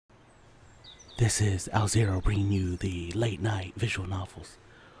This is Al Zero bringing you the late night visual novels,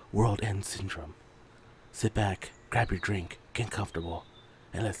 World End Syndrome. Sit back, grab your drink, get comfortable,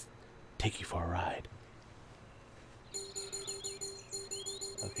 and let's take you for a ride.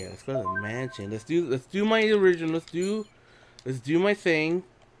 Okay, let's go to the mansion. Let's do my original. Let's do my thing.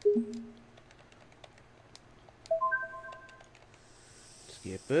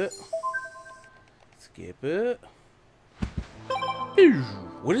 Skip it. Skip it.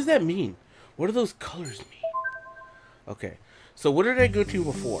 What does that mean? What do those colors mean? Okay, so what did I go to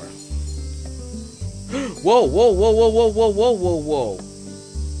before? Whoa, whoa, whoa, whoa, whoa, whoa, whoa, whoa, whoa.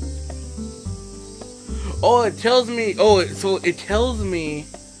 Oh, it tells me, so it tells me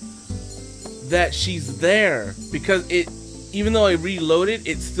that she's there because even though I reloaded,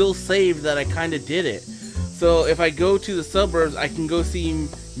 it still saved that I kind of did it. So if I go to the suburbs, I can go see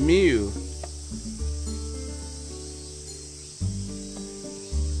Mew.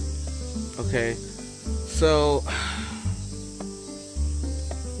 Okay, so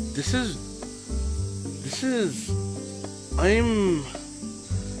I'm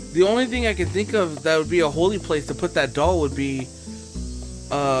the only thing I can think of that would be a holy place to put that doll would be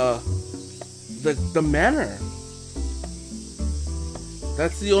the manor.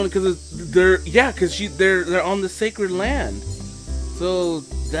 That's the only, because they're on the sacred land, so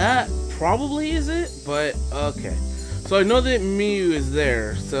that probably is it. But okay, so I know that Miyu is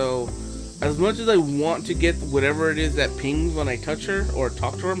there, so as much as I want to get whatever it is that pings when I touch her or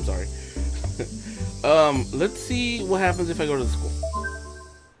talk to her, I'm sorry. Let's see what happens if I go to the school.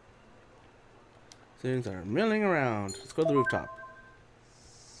 Students are milling around. Let's go to the rooftop.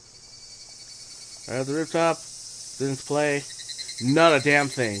 Right at the rooftop, students play. Not a damn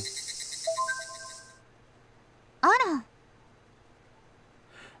thing. Anna.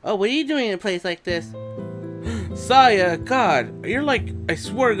 Oh, what are you doing in a place like this? Saya, God, you're like, I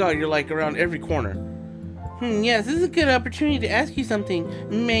swear to God, you're like around every corner. Yes, this is a good opportunity to ask you something.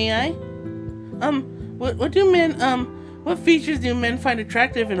 May I? What features do men find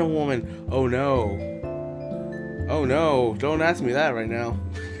attractive in a woman? Oh no. Oh no, don't ask me that right now.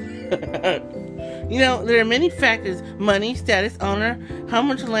 You know, there are many factors: money, status, honor, how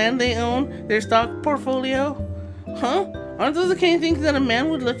much land they own, their stock portfolio. Huh? Aren't those the kind of things that a man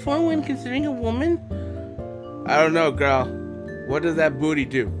would look for when considering a woman? I don't know, girl. What does that booty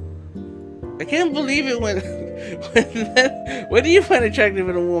do? I can't believe it when what do you find attractive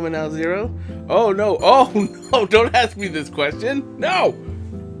in a woman, Al Zero? Oh no, don't ask me this question. No!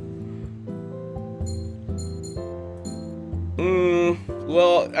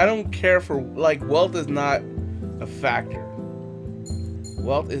 Well, I don't care for, like, wealth is not a factor.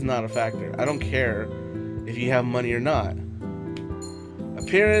 Wealth is not a factor. I don't care if you have money or not.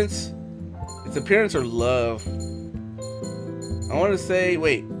 Appearance, it's appearance or love. I want to say,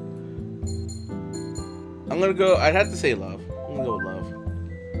 wait. I'd have to say love. I'm gonna go with love.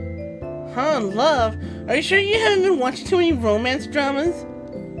 Huh, love? Are you sure you haven't been watching too many romance dramas?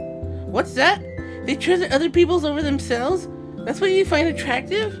 What's that? They treasure other people's over themselves? That's what you find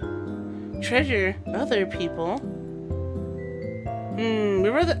attractive? Treasure other people?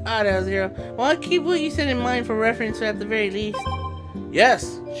 We're rather odd, Al Zero. Well, I'll keep what you said in mind for reference at the very least.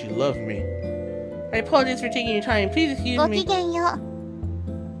 Yes, she loved me. I apologize for taking your time. Please excuse me.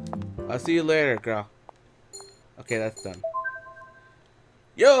 I'll see you later, girl. Okay, that's done.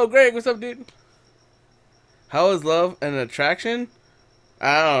 Yo, Greg, what's up, dude? How is love an attraction?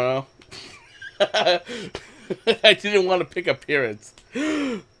 I don't know. I didn't want to pick appearance.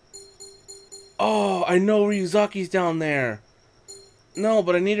 Oh, I know Ryuzaki's down there. No,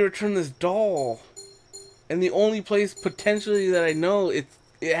 but I need to return this doll. And the only place potentially that I know it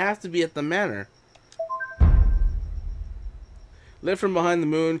has to be at the manor. Lit from behind the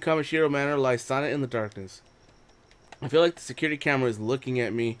moon, Kamishiro Manor lies silent in the darkness. I feel like the security camera is looking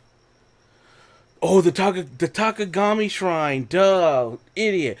at me. Oh, the Takagami Shrine. Duh,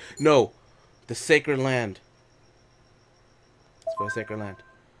 idiot. No, the Sacred Land. Let's go to Sacred Land.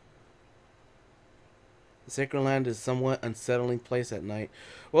 The Sacred Land is a somewhat unsettling place at night.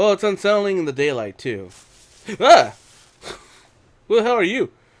 Well, it's unsettling in the daylight, too. Ah! Who the hell are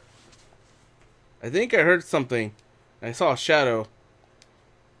you? I think I heard something. I saw a shadow.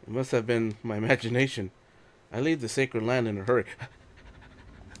 It must have been my imagination. I leave the Sacred Land in a hurry.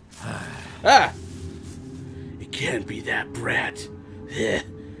 Ah! It can't be that brat.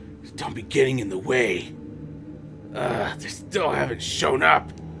 Don't be getting in the way. They still haven't shown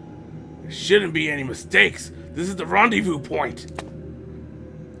up. There shouldn't be any mistakes. This is the rendezvous point.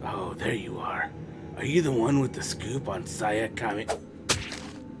 Oh, there you are. Are you the one with the scoop on Saya Kami?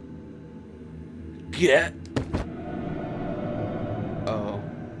 Get. Oh.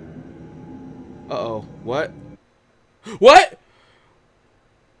 Uh-oh. What? What?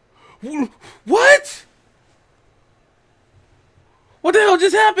 What? What the hell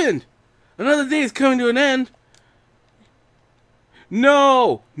just happened? Another day is coming to an end.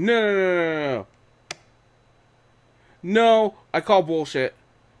 No! No, no, no, no, no. No, I call bullshit.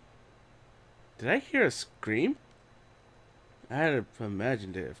 Did I hear a scream? I had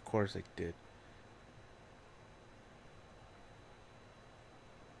imagined it. Of course I did.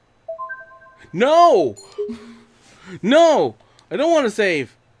 No! No! I don't want to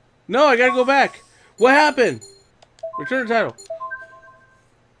save. No, I gotta go back. What happened? Return the title.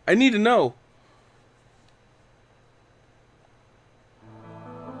 I need to know.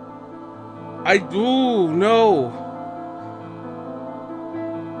 Ooh, no.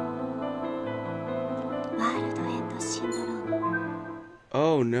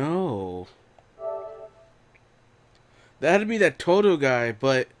 Oh no. That had to be that Toto guy,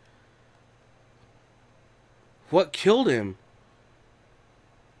 but what killed him?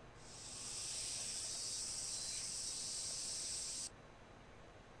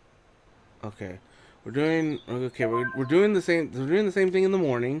 Okay. We're doing the same thing in the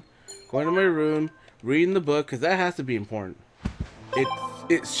morning. Going to my room, reading the book, cuz that has to be important.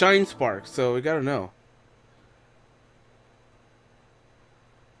 It's Shine Spark, so we got to know.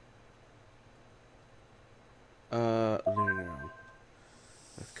 Living room.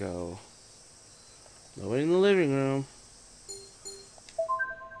 Let's go. Nobody in the living room.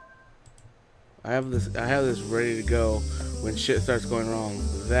 I have this ready to go when shit starts going wrong.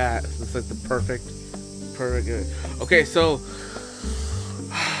 That's like the perfect. Okay, so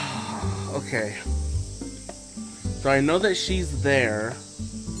okay. So I know that she's there.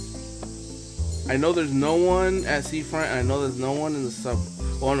 I know there's no one at Seafront. I know there's no one in the sub.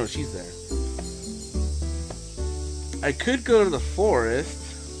 Oh no, she's there. I could go to the forest.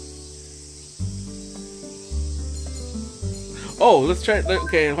 Oh, let's try.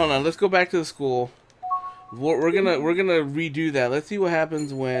 Okay, hold on. Let's go back to the school. We're gonna redo that. Let's see what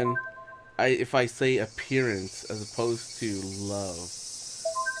happens when if I say appearance as opposed to love.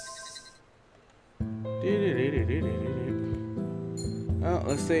 Oh,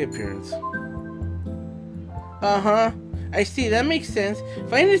 let's say appearance. Uh-huh. I see. That makes sense.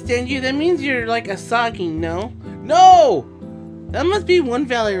 If I understand you, that means you're like Asagi, no? No! That must be one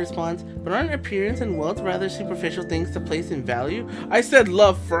valid response, but aren't appearance and wealth rather superficial things to place in value? I said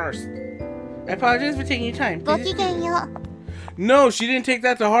love first. I apologize for taking your time. No, she didn't take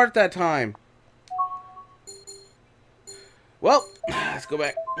that to heart that time. Well, let's go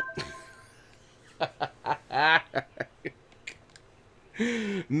back.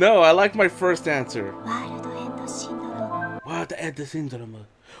 No, I like my first answer. What the end syndrome?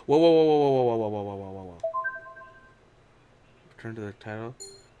 Whoa, whoa, whoa, whoa, whoa, whoa, whoa, whoa, whoa, whoa, whoa. Return to the title.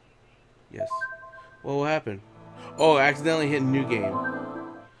 Yes. Well, what happened? Oh, I accidentally hit new game.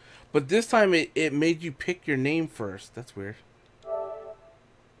 But this time it made you pick your name first. That's weird.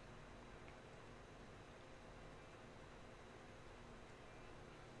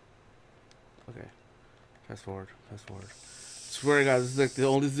 Okay. Fast forward. Fast forward. Swear to God, this is like the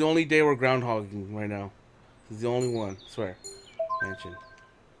only day we're groundhogging right now. This is the only one. Swear. Mansion.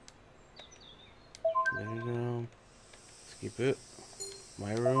 Living room. Skip it.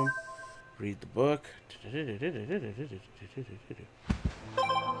 My room. Read the book.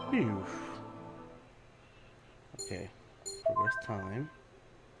 Okay. Progress time.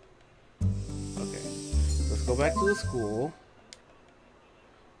 Okay. Let's go back to the school.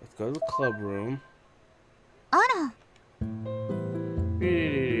 Let's go to the club room.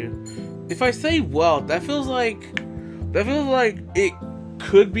 If I say wealth, that feels like it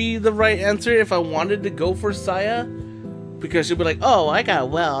could be the right answer if I wanted to go for Saya, because she'll be like, "Oh, I got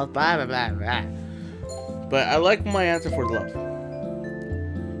wealth, blah blah blah blah." But I like my answer for love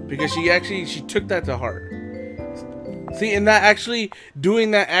because she took that to heart. See, and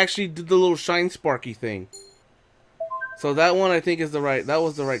doing that actually did the little shine sparky thing. So that one I think is that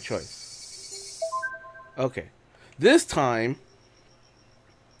was the right choice. Okay. This time,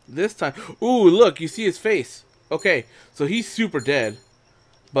 ooh, look, you see his face. Okay, so he's super dead.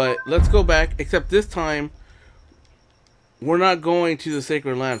 But let's go back, except this time, we're not going to the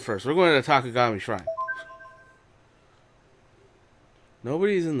Sacred Land first. We're going to the Takagami Shrine.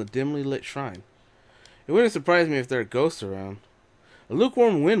 Nobody's in the dimly lit shrine. It wouldn't surprise me if there are ghosts around. A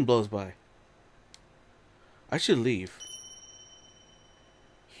lukewarm wind blows by. I should leave.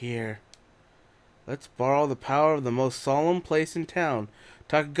 Here. Let's borrow the power of the most solemn place in town,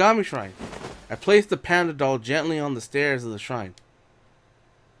 Takagami Shrine. I placed the panda doll gently on the stairs of the shrine.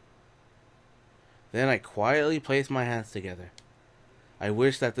 Then I quietly placed my hands together. I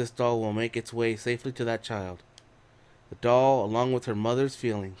wish that this doll will make its way safely to that child. The doll, along with her mother's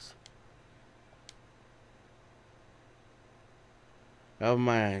feelings. Open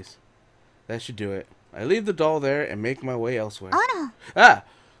my eyes. That should do it. I leave the doll there and make my way elsewhere. Ah!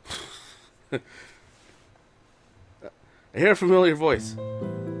 I hear a familiar voice.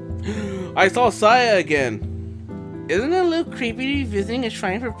 I saw Saya again. Isn't it a little creepy to be visiting a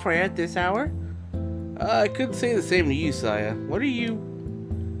shrine for prayer at this hour? I could say the same to you, Saya. What are you...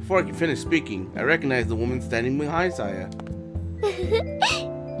 Before I can finish speaking, I recognize the woman standing behind Saya.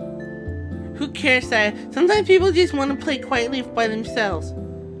 Who cares, Saya? Sometimes people just want to play quietly by themselves.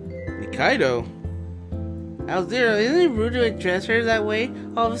 Nikaido? Alzero, isn't it rude to address her that way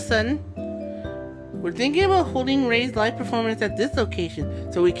all of a sudden? We're thinking about holding Ray's live performance at this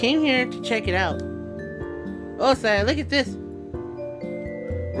location, so we came here to check it out. Oh, Saya, look at this.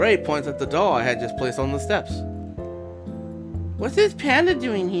 Ray points at the doll I had just placed on the steps. What's this panda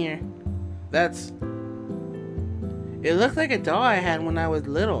doing here? That's... It looks like a doll I had when I was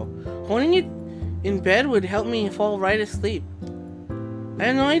little. Holding it in bed would help me fall right asleep. I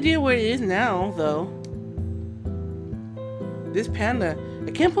have no idea where it is now, though. This panda,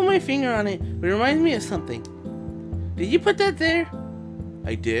 I can't put my finger on it, but it reminds me of something. Did you put that there?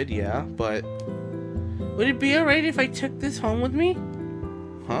 I did, yeah, but... Would it be alright if I took this home with me?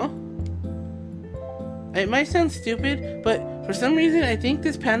 Huh? It might sound stupid, but for some reason I think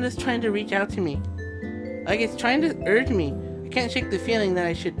this panda's trying to reach out to me. Like it's trying to urge me. I can't shake the feeling that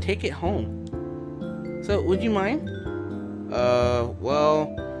I should take it home. So, would you mind?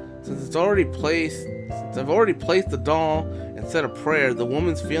 Well, since I've already placed the doll and said a prayer, the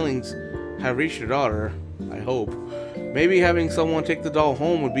woman's feelings have reached her daughter, I hope. Maybe having someone take the doll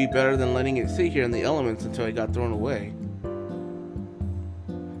home would be better than letting it sit here in the elements until it got thrown away.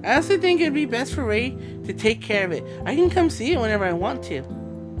 I also think it'd be best for Ray to take care of it. I can come see it whenever I want to.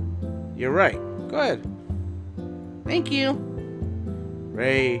 You're right. Go ahead. Thank you.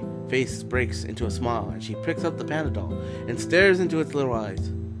 Ray's face breaks into a smile and she picks up the panda doll and stares into its little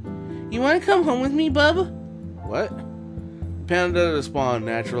eyes. You want to come home with me, bub? What? The panda doesn't respond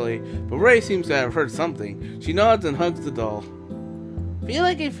naturally, but Ray seems to have heard something. She nods and hugs the doll. Feel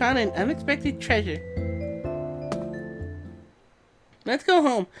like I found an unexpected treasure. Let's go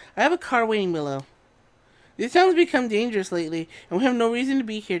home. I have a car waiting below. This town's become dangerous lately, and we have no reason to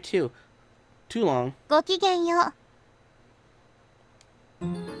be here too long.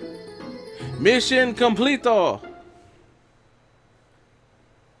 Mission completo!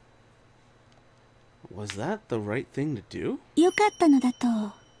 Was that the right thing to do?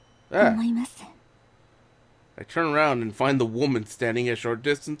 Ah. I turn around and find the woman standing a short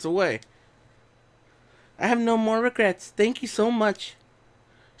distance away. I have no more regrets. Thank you so much.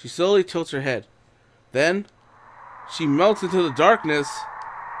 She slowly tilts her head. Then, she melts into the darkness.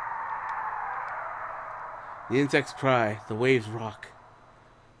 The insects cry. The waves rock.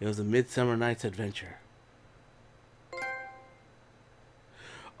 It was a midsummer night's adventure.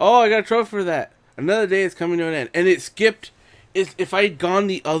 Oh, I got a trophy for that. Another day is coming to an end. And it skipped. If I had gone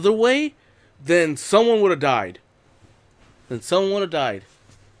the other way, then someone would have died.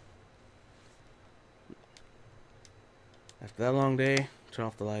 After that long day, turn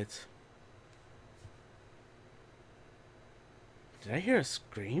off the lights. Did I hear a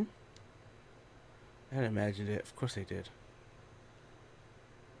scream? I had imagined it. Of course I did.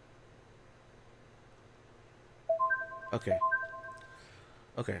 Okay.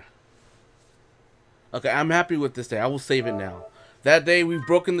 Okay, I'm happy with this day. I will save it now. That day, we've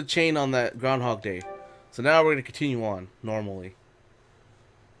broken the chain on that Groundhog Day. So now we're going to continue on, normally.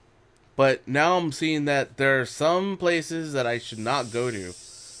 But now I'm seeing that there are some places that I should not go to.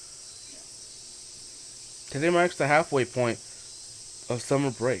 Today marks the halfway point of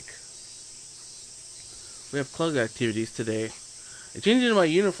summer break. We have club activities today. I changed into my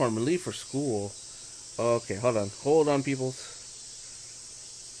uniform and leave for school. Okay, hold on, peoples.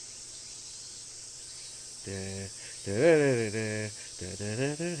 Okay.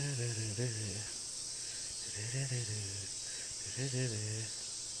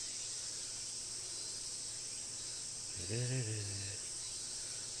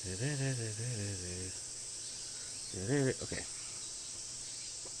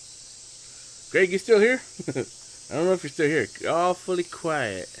 Greg, you still here? I don't know if you're still here. You're awfully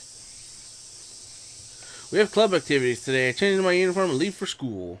quiet. We have club activities today. I changed into my uniform and leave for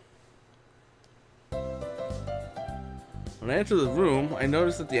school. When I entered the room, I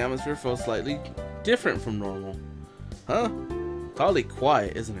noticed that the atmosphere felt slightly different from normal. Huh? It's oddly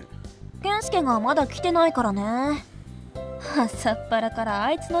quiet, isn't it? 健介がまだ来てないからね。朝っぱらから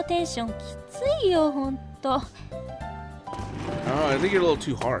あいつのテンションきついよ、ほんと。I'm know, I think you're a little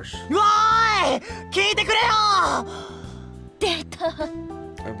too harsh. うわーい聞いてくれよ出た。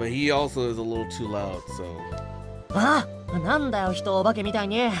 But he also is a little too loud, so. あなんだよ人お化けみたい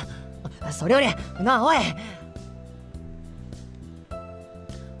に。それよりなおい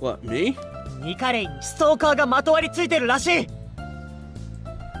What, me? ニカレイにストーカーがまとわりついてるらしい。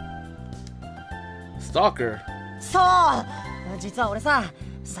 Stalker? そう実は俺さ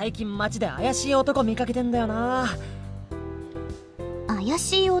最近街で怪しい男見かけてんだよな。怪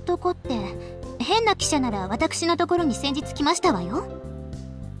しい男って変な記者なら私のところに先日来ましたわよ。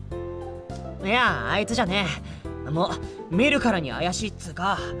いやあいつじゃねえ。もう見るからに怪しいっつう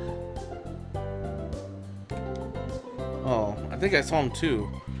か。 Oh, I think I saw him too.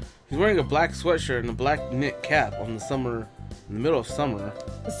 He's wearing a black sweatshirt and a black knit cap in the middle of summer.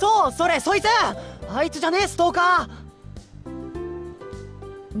 そうそれそいつあいつじゃねえストーカ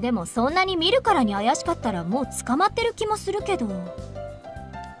ー。でもそんなに見るからに怪しかったらもう捕まってる気もするけど。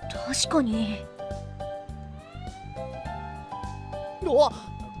確かに。おこ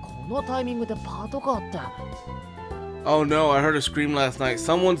のタイミングでパトカーって。 Oh no, I heard a scream last night.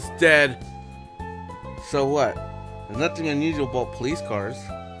 Someone's dead. So what? There's nothing unusual about police cars.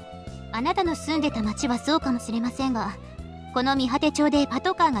 あなたの住んでた町はそうかもしれませんが、この見果て町でパ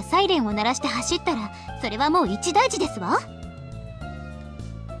トカーがサイレンを鳴らして走ったらそれはもう一大事ですわ。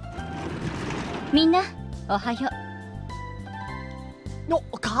みんなおはよう。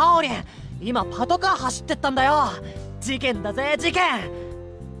おカオリン今パトカー走ってったんだよ。事件だぜ事件。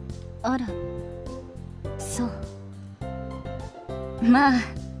あらそう。まあ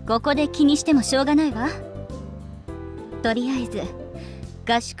ここで気にしてもしょうがないわ。とりあえず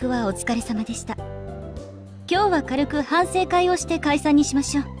合宿はお疲れ様でした。今日は軽く反省会をして解散にしま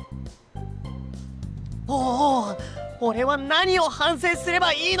しょう。おお俺は何を反省すれ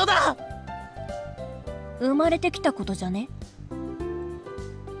ばいいのだ。生まれてきたことじゃね。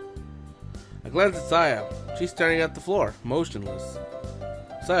 I glanced at Saya. She's staring at the floor, motionless.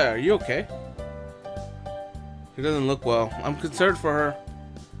 Saya, are you okay? She doesn't look well. I'm concerned for her.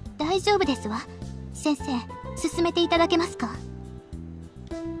 大丈夫ですわ。先生、進めていただけますか。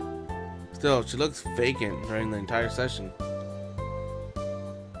 Still, she looks vacant during the entire session.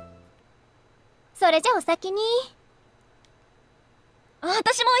 それじゃお先に。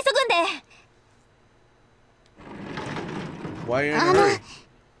私も急ぐんで。 Why are you in a hurry?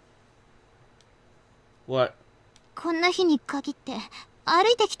 What? こんな日に限って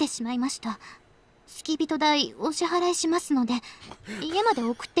歩いてきてしまいました。付き人代お支払いしますので家まで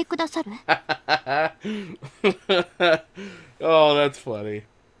送ってくださる？ Oh, that's funny.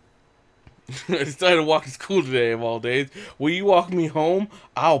 I decided to walk to school today of all days. Will you walk me home?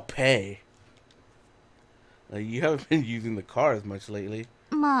 I'll pay. You haven't been using the car as much lately.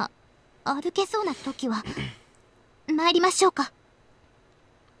 まあ歩けそうな時は参りましょうか。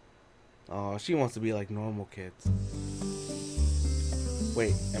 Oh, she wants to be like normal kids.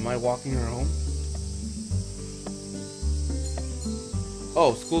 Wait, am I walking her home?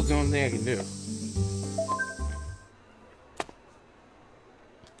 Oh, school's the only thing I can do.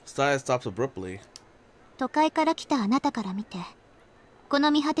 Saya stops abruptly. 都会から来たあなたから見て、こ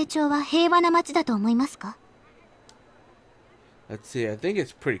の見果て町は平和な町だと思いますか？ Let's see, I think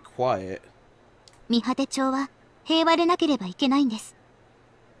it's pretty quiet. 見果て町は平和でなければいけないんです。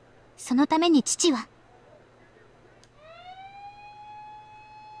そのために父は。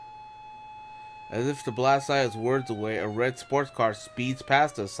 As if to blast Saya's words away, a red sports car speeds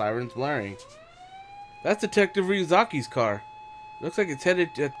past us, sirens blaring. That's Detective Ryuzaki's car. Looks like it's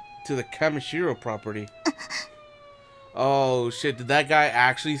headed to the Kamishiro property. Oh shit, did that guy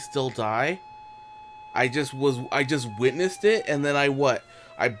actually still die? I just witnessed it and then I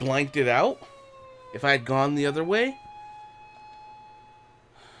blanked it out? If I had gone the other way?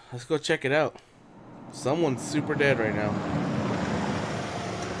 Let's go check it out. Someone's super dead right now.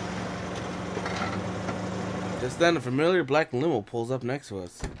 Just then, a familiar black limo pulls up next to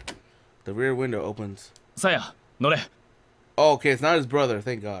us. The rear window opens. Saya, nore. Oh, okay, it's not his brother,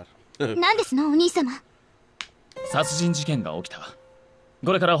 thank God. 何ですのお兄様。殺人事件が起きた。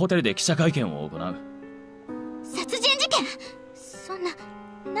これからホテルで記者会見を行う。殺人事件？そんな、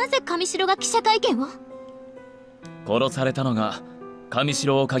なぜ上白が記者会見を？殺されたのが上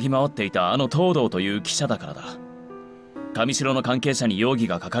白を嗅ぎ回っていたあの東堂という記者だからだ。上白の関係者に容疑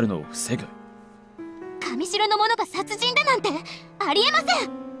がかかるのを防ぐ。上白の者が殺人だなんてありえません。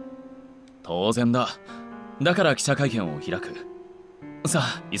当然だ。だから記者会見を開く。さ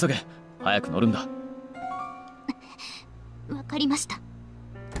あ急げ、早く乗るんだ。わかりました。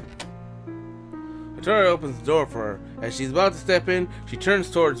 Victoria opens the door for her. As she's about to step in, she turns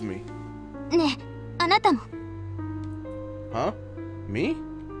towards me. ねえ、あなたも。Huh? Me?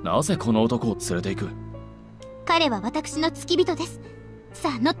 なぜこの男を連れて行く？彼は私の付き人です。さ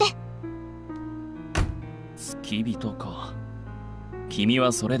あ乗って。付き人か。君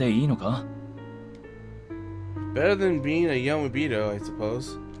はそれでいいのか？ Better than being a Yomibito, I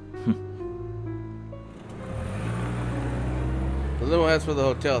suppose. The limo heads for the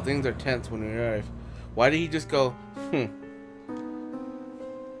hotel. Things are tense when we arrive. Why did he just go,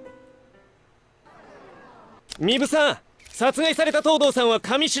ミブさん、殺害された東堂さんは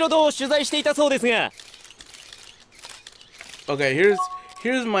上白堂を取材していたそうですが。Okay,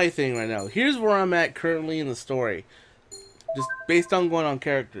 here's my thing right now. Here's where I'm at currently in the story. Just based on going on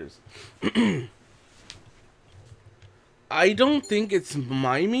characters. I don't think it's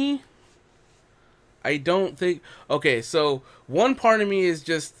Mimey. I don't think... Okay, so one part of me is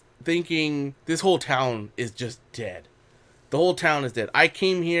just thinking this whole town is just dead. The whole town is dead. I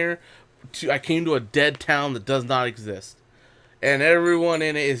came to a dead town that does not exist. And everyone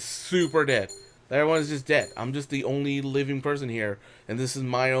in it is super dead. Everyone's just dead. I'm just the only living person here. And this is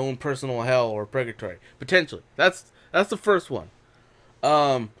my own personal hell or purgatory. Potentially. That's the first one.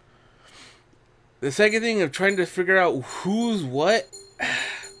 The second thing of trying to figure out who's what.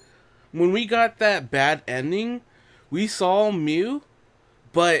 When we got that bad ending, we saw Mew,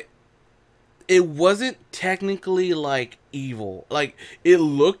 but it wasn't technically like evil. Like, it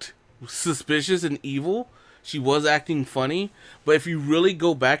looked suspicious and evil. She was acting funny, but if you really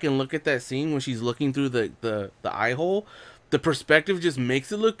go back and look at that scene when she's looking through the eye hole, the perspective just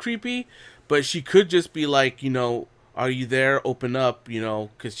makes it look creepy. But she could just be like, you know, are you there? Open up, you know,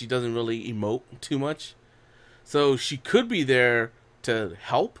 because she doesn't really emote too much. So she could be there to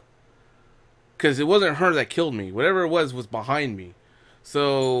help, because it wasn't her that killed me. Whatever it was behind me.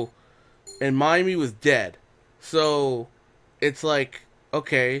 So, and Miami was dead. So it's like,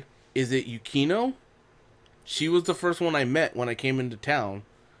 okay, is it Yukino? She was the first one I met when I came into town.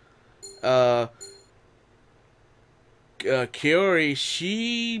 Kiori,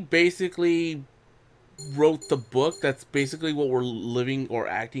 she basically wrote the book. That's basically what we're living or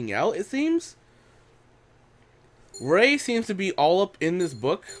acting out, it seems. Ray seems to be all up in this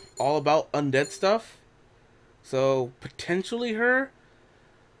book, all about undead stuff. So, potentially her.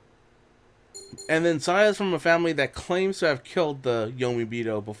 And then Saya's from a family that claims to have killed the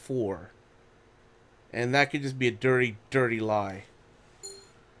Yomibito before. And that could just be a dirty, dirty lie.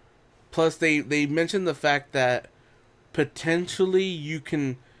 Plus, they mentioned the fact that potentially you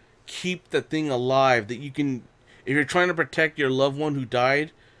can keep the thing alive. That you can, if you're trying to protect your loved one who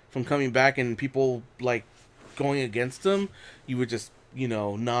died from coming back and people, like, going against them, you would just, you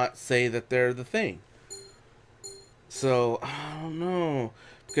know, not say that they're the thing. So, I don't know.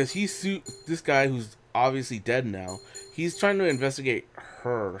 Because this guy who's obviously dead now, he's trying to investigate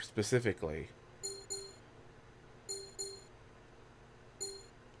her specifically.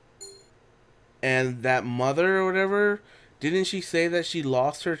 And that mother or whatever, didn't she say that she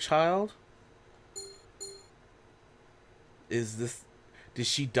lost her child? Did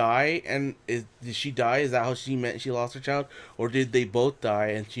she die? And did she die? Is that how she meant she lost her child? Or did they both die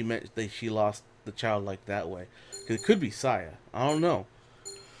and she meant that she lost the child like that way? Because it could be Saya. I don't know.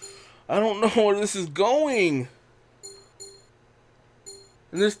 I don't know where this is going.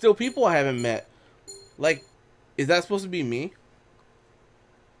 And there's still people I haven't met. Like, is that supposed to be me?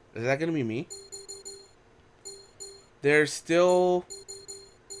 Is that gonna be me? There's still,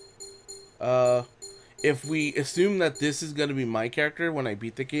 if we assume that this is gonna be my character when I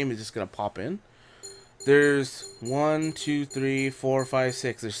beat the game, it's just gonna pop in. There's 1, 2, 3, 4, 5,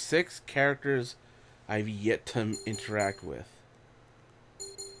 6. There's 6 characters I've yet to interact with.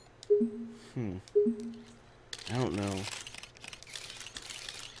 I don't know.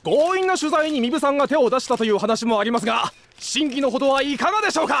 強引な取材にミブさんが手を出したという話もありますが、真偽のほどはいかが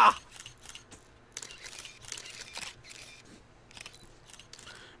でしょうか。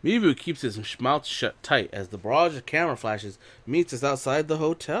Mibu keeps his mouth shut tight as the barrage of camera flashes meets us outside the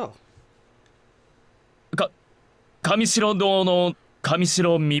hotel. 上白堂の上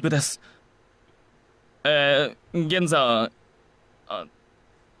白ミブです。現在、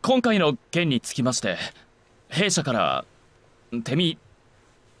今回の件につきまして、弊社から手見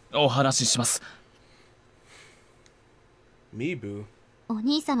お話しします。Mibu。お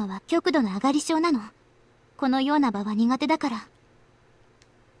兄様は極度の上がり症なの。このような場は苦手だから。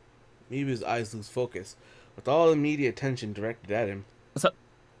Mibu's eyes lose focus, with all the media attention directed at him.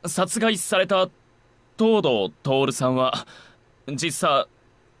 殺害された東堂徹さんは、実際、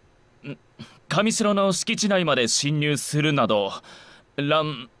上白の敷地内まで侵入するなど、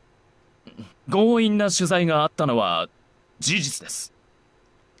強引な取材があったのは事実です。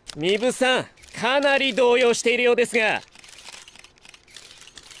ミブさん、かなり動揺しているようですが。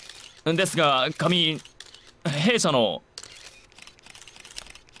ですが弊社の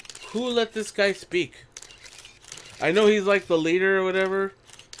Who let this guy speak? I know he's like the leader or whatever,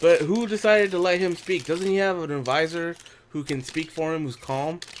 but who decided to let him speak? Doesn't he have an advisor who can speak for him who's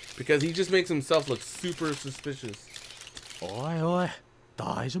calm? Because he just makes himself look super suspicious. おいおい、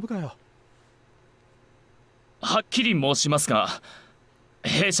大丈夫かよ。はっきり申しますが、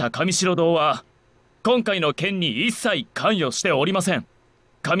弊社上白堂は今回の件に一切関与しておりません。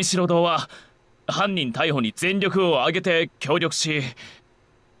上白堂は犯人逮捕に全力を挙げて協力す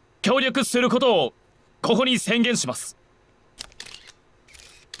ることをここに宣言します。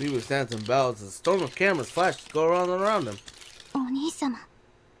He stands and bows as a storm of cameras flashes go around and around him. お兄様。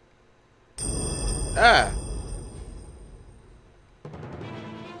Ah.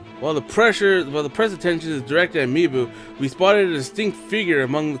 While the press attention is directed at Mibu, we spotted a distinct figure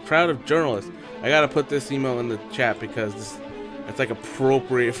among the crowd of journalists. I gotta put this email in the chat because it's like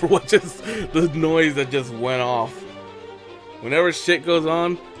appropriate for the noise that just went off. Whenever shit goes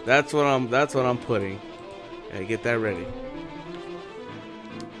on, that's what I'm putting. Hey, get that ready.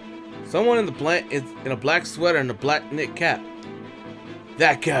 Someone in a black sweater and a black knit cap.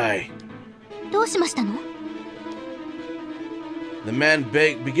 That guy. どうしましたの？ The man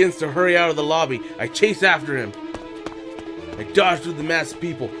begins to hurry out of the lobby. I chase after him. I dodge through the mass of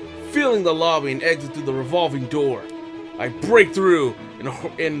people, filling the lobby and exit through the revolving door. I break through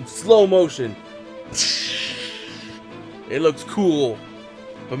in slow motion. It looks cool.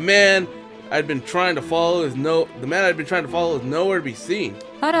 But the man I'd been trying to follow is nowhere to be seen.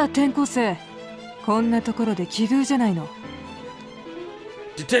 あら、転校生。こんなところで奇遇じゃないの。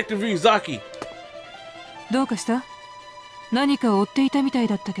Detective Ryuzaki. どうかした？何か追っていたみたい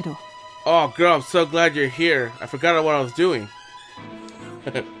だったけど。Oh, girl, I'm so glad you're here. I forgot what I was doing.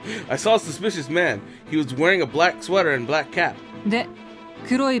 I saw a suspicious man. He was wearing a black sweater and black cap. で、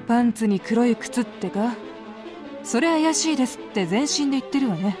黒いパンツに黒い靴ってか？それ怪しいですって全身で言ってる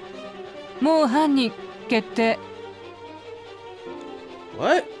わね。もう犯人決定。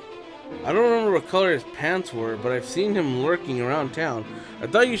What? I don't remember what color his pants were, but I've seen him lurking around town. I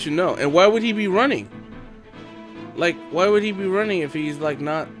thought you should know. And why would he be running? Like, why would he be running if he's like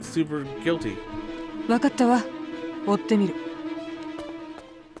not super guilty? わかったわ。追ってみる。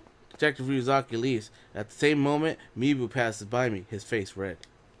Detective Ryuzaki leaves. At the same moment, Mibu passes by me, his face red.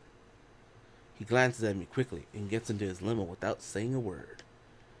 He glances at me quickly and gets into his limo without saying a word.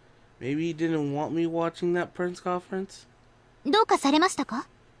 Maybe he didn't want me watching that press conference? どうかされましたか？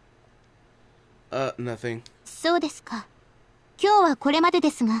 Nothing. そうですか。今日はこれまでで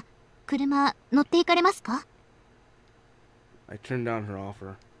すが、車乗って行かれますか？ I turned down her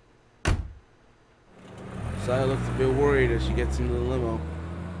offer. Saya looks a bit worried as she gets into the limo.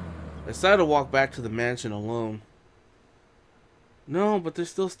 I decided to walk back to the mansion alone. No, but there's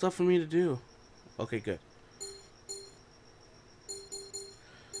still stuff for me to do. Okay, good.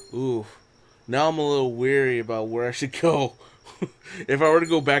 Ooh. Now I'm a little weary about where I should go. If I were to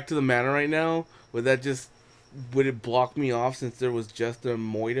go back to the manor right now, would it block me off since there was just a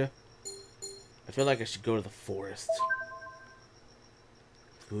Moida? I feel like I should go to the forest.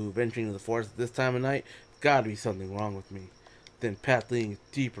 Ooh, venturing to the forest at this time of night, there's gotta be something wrong with me. Then path leading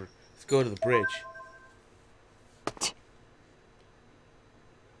deeper. Let's go to the bridge.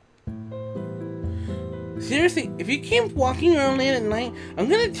 Seriously, if you keep walking around late at night, I'm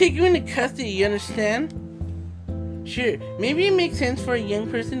gonna take you into custody, you understand? Sure, maybe it makes sense for a young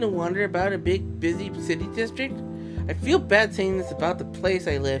person to wander about a big, busy city district. I feel bad saying this about the place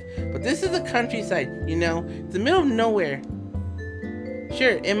I live, but this is the countryside, you know? It's the middle of nowhere.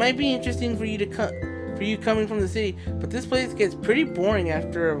 Sure, it might be interesting for you coming from the city, but this place gets pretty boring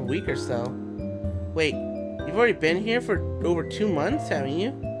after a week or so. Wait, you've already been here for over 2 months, haven't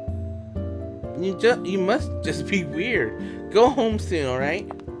you? You must just be weird. Go home soon, alright?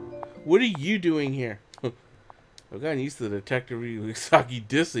 What are you doing here? I've gotten used to the Detective Ryuzaki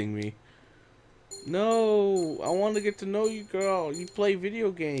dissing me. No, I want to get to know you, girl. You play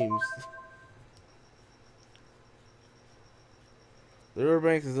video games. The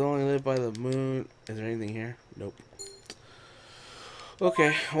riverbank is only lit by the moon. Is there anything here? Nope.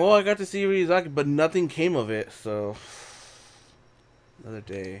 Okay, well, I got to see Ryuzaki, but nothing came of it, so... Another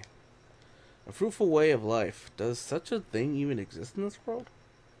day. A fruitful way of life. Does such a thing even exist in this world?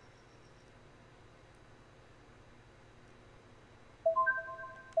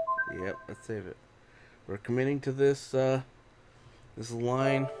 Yep, let's save it. We're committing to this, this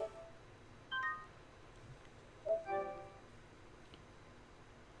line.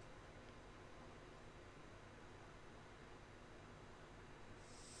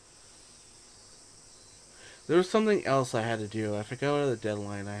 There was something else I had to do. I forgot what other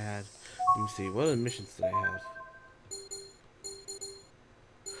deadline I had. Let me see. What other missions did I have?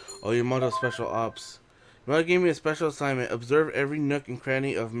 Oh, Yamato Special Ops. Yamato gave me a special assignment. Observe every nook and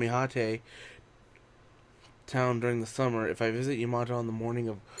cranny of Mihate town during the summer. If I visit Yamato on the morning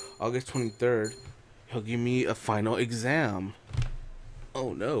of August 23rd, he'll give me a final exam.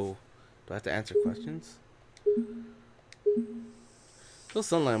 Oh no. Do I have to answer questions? Feel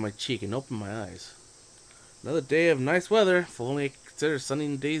sunlight on my cheek and open my eyes. Another day of nice weather. If only I consider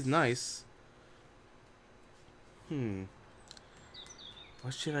sunny days nice.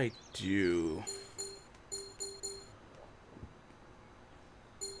 What should I do?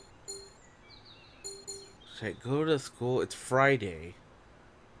 Should I go to school? It's Friday.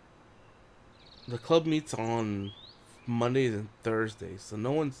 The club meets on Mondays and Thursdays, so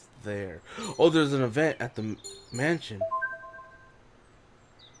no one's there. Oh, there's an event at the mansion.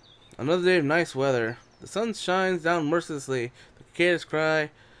 Another day of nice weather. The sun shines down mercilessly. The cicadas cry.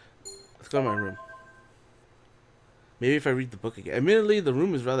 Let's go to my room. Maybe if I read the book again. Admittedly, the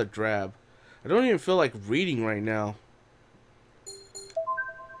room is rather drab. I don't even feel like reading right now.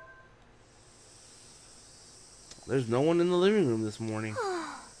 There's no one in the living room this morning.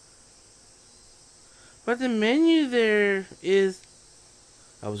 But the menu there is...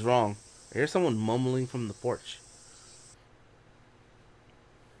 I was wrong. I hear someone mumbling from the porch.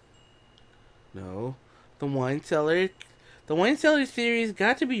 No. The wine cellar... The wine cellar theory's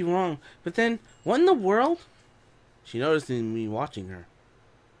got to be wrong. But then, what in the world? She noticed me watching her.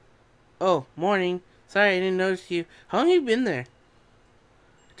 Oh, morning. Sorry, I didn't notice you. How long have you been there?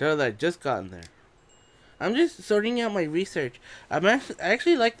 I tell her that I'd just gotten there. I'm just sorting out my research. I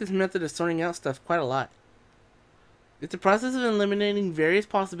actually like this method of sorting out stuff quite a lot. It's a process of eliminating various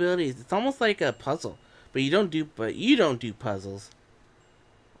possibilities. It's almost like a puzzle. But you don't do puzzles.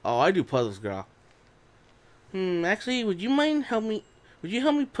 Oh, I do puzzles, girl. Actually, would you help me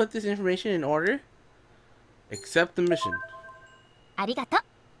put this information in order? Accept the mission. Arigato.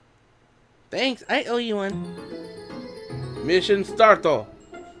 Thanks, I owe you one. Mission starto.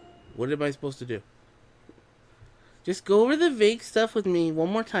 What am I supposed to do? Just go over the vague stuff with me one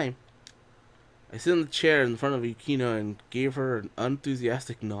more time. I sit in the chair in front of Yukino and gave her an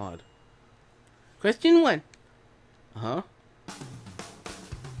unenthusiastic nod. Question 1. Uh-huh.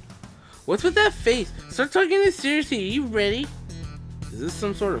 What's with that face? Start talking this seriously. Are you ready? Is this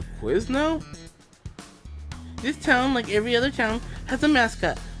some sort of quiz now? This town, like every other town, has a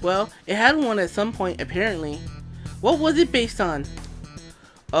mascot. Well, it had one at some point, apparently. What was it based on?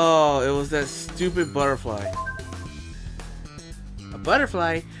 Oh, it was that stupid butterfly. A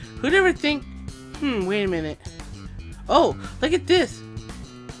butterfly? Who'd ever think... wait a minute. Oh, look at this.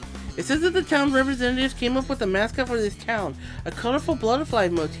 It says that the town's representatives came up with a mascot for this town. A colorful butterfly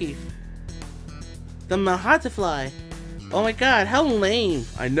motif. The Mahatafly. Oh my god, how lame.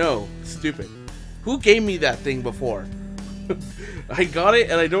 I know, stupid. Who gave me that thing before? I got it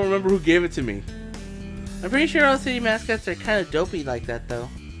and I don't remember who gave it to me. I'm pretty sure all city mascots are kind of dopey like that though.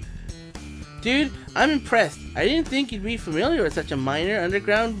 Dude, I'm impressed. I didn't think you'd be familiar with such a minor,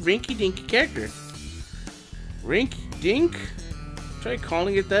 underground, rinky-dinky character. Rink-dink? Try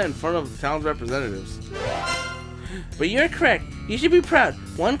calling it that in front of the town's representatives. But you're correct. You should be proud.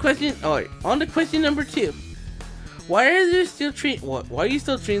 One question... Oh wait, on to question number 2. Why are you still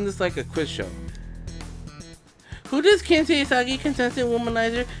treating this like a quiz show? Who does Kensei Asagi, contestant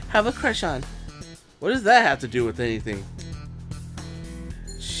womanizer, have a crush on? What does that have to do with anything?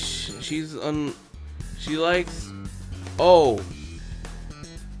 She likes... Oh.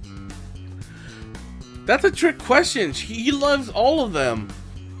 That's a trick question. He loves all of them.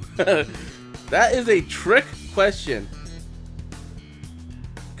 That is a trick question.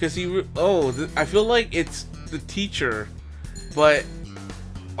 Because I feel like it's the teacher. But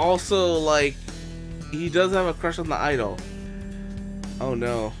also, like, he does have a crush on the idol. Oh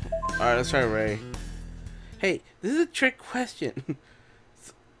no. Alright, let's try Ray. Hey, this is a trick question.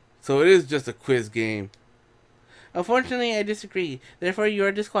 So it is just a quiz game. Unfortunately, I disagree. Therefore, you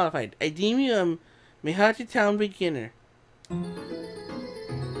are disqualified. I deem you a Mihati Town beginner.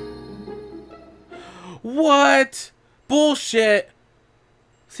 What? Bullshit.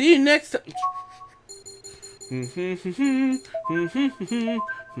 See you next time.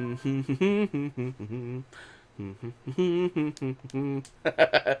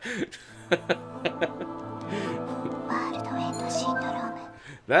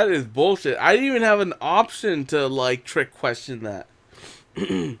 That is bullshit. I didn't even have an option to like trick question that.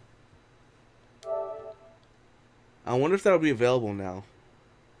 I wonder if that'll be available now.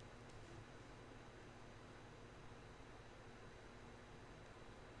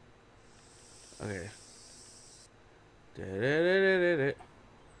 Okay. Let's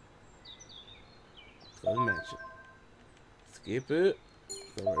go to the mansion. Skip it.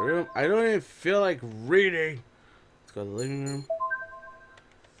 Go to my room. I don't even feel like reading. Let's go to the living room.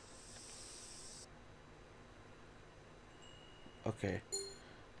 Okay.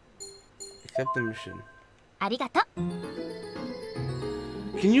 Accept the mission. ありがとう。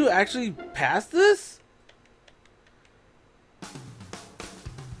 Can you actually pass this?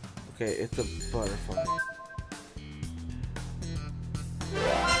 Okay, it's a butterfly.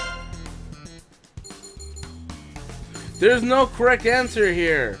 There's no correct answer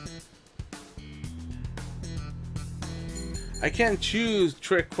here. I can't choose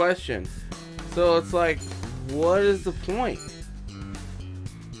trick question. So it's like, what is the point?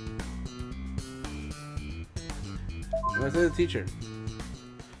 What's the teacher?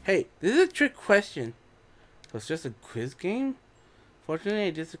 Hey, this is a trick question. So it's just a quiz game? Fortunately,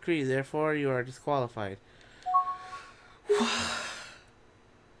 I disagree. Therefore, you are disqualified.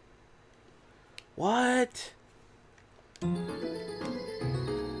 What?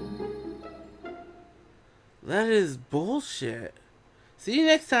 That is bullshit. See you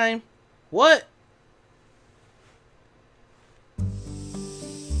next time. What?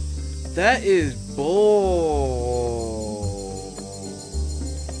 That is bull.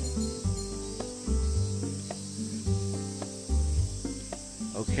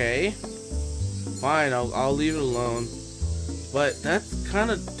 Okay. Fine, I'll leave it alone. But that's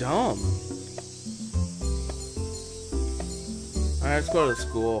kind of dumb. Alright, let's go to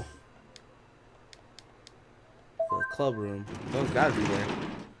school. The club room. Someone's gotta be there.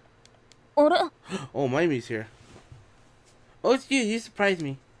 Oh, Mayumi's here. Oh, it's you. You surprised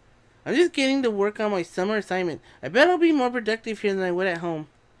me. I'm just getting to work on my summer assignment. I bet I'll be more productive here than I would at home.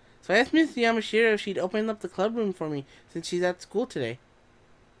 So I asked Miss Yamashiro if she'd open up the club room for me since she's at school today.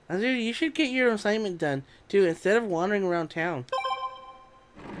 I said, you should get your assignment done, too, instead of wandering around town.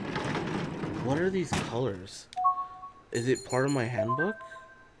 What are these colors? Is it part of my handbook?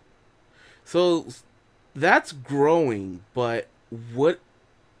 So, that's growing, but what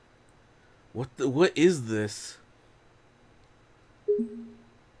is this?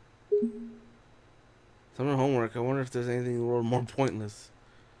 Summer homework. I wonder if there's anything in the world more pointless.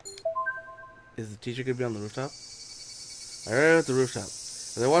 Is the teacher gonna be on the rooftop? I arrive at the rooftop.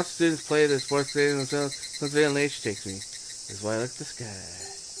 As I watch students play their sports creating themselves, some ventilation takes me. That's why I look at the sky.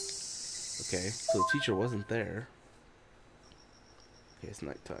 Okay, so the teacher wasn't there. Okay, it's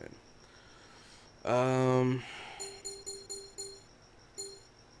nighttime.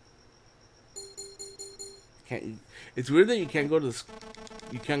 Can't. It's weird that you can't go to the.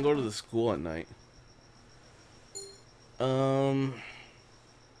 You can't go to the school at night.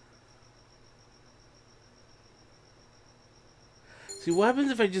 See, what happens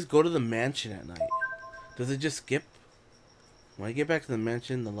if I just go to the mansion at night? Does it just skip? When I get back to the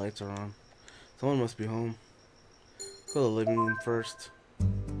mansion, the lights are on. Someone must be home. Let's go to the living room first.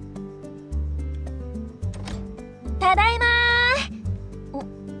 ただいま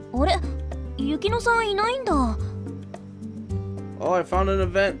ー。あれ、雪乃さんいないんだ。Oh, I found an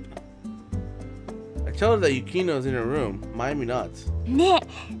event. I told her that Yukino's in her room. Mayumi nods. ね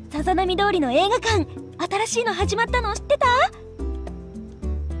え、さざ波通りの映画館、新しいの始まったの知ってた？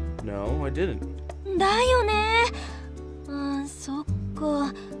 No, I didn't. だよね。そっ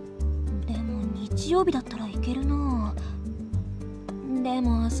か。でも日曜日だったらいけるな。で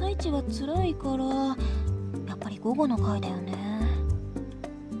も朝一は辛いから、やっぱり午後の回だよね。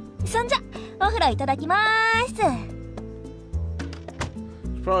そんじゃ、お風呂いただきまーす。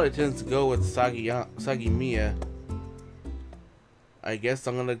She probably tends to go with Sagimiya. I guess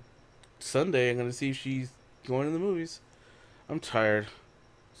Sunday I'm gonna see if she's going to the movies. I'm tired.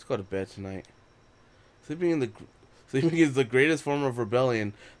 Let's go to bed tonight. Sleeping is the greatest form of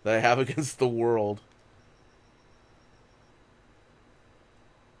rebellion that I have against the world.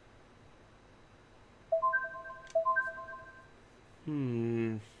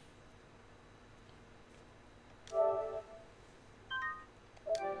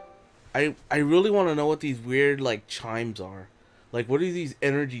 I really want to know what these weird like chimes are. Like, what are these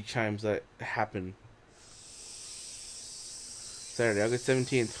energy chimes that happen? Saturday, August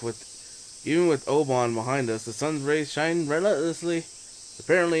 17th. Even with Oban behind us, the sun's rays shine relentlessly.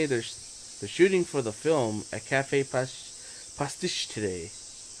 Apparently, they're shooting for the film at Cafe Pastiche today.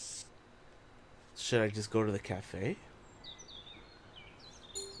 Should I just go to the cafe?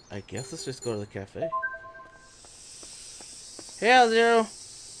 I guess let's just go to the cafe. Hey, Zero.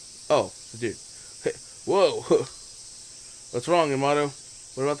 Oh, it's the dude. Hey, whoa. What's wrong, Yamato?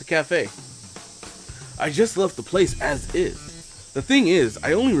 What about the cafe? I just left the place as is. The thing is,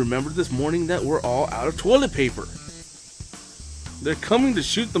 I only remembered this morning that we're all out of toilet paper. They're coming to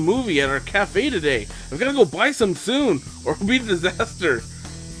shoot the movie at our cafe today. I've got to go buy some soon, or it'll be a disaster.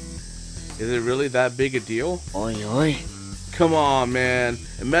 Is it really that big a deal? Oi, oi. Come on, man.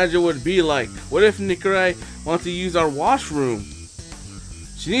 Imagine what it'd be like. What if Nikolai wants to use our washroom?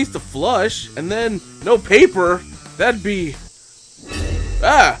 She needs to flush, and then no paper. That'd be...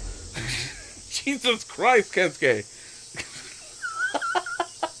 Ah! Jesus Christ, Kensuke.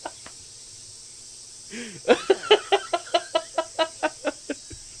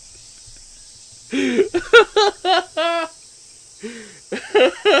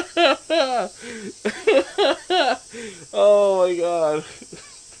 Oh my god.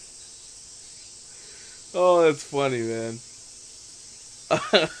 Oh, that's funny, man.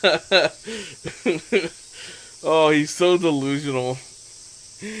 Oh, he's so delusional.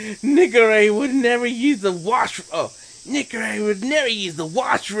 Nikolai would never use the washroom. Oh, Nikolai would never use the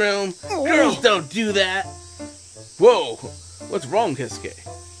washroom. Girls don't do that. Whoa, what's wrong, Kensuke?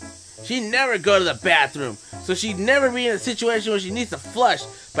 She'd never go to the bathroom, so she'd never be in a situation where she needs to flush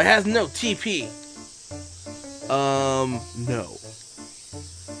but has no TP. No.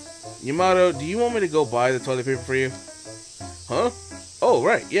 Yamato, do you want me to go buy the toilet paper for you? Huh? Oh,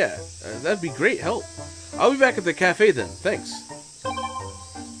 right, yeah. That'd be great help. I'll be back at the cafe then. Thanks.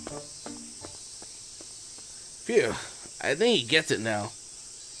 Phew. I think he gets it now.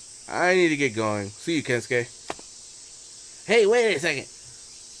 I need to get going. See you, Kensuke. Hey, wait a second.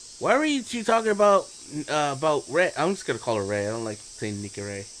 Why were you two talking about Ray? I'm just gonna call her Ray. I don't like saying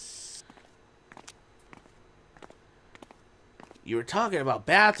Nikolai. You were talking about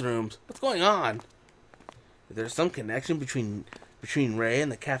bathrooms. What's going on? Is there some connection between Ray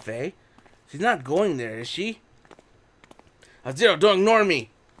and the cafe? She's not going there, is she? Zero, don't ignore me.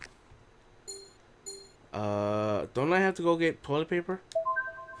 Don't I have to go get toilet paper?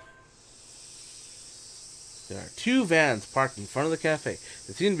 There are two vans parked in front of the cafe.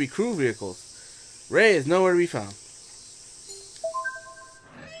 They seem to be crew vehicles. Ray is nowhere to be found.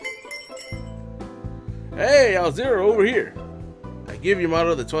 Hey, Zero, over here. I give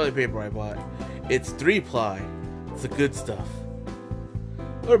Yamato the toilet paper I bought. It's 3-ply. It's the good stuff.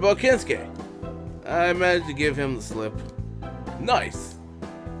 What about Kensuke? I managed to give him the slip. Nice.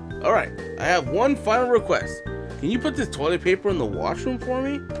 Alright, I have one final request. Can you put this toilet paper in the washroom for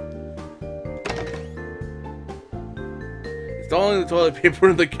me? Installing the toilet paper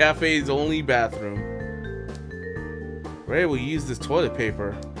in the cafe's only bathroom. Ray will use this toilet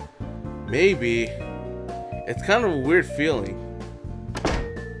paper. Maybe. It's kind of a weird feeling.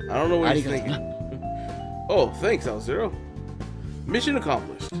 I don't know what he's thinking. Oh, thanks, Zero. Mission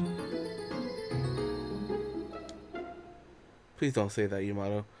accomplished. Please don't say that,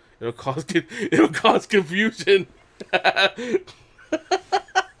 Yamato. It'll cause confusion.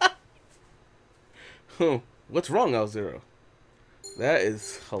 Oh, what's wrong, Zero? That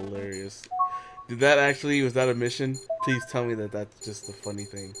is hilarious. Was that a mission? Please tell me that that's just a funny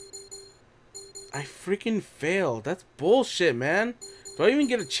thing. I freaking failed. That's bullshit, man. Do I even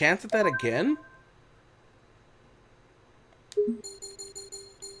get a chance at that again?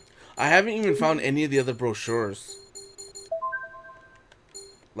 I haven't even found any of the other brochures.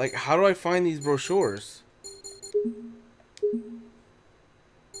 Like, how do I find these brochures?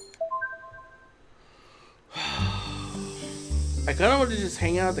 I kind of want to just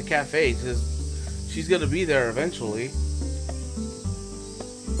hang out at the cafe because she's going to be there eventually.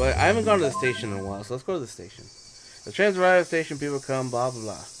 But I haven't gone to the station in a while, so let's go to the station. The trains arrive at the station, people come, blah, blah,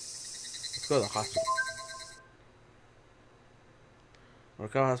 blah. Let's go to the hospital.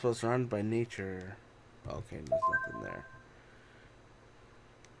 Orikawa Hospital is surrounded by nature. Okay, there's nothing there.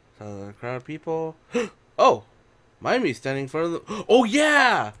 So the crowd of people. Oh! Mayumi's standing in front of the... Oh,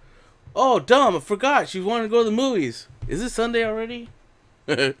 yeah! Oh, dumb, I forgot. She wanted to go to the movies. Is it Sunday already?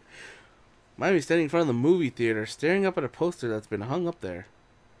 Mayumi's standing in front of the movie theater, staring up at a poster that's been hung up there.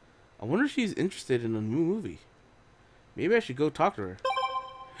 I wonder if she's interested in a new movie. Maybe I should go talk to her.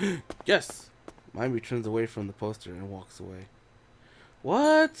 Yes! Mayumi turns away from the poster and walks away.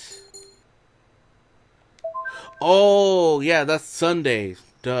 What? Oh, yeah, that's Sunday.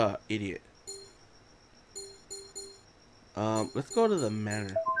 Duh, idiot. Let's go to the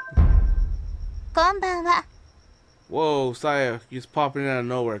manor. Konbanwa. Whoa, Saya, you just popping out of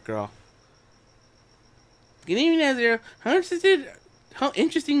nowhere, girl. Good evening, Azure. How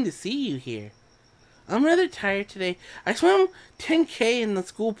interesting to see you here. I'm rather tired today. I swam 10K in the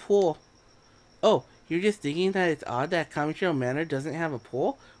school pool. Oh, you're just thinking that it's odd that Kamishiro Manor doesn't have a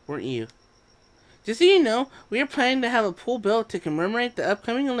pool, weren't you? Just so you know, we are planning to have a pool built to commemorate the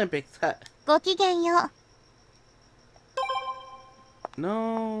upcoming Olympics. Gokigenyo.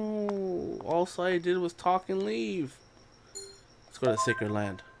 No, all Saya did was talk and leave. Let's go to Sacred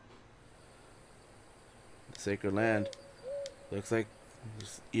Land. Sacred Land. Looks like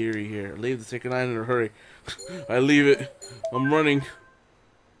it's eerie here. Leave the Sacred Land in a hurry. I leave it. I'm running.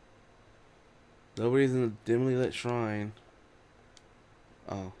 Nobody's in the dimly lit shrine.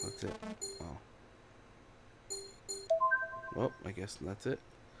 Oh, that's it. Oh. Well, I guess that's it.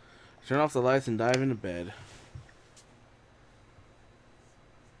 Turn off the lights and dive into bed.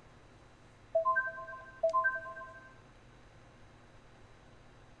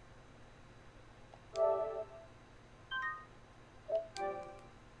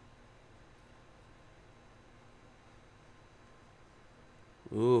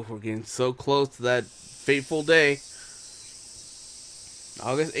 Ooh, we're getting so close to that fateful day.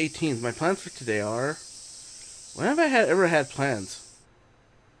 August 18th. My plans for today are... When have I ever had plans?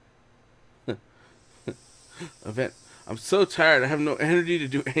 Event. I'm so tired. I have no energy to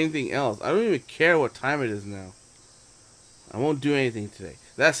do anything else. I don't even care what time it is now. I won't do anything today.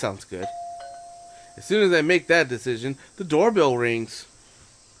 That sounds good. As soon as I make that decision, the doorbell rings.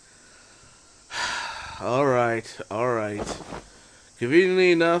 Alright, alright.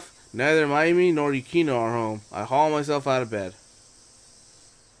 Conveniently enough, neither Mayumi nor Yukino are home. I haul myself out of bed.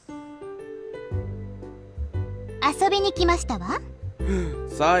 遊びに来ましたわ。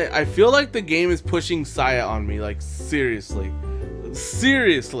 Saya, I feel like the game is pushing Saya on me, like seriously.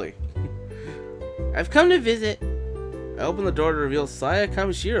 Seriously. I've come to visit. I open the door to reveal Saya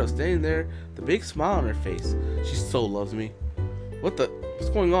Kamishiro standing there, the big smile on her face. She so loves me. What the? What's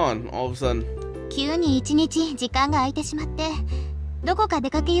going on all of a sudden? 急に一日時間が空いてしまって、どこか出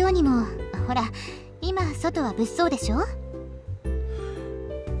かけようにも、ほら、今外は物騒でしょ?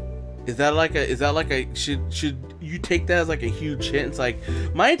 Is that like a should you take that as like a huge hint? It's like,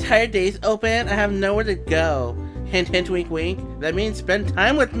 my entire day's open, I have nowhere to go. Hint hint wink wink. That means spend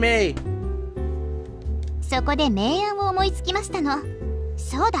time with me. そこで名案を思いつきましたの。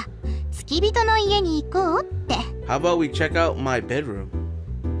そうだ、付き人の家に行こうって。 How about we check out my bedroom?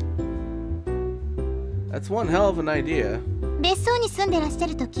 That's one hell of an idea. 別荘に住んでらっしゃ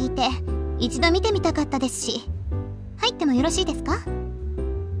ると聞いて、一度見てみたかったですし。入ってもよろしいですか?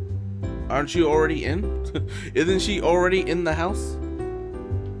 Aren't you already in? Isn't she already in the house?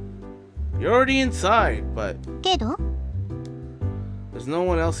 You're already inside, but けど? there's no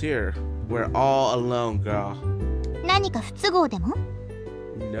one else here. We're all alone, girl. 何か不都合でも?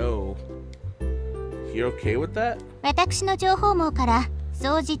 No. You okay with that? 私の情報網から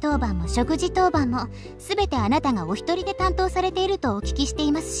掃除当番も食事当番も全てあなたがお一人で担当されているとお聞きして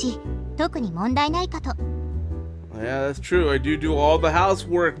いますし、特に問題ないかと。 Yeah, that's true. I do all the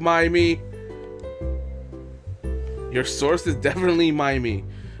housework, Mayumi. Your source is definitely Mayumi.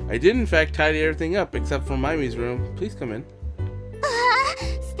 I did in fact tidy everything up except for Mayumi's room. Please come in. わ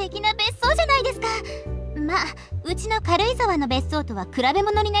あ、素敵な別荘じゃないですか。まあ、うちの軽井沢の別荘とは比べ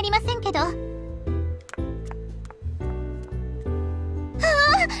物になりませんけど。はあ、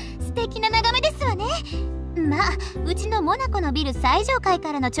素敵な眺めですわね。まあ、うちのモナコのビル最上階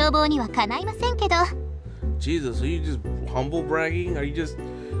からの眺望にはかないませんけど。 Jesus, are you just humble bragging? Are you just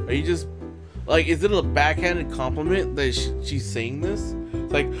like, is it a backhanded compliment that she's saying this?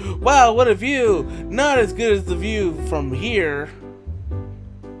 It's like, wow, what a view! Not as good as the view from here,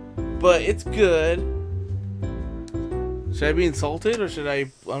 but it's good. Should I be insulted or should I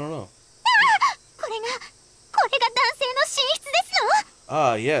don't know. これが男性の寝室ですの?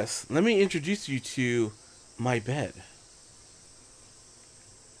 Ah, yes. Let me introduce you to my bed. っ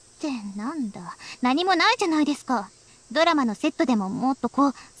てなんだ、何もないじゃないですか。ドラマのセットでももっとこ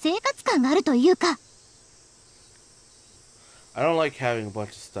う生活感があるというか。 I don't like having a bunch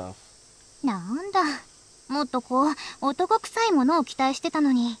of stuff. なんだ、もっとこう男臭いものを期待してた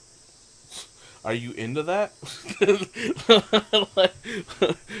のに。 Are you into that? Like,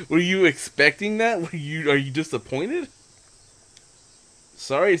 were you expecting that? Are you disappointed?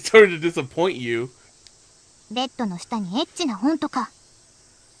 Sorry to disappoint you. ベッドの下にエッチな本とか。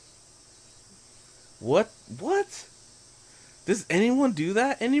 What? Does anyone do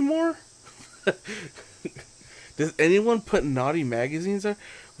that anymore? Does anyone put naughty magazines there?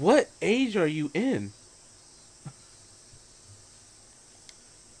 What age are you in?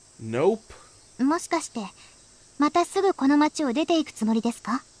 Nope. もしかしてまたすぐこの町を出ていくつもりです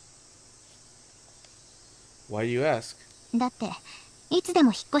か? Why do you ask? だっていつで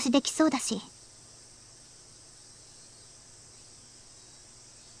も引っ越しできそうだし。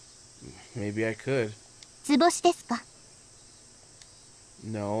 Maybe I could. 図星ですか?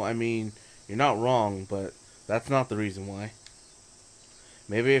 No, I mean, you're not wrong, but that's not the reason why.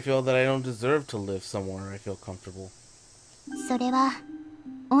 Maybe I feel that I don't deserve to live somewhere I feel comfortable. それは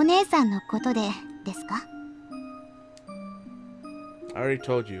お姉さんのことでですか? I already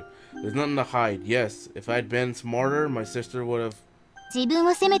told you. There's nothing to hide. Yes, if I'd been smarter, my sister would have... 自分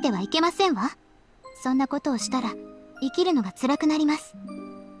を責めてはいけませんわ。そんなことをしたら生きるのが辛くなります。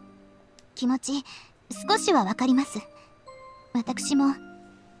気持ち少しはわかります。私も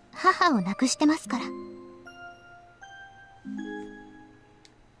母を亡くしてますから。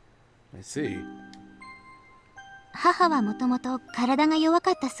I see. 母はもともと体が弱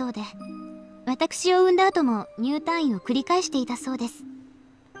かったそうで、私を産んだ後も入退院を繰り返していたそうです。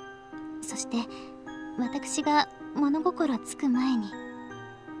そして私が物心つく前に、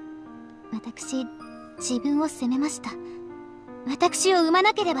私自分を責めました。私を産ま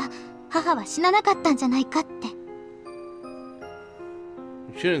なければ母は死ななかったんじゃないかって。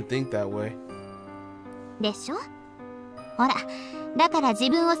 You shouldn't think that way. でしょ。ほら、だから自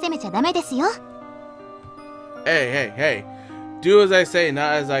分を責めちゃダメですよ。Hey, hey, hey. Do as I say,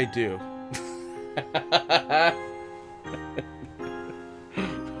 not as I do.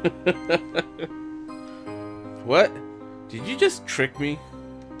 What? Did you just trick me?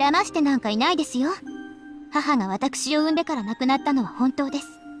 騙してなんかいないですよ。母が私を産んでから亡くなったのは本当です。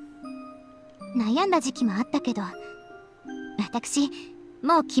悩んだ時期もあったけど、私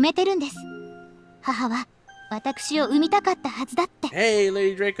もう決めてるんです。母は私を産みたかったはずだって。 Hey,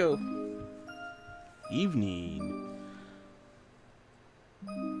 Lady Draco. Evening.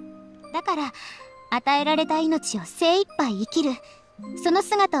 だから与えられた命を精一杯生きる、その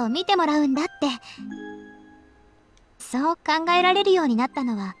姿を見てもらうんだって。そう考えられるようになった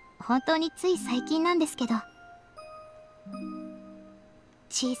のは本当につい最近なんですけど、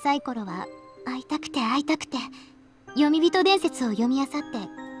小さい頃は会いたくて会いたくて、読み人伝説を読み漁って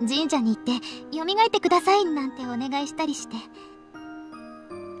神社に行って蘇ってくださいなんてお願いしたりして。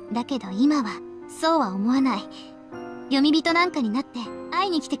だけど今はそうは思わない。読み人なんかになって会い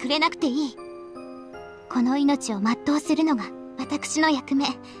に来てくれなくていい。この命を全うするのが私の役目。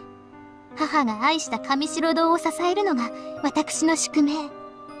母が愛した上白堂を支えるのが私の宿命。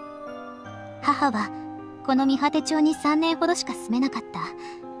母はこの見果て町に3年ほどしか住めなかっ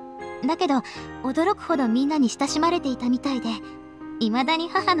た。だけど驚くほどみんなに親しまれていたみたいで、未だに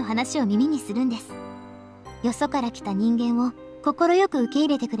母の話を耳にするんです。よそから来た人間を快く受け入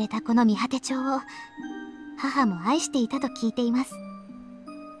れてくれたこの見果て町を母も愛していたと聞いています。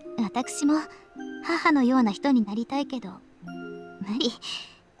私も母のような人になりたいけど無理。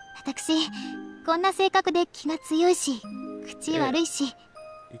私こんな性格で気が強いし口悪いし。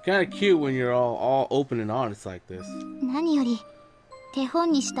 You're kind of cute when you're all open and honest like this. 何より手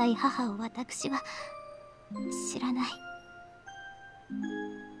本にしたい母を私は知らない。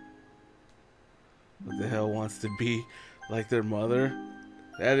 What the hell wants to be like their mother?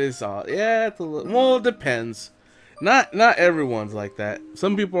 That is yeah, it's a little, well, it depends. Not everyone's like that.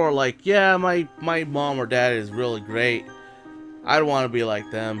 Some people are like, yeah, my mom or dad is really great. I'd want to be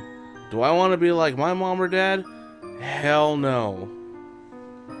like them. Do I want to be like my mom or dad? Hell no.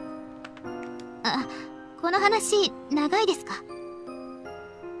 あ、この話長いですか？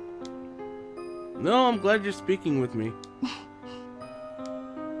 No, I'm glad you're speaking with me.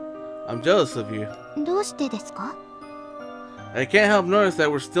 I'm jealous of you. どうしてですか？ I can't help notice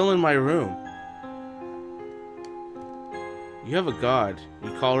that we're still in my room. You have a god.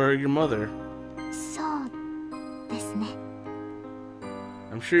 You call her your mother. そうですね。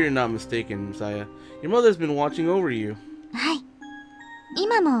 I'm sure you're not mistaken, Messiah. Your mother's been watching over you. はい。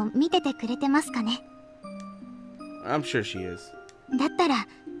今も見ててくれてますかね？ I'm sure she is. だったら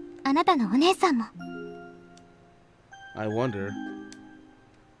あなたのお姉さんも。 I wonder.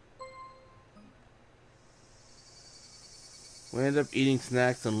 We end up eating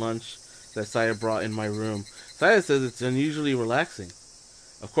snacks and lunch that Saya brought in my room. Saya says it's unusually relaxing.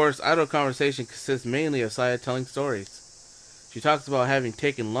 Of course, idle conversation consists mainly of Saya telling stories. She talks about having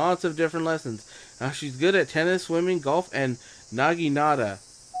taken lots of different lessons, how she's good at tennis, swimming, golf, and naginata.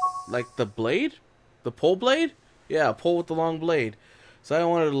 Like the blade? The pole blade? Yeah, a pole with the long blade. Saya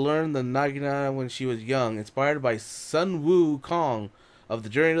wanted to learn the naginata when she was young, inspired by Sun Wukong of the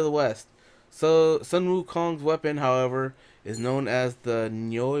Journey to the West. So Sun Wukong's weapon, however, is known as the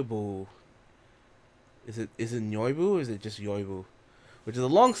Nyoibu. Is it Nyoibu or is it just Yoibu? Which is a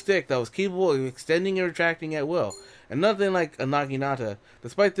long stick that was capable of extending and retracting at will, and nothing like a naginata.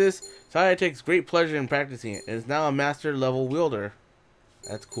 Despite this, Saya takes great pleasure in practicing it, and is now a master level wielder.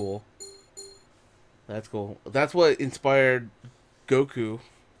 That's cool. That's cool. That's what inspired Goku.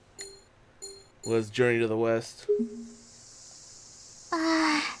 Was Journey to the West.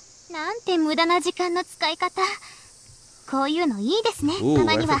 ああ、なんて無駄な時間の使い方。こういうのいいですね。 Ooh, た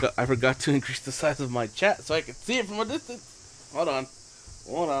まには。 I forgot to increase the size of my chat so I could see it from a distance. Hold on,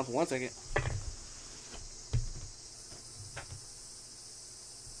 1 second.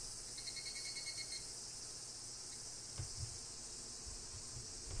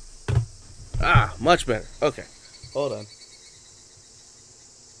 Ah, much better. Okay. Hold on.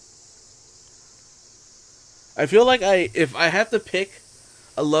 I feel like if I have to pick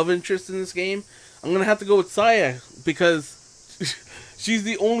a love interest in this game, I'm gonna have to go with Saya because she's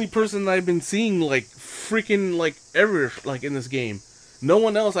the only person that I've been seeing like freaking like ever like in this game. No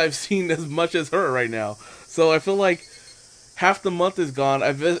one else I've seen as much as her right now. So I feel like half the month is gone.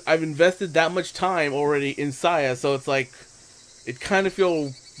 I've invested that much time already in Saya, so it's like it kind of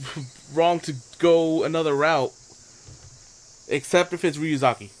feels wrong to go another route, except if it's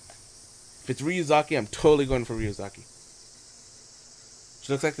Ryuzaki. If it's Ryuzaki, I'm totally going for Ryuzaki.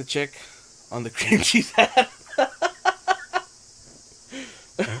 She looks like the chick on the cream cheese hat.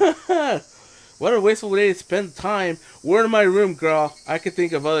 What a wasteful way to spend time. We're in my room, girl. I could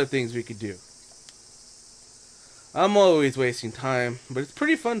think of other things we could do. I'm always wasting time, but it's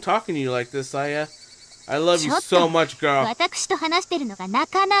pretty fun talking to you like this, Saya. I love you so much, girl. 私と話してるのがな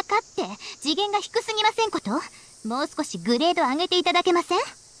かなかって次元が低すぎませんこと？もう少しグレード上げていただけません？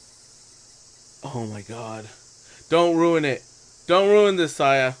 Oh my god. Don't ruin it. Don't ruin this,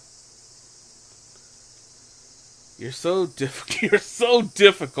 Saya. You're so difficult. You're so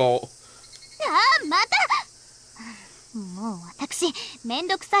difficult. ああ、また。もう私めん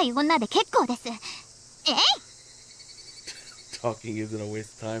どくさい女で結構です。えい。 Talking isn't a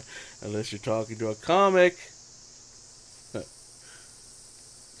waste of time unless you're talking to a comic.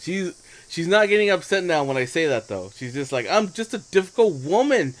 She's not getting upset now when I say that though. She's just like, I'm just a difficult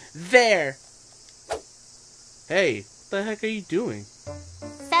woman. There. Hey, what the heck are you doing?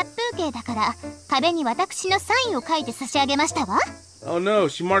 殺風景だから壁に私のサインを書いて差し上げましたわ。 Oh no,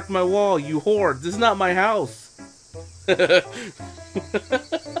 she marked my wall, you whore. This is not my house.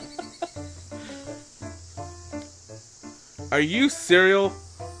 Are you serial?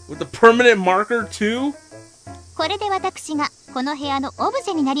 With the permanent marker too? これで私がこの部屋のオブ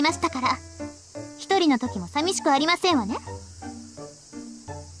ジェになりましたから。一人の時も寂しくありませんわね。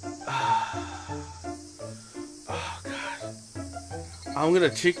Oh god. I'm gonna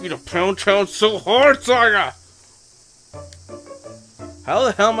take you to Pound Town so hard, Saya! How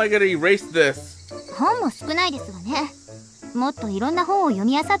the hell am I gonna erase this? 本も少ないですわね。もっといろんな本を読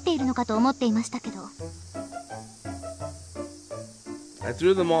み漁っているのかと思っていましたけど。 I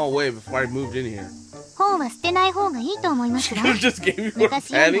threw them all away before I moved in here. 本は捨てない方がいいと思いますわ。 Just gave me more 昔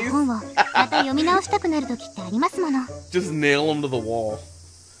読んだ panties? 本をまた読み直したくなる時ってありますもの。 Just nail them to the wall.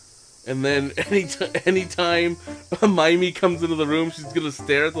 And then anytime Maimi comes into the room, she's gonna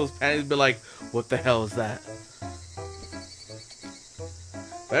stare at those panties and be like, what the hell is that?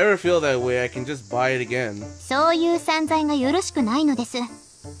 If I ever feel that way, I can just buy it again. そういう散財がよろしくないのです。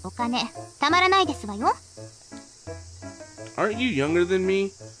お金たまらないですわよ。 Aren't you younger than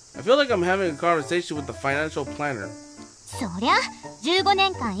me? I feel like I'm having a conversation with the financial planner. そりゃ15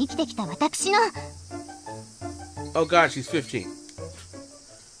年間生きてきた私の。 Oh god, she's 15.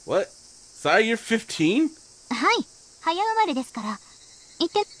 What? Sai, you're 15? はい、早生まれですから。言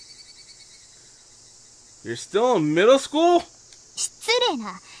って。 You're still in middle school? 失礼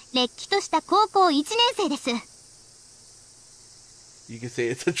な。れっきとした高校1年生です。 You can say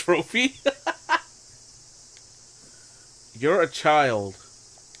it's a trophy? You're a child.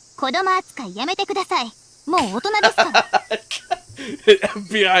 子供扱いやめてください。もう大人ですから。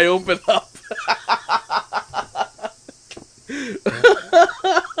FBI, open up.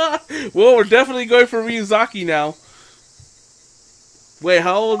 Well, we're definitely going for Ryuzaki now. Wait,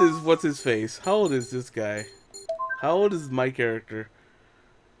 how old is what's his face? How old is this guy? How old is my character?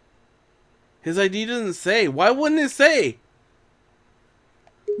 His ID doesn't say. Why wouldn't it say?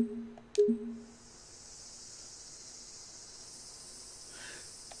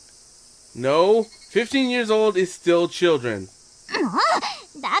 No, 15 years old is still children. も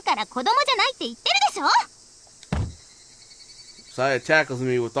うだから子供じゃないって言ってるでしょ。 Saya tackles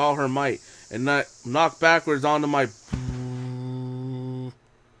me with all her might and knock backwards onto my...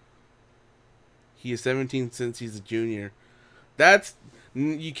 He is 17 since he's a junior. That's...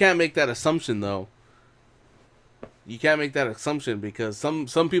 You can't make that assumption, though. You can't make that assumption because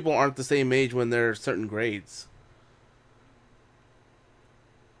some people aren't the same age when they're certain grades.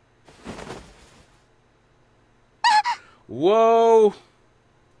 Whoa!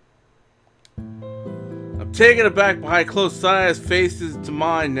 I'm taken aback by how close Saya's face is to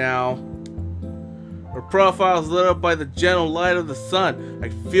mine now. Her profile is lit up by the gentle light of the sun. I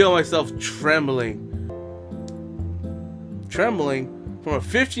feel myself trembling. Trembling from a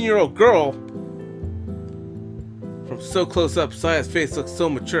 15-year-old girl. From so close up, Saya's face looks so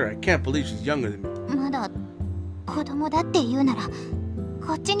mature. I can't believe she's younger than me. まだ子供だって言うなら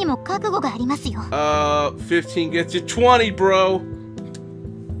こっちにも覚悟がありますよ。 15 gets you 20, bro.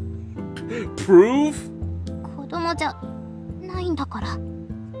 Proof? 子供じゃないんだから。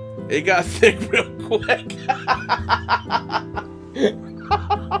 It got thick real quick.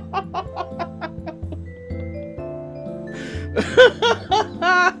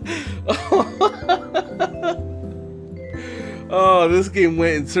 Oh, this game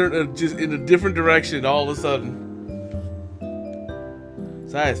went just in a different direction all of a sudden.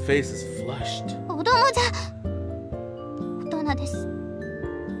 Saya's face is flushed. 子供じゃ大人です。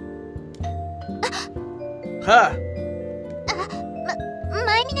 Ha!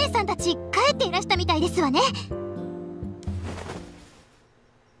 まゆみ姉さんたち帰っていらしたみたいですわね。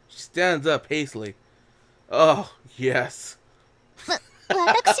 She stands up hastily. Oh, yes.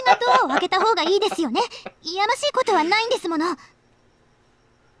 私がドアを開けた方がいいですよね。いやましいことはないんですもの。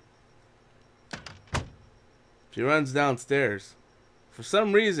 She runs downstairs. For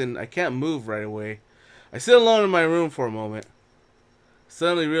some reason, I can't move right away. I sit alone in my room for a moment.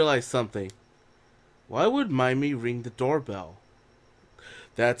 Suddenly realize something. Why would Maimi ring the doorbell?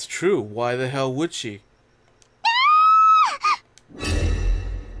 That's true. Why the hell would she?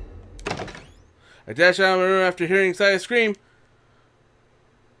 I dash out of my room after hearing Saya scream.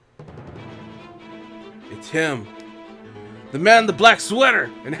 It's him. The man in the black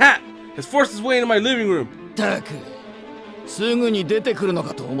sweater and hat has forced his way into my living room. たくすぐに出てくるの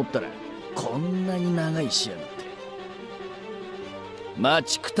かと思ったらこんなに長いしやがって。待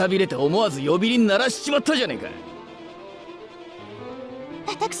ちくたびれて思わず呼び鈴鳴らしちまったじゃねえか。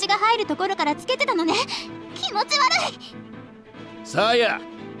私が入るところからつけてたのね。気持ち悪い。さあや、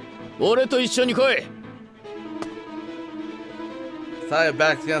俺と一緒に来い。 Saya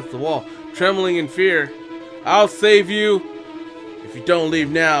backs against the wall, trembling in fear. I'll save you. If you don't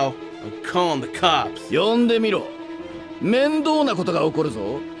leave now, I'm calling the cops. 呼んでみろ。面倒なことが起こる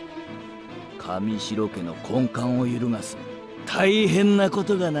ぞ。上白家の根幹を揺るがす大変なこ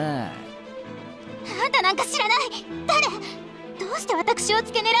とがな。あんたなんか知らない。誰？どうして私を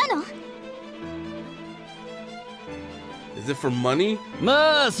付け狙うの？ Is it for money?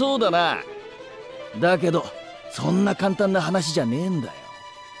 まあそうだな。だけどそんな簡単な話じゃねえんだよ。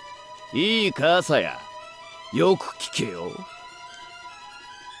いいかさや、よく聞けよ。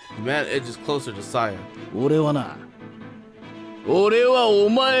 The man edges closer to Saya. 俺はな、俺はお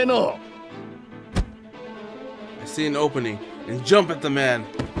前の。 I see an opening and jump at the man.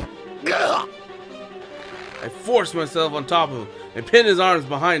 I force myself on top of him and pin his arms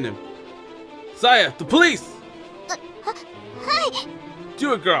behind him. Saya, the police! はい。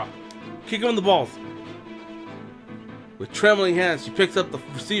 Do it, girl. Kick him in the balls. With trembling hands, she picks up the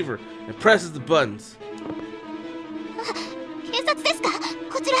receiver and presses the buttons. 警察ですか？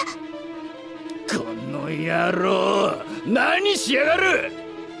こちら。この野郎、何しやがる。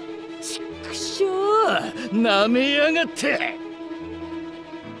ちくしょう、なめやがって。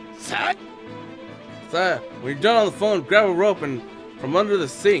さあ。 Saya, when you're done on the phone, grab a rope and from under the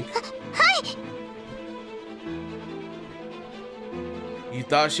sink. はい。 You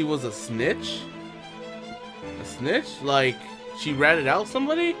thought she was a snitch? A snitch? Like she ratted out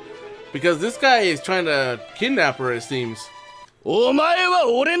somebody? Because this guy is trying to kidnap her, it seems. お前は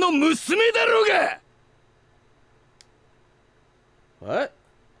俺の娘だろうが。 What?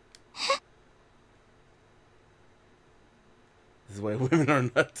 This is why women are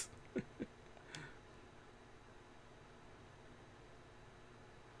nuts.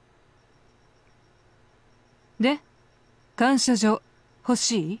 で、感謝状欲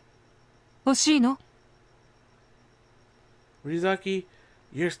しい？欲しいの？ Rizaki,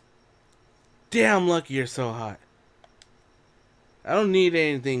 you're damn lucky you're so hot. I don't need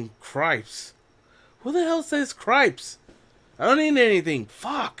anything cripes. Who the hell says cripes? I don't need anything.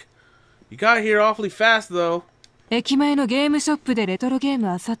 Fuck. You got here awfully fast though. 駅前のゲームショップでレトロゲーム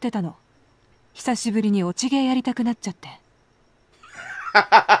漁ってたの。久しぶりに落ちゲーやりたくなっちゃって。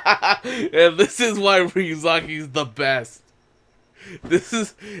And this is why Ryuzaki's the best. This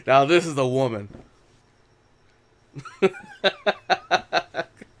is a woman.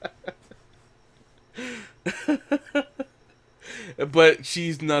 But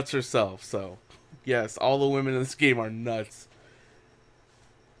she's nuts herself, so yes, all the women in this game are nuts.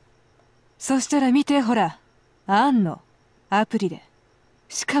 そしたら見てほら、あんのアプリで。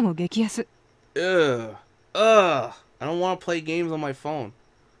しかも激安。Ugh. I don't want to play games on my phone.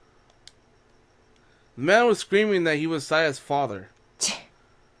 The man was screaming that he was Saya's father. ち、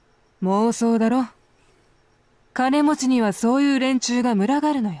妄想だろ。金持ちにはそういう連中が群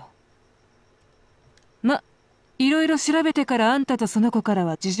がるのよ。ま、いろいろ調べてからあんたとその子から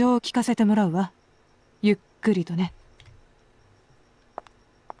は事情を聞かせてもらうわ。ゆっくりとね。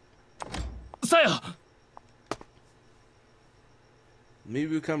さや。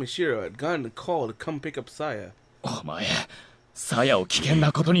Maybe Kamishiro had gotten a call to come pick up Saya. お前、サヤを危険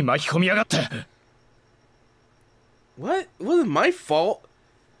なことに巻き込みやがって。What? It wasn't my fault.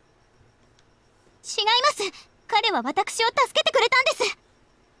 違います。彼は私を助けてくれたんです。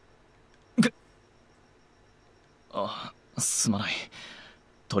あ、すまない。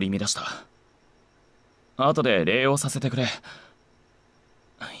取り乱した。後で礼をさせてくれ。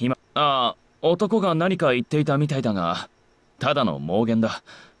今、男が何か言っていたみたいだが、ただの妄言だ。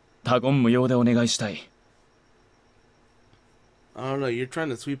他言無用でお願いしたい。I don't know, you're trying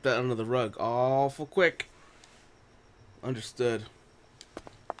to sweep that under the rug awful quick. Understood.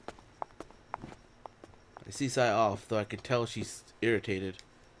 I see Saya off, though I can tell she's irritated.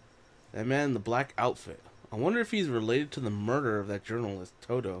 That man in the black outfit. I wonder if he's related to the murder of that journalist,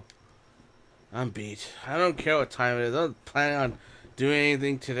 Toto. I'm beat. I don't care what time it is. I'm not planning on doing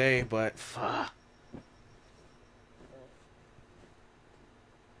anything today, but fuck.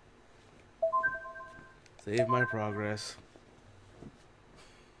 Save my progress.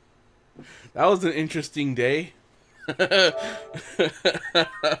 That was an interesting day.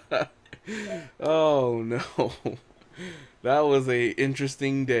 Oh no. That was a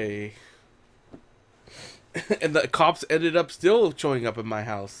interesting day. And the cops ended up still showing up at my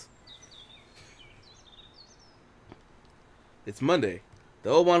house. It's Monday.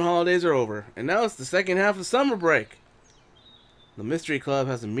 The Oban holidays are over, and now it's the second half of summer break. The Mystery Club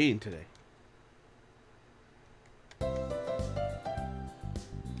has a meeting today.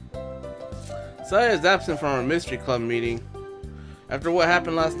 Saya is absent from our Mystery Club meeting. After what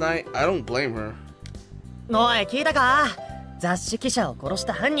happened last night, I don't blame her. おい、聞いたか？雑誌記者を殺し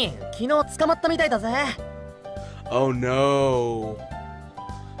た犯人、昨日捕まったみたいだぜ。Oh no.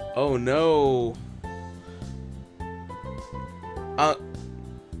 Oh no.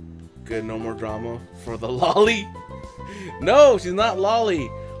 Good, no more drama for the lolly. No, she's not lolly.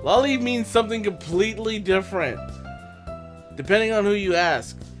 Lolly means something completely different, depending on who you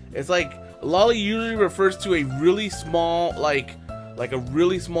ask. It's like lolly usually refers to a really small, like a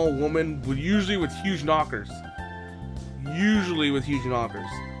really small woman, usually with huge knockers. Usually with huge knockers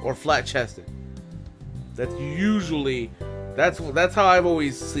or flat-chested. That's usually that's how I've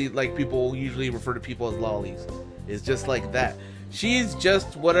always seen, like, people usually refer to people as lollies. It's just like that. She's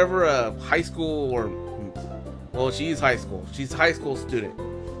just whatever a high school or, well, she's high school. She's a high school student.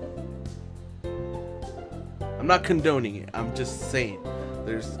 I'm not condoning it. I'm just saying.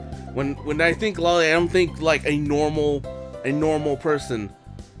 There's when I think lolly, I don't think like a normal person.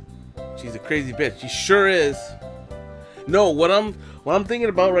 She's a crazy bitch. She sure is. No, what I'm thinking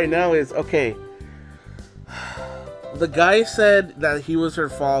about right now is, okay, the guy said that he was her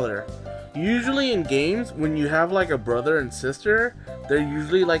father. Usually in games, when you have like a brother and sister, they're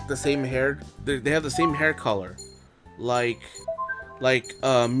usually like the same hair. They have the same hair color, like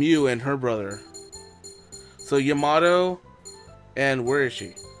Mew and her brother. So Yamato, and where is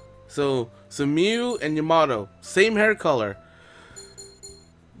she? So Mew and Yamato, same hair color.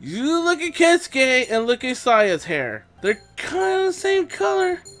 You look at Kensuke and look at Saya's hair. They're kind of the same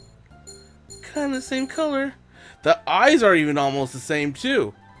color. Kind of the same color. The eyes are even almost the same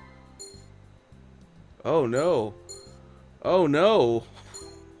too. Oh no. Oh no.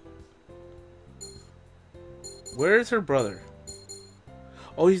 Where is her brother?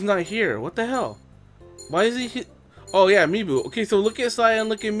 Oh, he's not here. What the hell? Why is he? Oh yeah, Mibu. Okay, so look at Saya and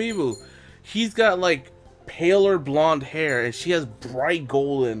look at Mibu. He's got like paler blonde hair and she has bright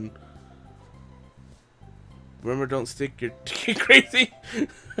golden. Remember, don't stick your crazy.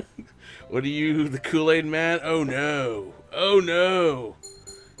 What are you, the Kool-Aid man? Oh no. Oh no.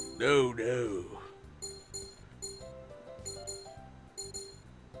 No, no.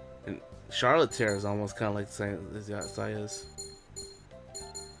 And Charlotte's hair is almost kind of like Saya's.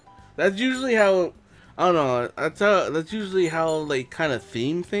 That's usually how, I don't know, that's usually how they kind of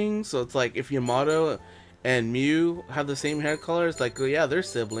theme things. So it's like if Yamato and Mew have the same hair color, it's like, oh yeah, they're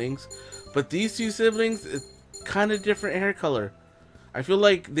siblings. But these two siblings, it's kind of different hair color. I feel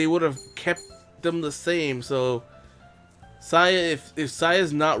like they would have kept them the same. So Saya, if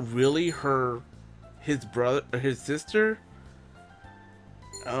Saya's not really his brother or his sister,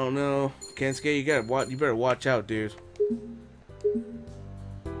 I don't know. Kensuke, you better watch out, dude.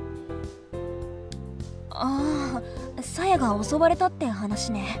 ああ、サヤが襲われたって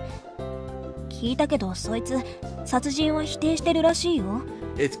話ね。聞いたけど、そいつ殺人は否定してるらしいよ。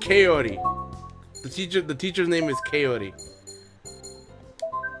It's Kaori. The teacher's name is Kaori.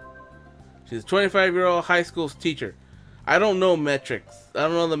 She's a 25-year-old high school teacher. I don't know metrics. I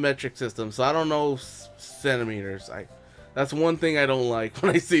don't know the metric system, so I don't know centimeters. That's one thing I don't like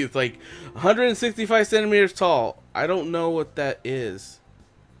when I see it's like 165 centimeters tall. I don't know what that is.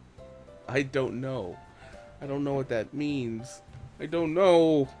 I don't know. I don't know what that means. I don't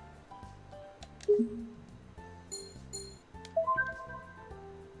know.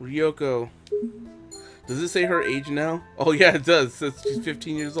 Ryoko. Does it say her age now? Oh yeah, it does. It says she's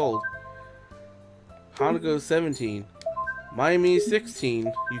 15 years old. Hanako's 17. Mayumi is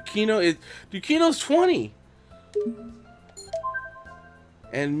 16. Yukino's 20.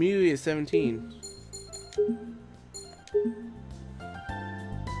 And Miui is 17.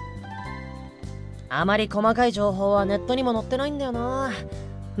あまり細かい情報はネットにも載ってないんだよな。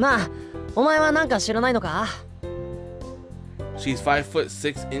まあ、お前はなんか知らないのか? She's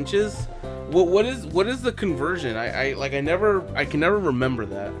 5'6". What is the conversion? I can never remember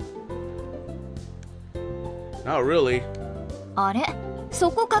that. Not really. あれ、そ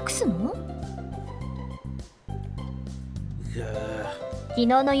こ隠すの？昨日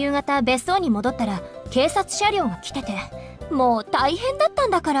の夕方別荘に戻ったら警察車両が来てて、もう大変だったん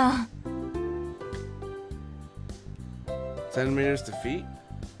だから。Centimeters to feet?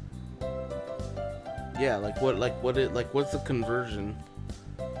 Yeah, what's the conversion?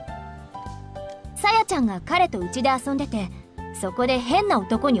 さやちゃんが彼と家で遊んでて、そこで変な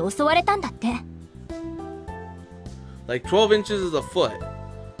男に襲われたんだって。Like 12 inches is a foot.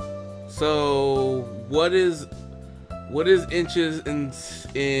 So what is inches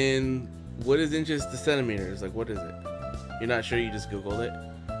in what is inches to centimeters? Like what is it? You're not sure? You just Googled it.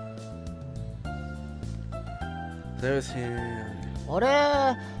 That was him. あ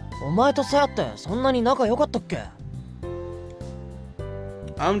れ、お前とさやってそんなに仲良かったっけ?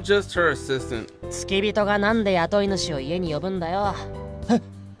 I'm just her assistant. 付き人がなんで雇い主を家に呼ぶんだよ。え、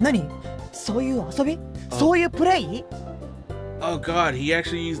何？そういう遊び？そういうプレイ？ Oh god, he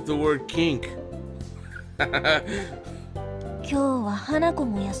actually used the word kink. 今日は花子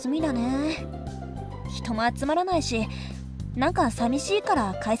も休みだね。人も集まらないし、なんか寂しいか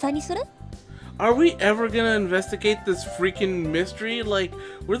ら解散にする? Are we ever gonna investigate this freaking mystery? Like,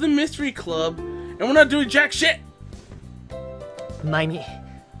 we're the mystery club, and we're not doing jack shit! マイミ、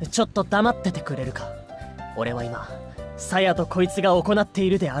ちょっと黙っててくれるか。俺は今、さやとこいつが行ってい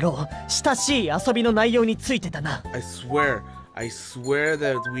るであろう親しい遊びの内容についてだな。I swear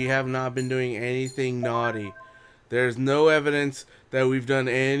that we have not been doing anything naughty. There's no evidence that we've done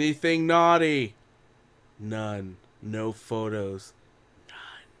anything naughty. None. No photos.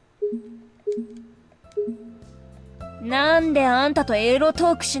 None. なんであんたとエロト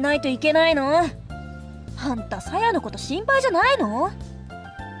ークしないといけないの？あんたさやのこと心配じゃないの？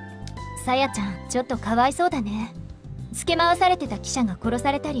さやちゃん、ちょっとかわいそうだね。付け回されてた記者が殺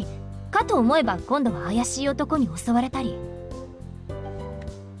されたり、かと思えば今度は怪しい男に襲われたり。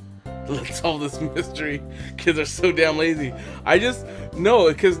Let's solve this mystery. Kids are so damn lazy. I just know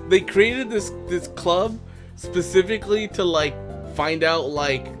because they created this club specifically to like find out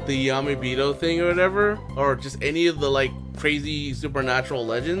like the Yomibito thing or whatever, or just any of the like crazy supernatural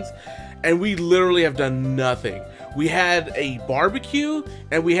legends, and we literally have done nothing. We had a barbecue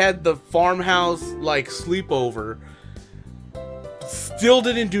and we had the farmhouse like sleepover. Still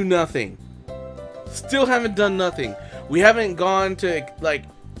didn't do nothing. Still haven't done nothing. We haven't gone to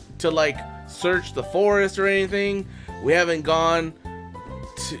search the forest or anything. We haven't gone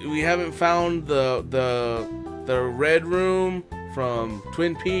to, we haven't found the red room from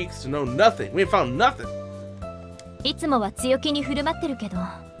Twin Peaks to know nothing. We found nothing. いつもは強気に振る舞ってるけど、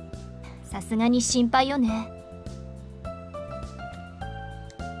さすがに心配よね。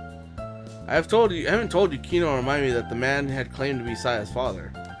I haven't told Yukino or Mayumi that the man had claimed to be Saya's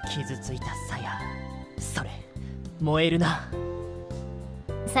father. 傷ついたさや、それ燃えるな。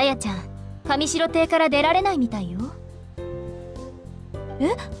さやちゃん、上白亭から出られないみたいよ。え？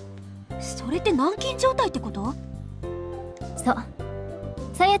それって軟禁状態ってこと？そう。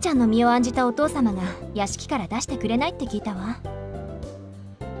さやちゃんの身を案じたお父様が屋敷から出してくれないって聞いたわ。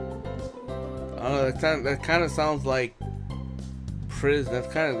That kind of sounds like prison.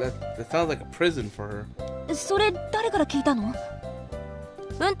 That sounds like a prison for her. それ誰から聞いたの？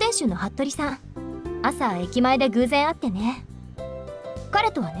運転手の服部さん。朝駅前で偶然会ってね。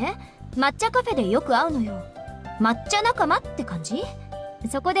彼とはね、抹茶カフェでよく会うのよ。抹茶仲間って感じ？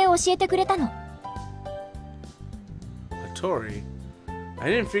そこで教えてくれたの。Tori?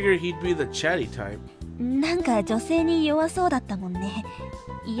 I didn't figure he'd be the chatty type. なんか女性に弱そうだったもんね。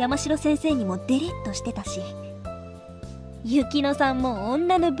山城先生にもデリッとしてたし。雪乃さんも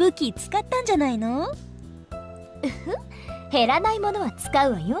女の武器使ったんじゃないの？減らないものは使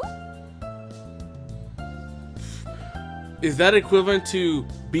うわよ。Is that equivalent to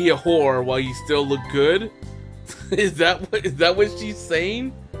be a whore while you still look good? Is that what she's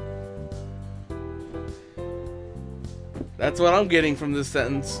saying? That's what I'm getting from this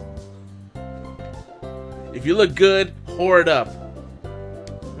sentence. If you look good, whore it up.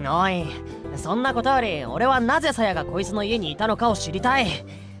 おい、そんなことより俺はなぜさやがこいつの家にいたのかを知りたい。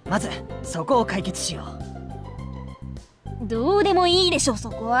まずそこを解決しよう。どうでもいいでしょそ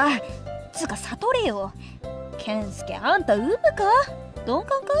こは。つか悟れよ。健介あんたウブか鈍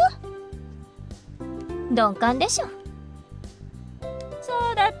感か。鈍感でしょ。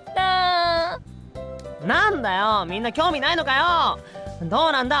そうだった。なんだよ、みんな興味ないのかよ。ど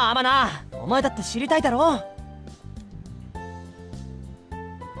うなんだアマナ、お前だって知りたいだろ。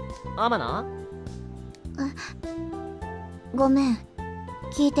アマナ？ごめん、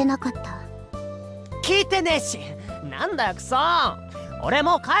聞いてなかった。聞いてねえし。なんだよクソ。俺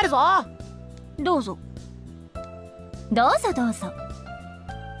もう帰るぞ。どうぞどうぞどうぞ。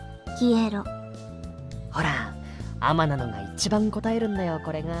消えろ。ほら、アマナのが一番答えるんだよ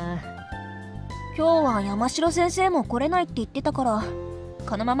これが。今日は山城先生も来れないって言ってたから、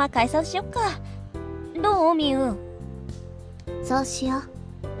このまま解散しよっか。どうミュウ？そうしよう。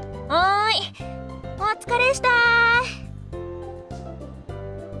はーい、お疲れしたー。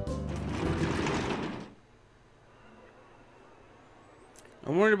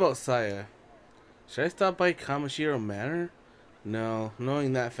 I'm worried about Saya. Should I stop by Kamashiro Manor? No,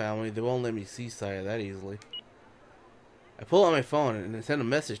 knowing that family, they won't let me see Saya that easily. I pull out my phone and send a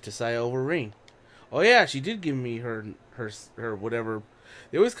message to Saya over Ring. Oh yeah, she did give me her whatever.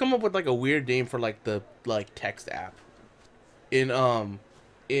 They always come up with like a weird name for like the text app. In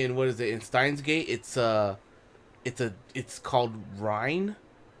what is it? In Steins Gate, it's called Rhine.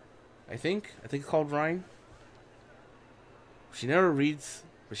 I think it's called Rhine. She never reads,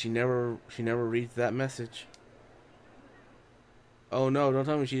 but she never reads that message. Oh no, don't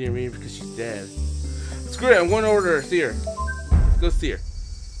tell me she didn't read it because she's dead. Screw it, I'm going over to her, see her. Let's go see her.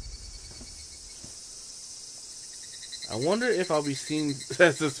 I wonder if I'll be seen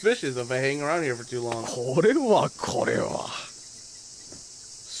as suspicious if I hang around here for too long.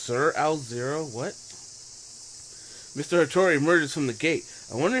 Sir Al-Zero, what? Mr. Hattori emerges from the gate.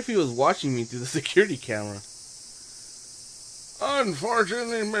 I wonder if he was watching me through the security camera.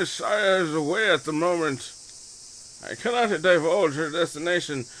 Unfortunately, Miss Saya is away at the moment. I cannot divulge her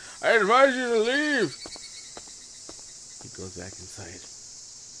destination. I advise you to leave. He goes back inside.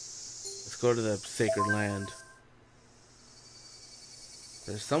 Let's go to the sacred land.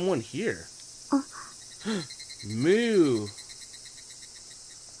 There's someone here. Moo.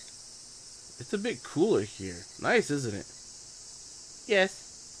 It's a bit cooler here. Nice, isn't it?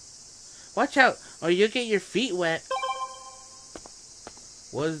 Yes. Watch out, or you'll get your feet wet.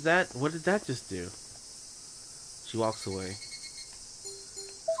 What is that? What did that just do? She walks away.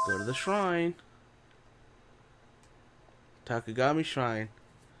 Let's go to the shrine. Takagami Shrine.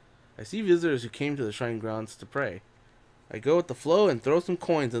 I see visitors who came to the shrine grounds to pray. I go with the flow and throw some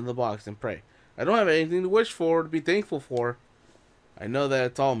coins in the box and pray. I don't have anything to wish for or to be thankful for. I know that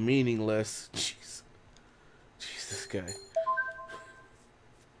it's all meaningless. Jeez. Jeez, this guy.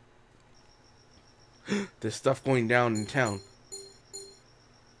 There's stuff going down in town.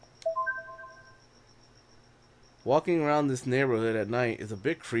 Walking around this neighborhood at night is a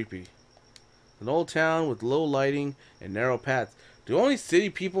bit creepy. An old town with low lighting and narrow paths. Do only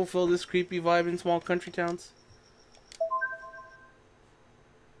city people feel this creepy vibe in small country towns?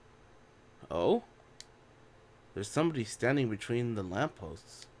 Oh? There's somebody standing between the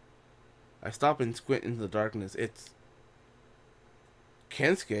lampposts. I stop and squint into the darkness. It's...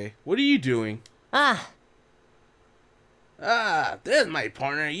 Kensuke, what are you doing? Ah, there's my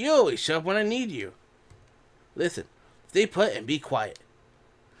partner. You always show up when I need you. Listen, stay put and be quiet.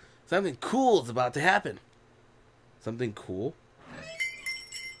 Something cool is about to happen. Something cool?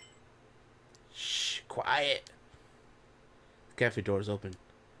 Shh, quiet. The cafe door is open.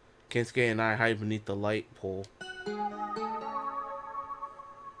 Kensuke and I hide beneath the light pole.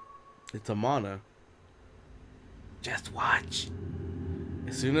 It's Amana. Just watch.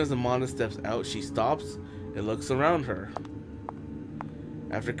 As soon as Amana steps out, she stops and looks around her.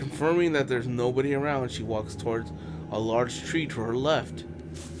 After confirming that there's nobody around, she walks towards a large tree to her left.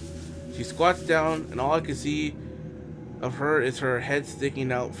 She squats down, and all I can see of her is her head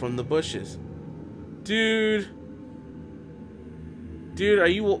sticking out from the bushes. Dude, are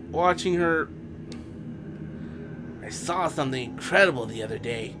you watching her? I saw something incredible the other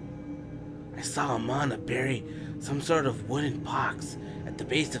day. I saw Amana bury some sort of wooden box at the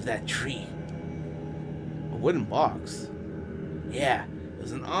base of that tree. A wooden box? Yeah, it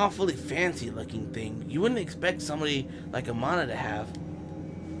was an awfully fancy looking thing. You wouldn't expect somebody like Amana to have.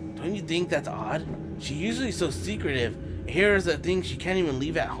 Don't you think that's odd? She's usually so secretive. Here is a thing she can't even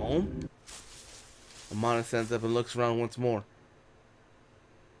leave at home. Amana stands up and looks around once more.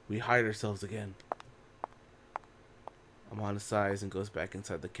 We hide ourselves again. Amana sighs and goes back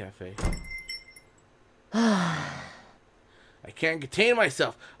inside the cafe. I can't contain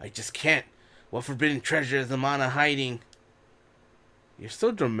myself. I just can't. What forbidden treasure is Amana hiding? You're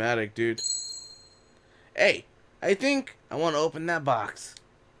so dramatic, dude. Hey, I think I want to open that box.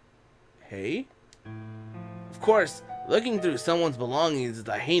 Hey? Of course, looking through someone's belongings is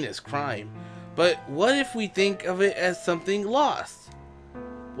a heinous crime. But what if we think of it as something lost?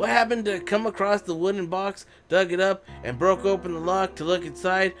 What happened to come across the wooden box, dug it up, and broke open the lock to look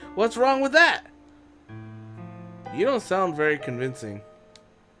inside? What's wrong with that? You don't sound very convincing.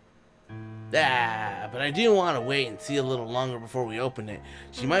 Ah, but I do want to wait and see a little longer before we open it.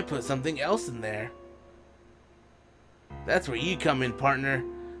 She might put something else in there. That's where you come in, partner.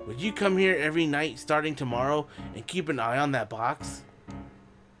 Would you come here every night starting tomorrow and keep an eye on that box?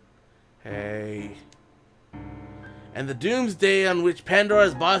 Hey. And the doomsday on which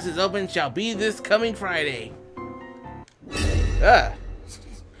Pandora's box is open shall be this coming Friday.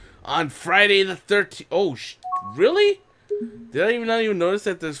 On Friday the 13th. Oh, really? Did I not even notice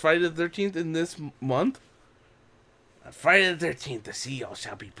that there's Friday the 13th in this month? On Friday the 13th, the seal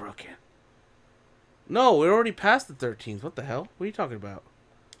shall be broken. No, we're already past the 13th. What the hell? What are you talking about?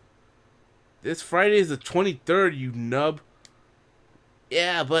 This Friday is the 23rd, you nub.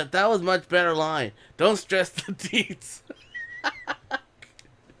 Yeah, but that was much better line. Don't stress the deets.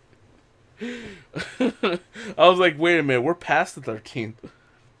 I was like, wait a minute, we're past the 13th.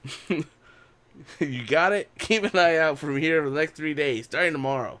 You got it? Keep an eye out from here for the next 3 days, starting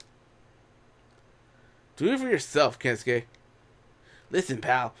tomorrow. Do it for yourself, Kensuke. Listen,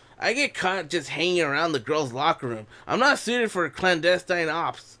 pal, I get caught just hanging around the girls' locker room. I'm not suited for clandestine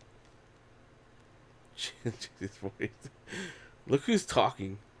ops. Look who's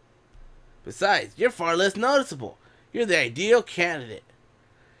talking. Besides, you're far less noticeable. You're the ideal candidate.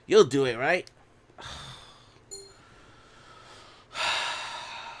 You'll do it, right?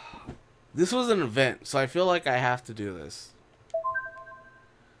 This was an event, so I feel like I have to do this.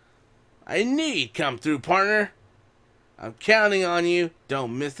 I knew you'd come through, partner. I'm counting on you.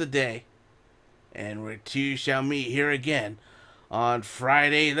 Don't miss a day. And we two shall meet here again on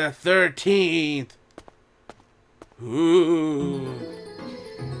Friday the 13th. Ooh.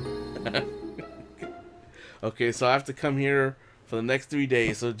 Okay, so I have to come here for the next 3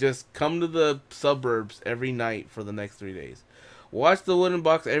 days. So just come to the suburbs every night for the next 3 days. Watch the wooden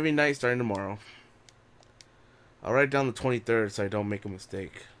box every night starting tomorrow. I'll write down the 23rd so I don't make a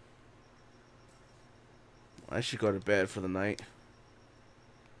mistake. I should go to bed for the night.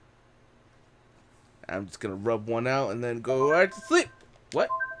 I'm just gonna rub one out and then go right to sleep. What?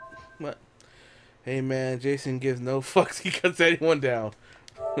 What? Hey man, Jason gives no fucks. He cuts anyone down.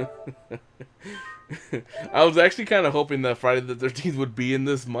 I was actually kind of hoping that Friday the 13th would be in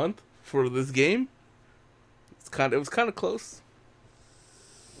this month for this game. It was kind of close.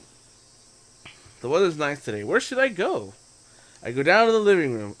 The weather's nice today. Where should I go? I go down to the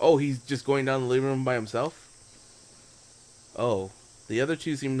living room. Oh, he's just going down the living room by himself? Oh, the other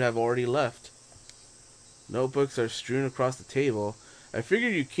two seem to have already left. Notebooks are strewn across the table. I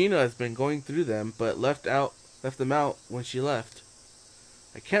figured Yukino has been going through them, but left them out when she left.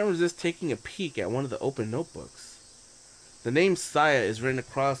 I can't resist taking a peek at one of the open notebooks. The name Saya is written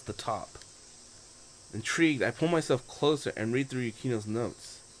across the top. Intrigued, I pull myself closer and read through Yukino's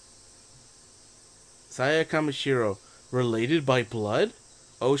notes. Saya Kamishiro, related by blood?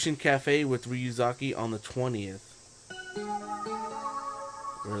 Ocean Cafe with Ryuzaki on the 20th.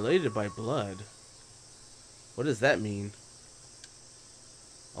 Related by blood? What does that mean?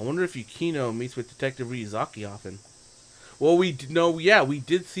 I wonder if Yukino meets with Detective Ryuzaki often. Well, we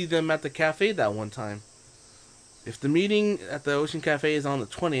did see them at the cafe that one time. If the meeting at the Ocean Cafe is on the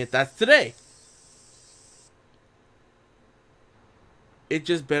 20th, that's today. It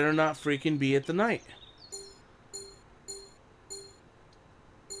just better not freaking be at the night.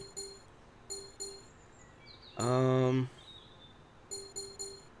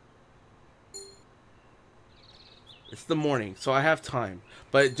 It's the morning, so I have time.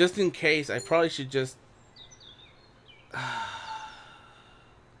 But just in case, I probably should just...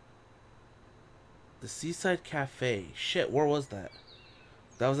 The Seaside Cafe. Shit, where was that?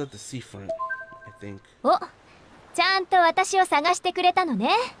 That was at the seafront, I think. お、ちゃんと私を探してくれたのね。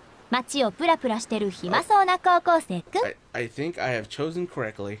街をプラプラしてる暇そうな高校生くん。I think I have chosen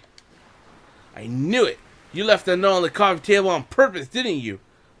correctly. I knew it! You left that note on the coffee table on purpose, didn't you?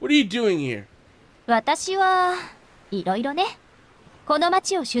 What are you doing here? 私はいろいろね。この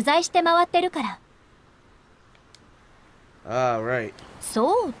街を取材して回ってるから。Ah, right.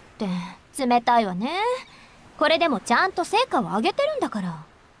 そうって冷たいわね。これでもちゃんと成果を上げてるんだから。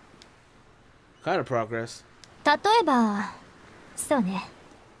Kind of progress. 例えば、そうね。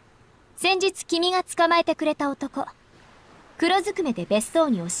先日君が捕まえてくれた男。黒ずくめで別荘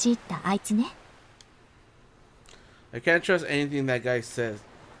に押し入ったあいつね。I can't trust anything that guy says.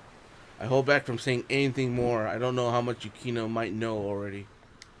 I hold back from saying anything more. I don't know how much Yukino might know already.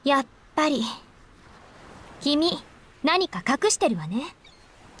 やっぱり。君、何か隠してるわね。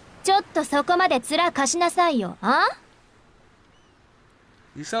ちょっとそこまで面貸しなさいよ、あ？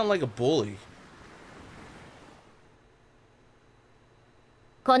 You sound like a bully.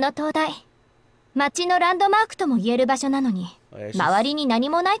 この灯台、街のランドマークとも言える場所なのに、周りに何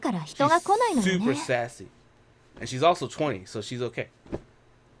もないから人が来ないのよね。Super sassy. And she's also 20, so she's okay.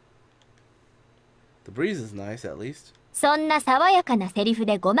 The breeze is nice, at least. そんな爽やかなセリフ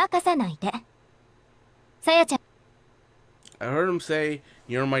でごまかさないで。さやちゃん。I heard him say,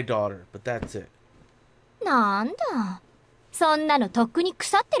 "You're my daughter," but that's it. なんだ。そんなのとっくに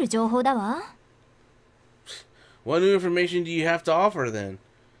腐ってる情報だわ。What new information do you have to offer then?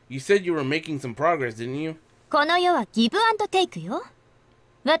 You said you were making some progress, didn't you? この世はギブアンドテイクよ。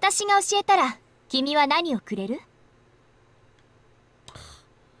私が教えたら、君は何をくれる？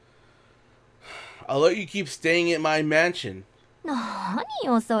 I'll let you keep staying at my mansion. 何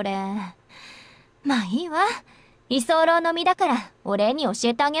よそれ。まあいいわ。居候の身だからお礼に教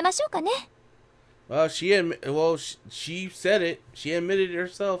えてあげましょうかね。Well, she said it. She admitted it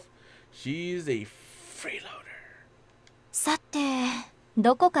herself. She's a freeloader. さて、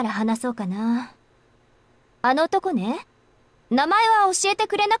どこから話そうかな。あの男ね、名前は教えて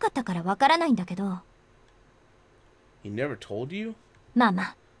くれなかったからわからないんだけど。He never told you? まあま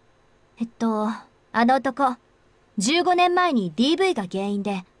あ。あの男、15年前に DV が原因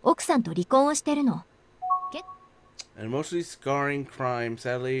で奥さんと離婚をしてるの。An emotionally scarring crime,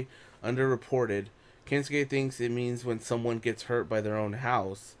 sadly underreported. Kensuke thinks it means when someone gets hurt by their own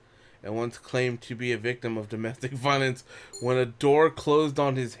house, and once claimed to be a victim of domestic violence when a door closed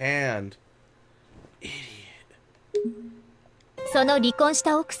on his hand. Idiot. その離婚し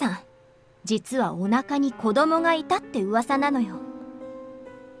た奥さん、実はお腹に子供がいたって噂なのよ。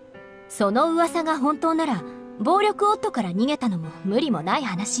その噂が本当なら、暴力夫から逃げたのも無理もない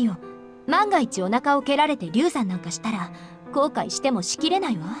話よ。万が一お腹を蹴られて流産なんかしたら、後悔してもしきれな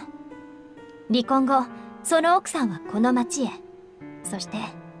いわ。離婚後、その奥さんはこの町へ。そして、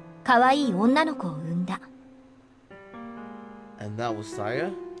可愛い女の子を産んだ。And that was Saya?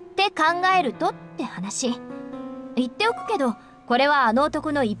 って考えるとって話。言っておくけど、これはあの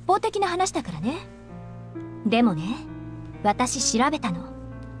男の一方的な話だからね。でもね、私調べたの。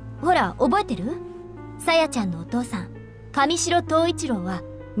ほら、覚えてる？さやちゃんのお父さん、上白藤一郎は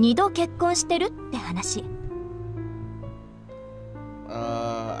2度結婚してるって話。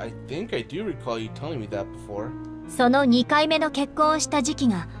I think I do recall you telling me that before. その2回目の結婚をした時期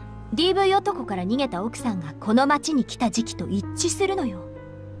が DV 男から逃げた奥さんがこの町に来た時期と一致するのよ。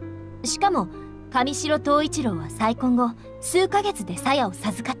しかも上白藤一郎は再婚後数ヶ月で鞘を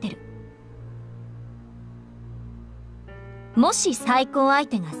授かってる。もし再婚相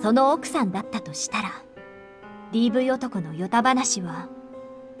手がその奥さんだったとしたら DV 男のヨタ話は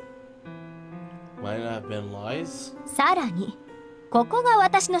Might not have been lies? さらにここが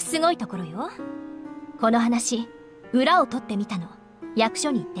私のすごいところよ。この話裏を取ってみたの。役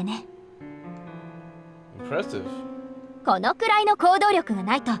所に行ってね。Impressive. このくらいの行動力が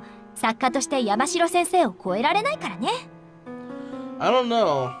ないと作家として山城先生を超えられないからね。I don't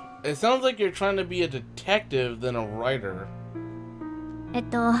know. It sounds like you're trying to be a detective than a writer.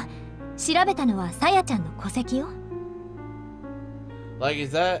 調べたのはさやちゃんの戸籍よ。Like,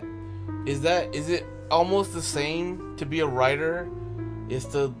 is it almost the same to be a writer? Is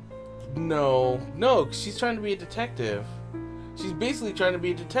to no, 'cause she's trying to be a detective. She's basically trying to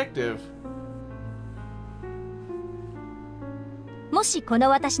be a detective. もしこの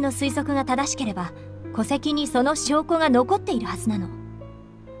私の推測が正しければ、戸籍にその証拠が残っているはずなの。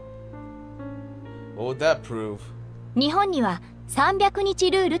What would that prove? 日本には300日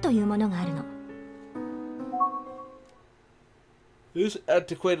ルールというものがあるの。This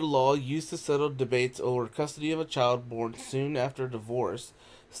antiquated law used to settle debates over custody of a child born soon after divorce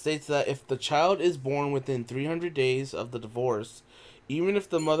states that if the child is born within 300 days of the divorce, even if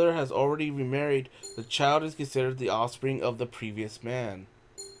the mother has already remarried, the child is considered the offspring of the previous man.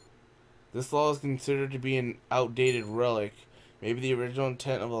 This law is considered to be an outdated relic. Maybe the original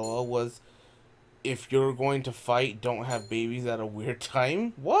intent of the law was, if you're going to fight, don't have babies at a weird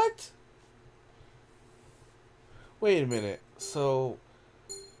time? What? Wait a minute. So,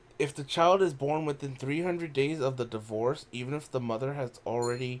 if the child is born within 300 days of the divorce, even if the mother has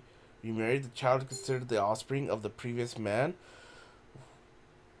already remarried, the child is considered the offspring of the previous man?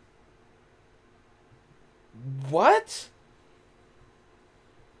 What?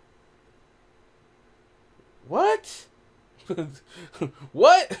 What?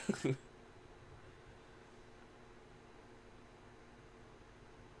 What?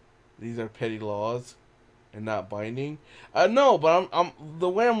 These are petty laws and not binding. No, but I'm the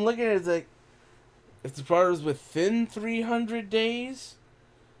way I'm looking at it is like, if the product is within 300 days,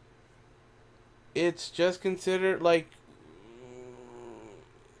 it's just considered like,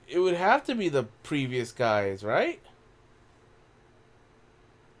 it would have to be the previous guys, right?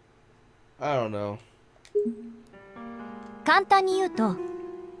 I don't know. 簡単に言うと、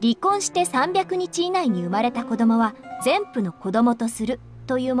離婚して300日以内に生まれた子供は全部の子供とする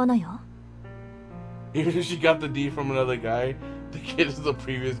というものよ。Even if she got the D from another guy, the kid is the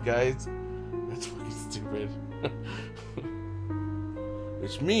previous guy's. That's fucking stupid.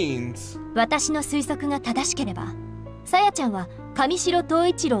 Which means... 私の推測が正しければ、さやちゃんは上白東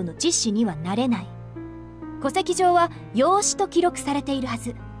一郎の実子にはなれない。戸籍上は養子と記録されているは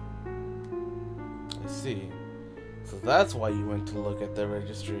ず。I see. So that's why you went to look at the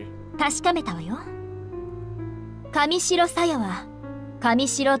registry. 確かめたわよ。上白さやは上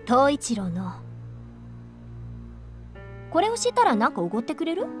白東一郎の。これを知ったらなんかおごってく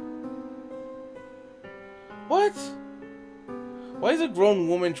れる？ What? Why is a grown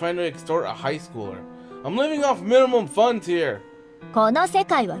woman trying to extort a high schooler? I'm living off minimum funds here. この世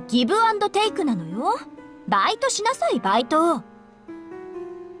界はギブアンドテイクなのよ。バイトしなさい、バイト。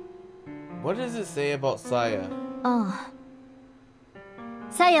What does it say about Saya? ああ。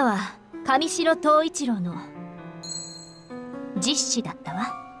さやは上白東一郎の実子だった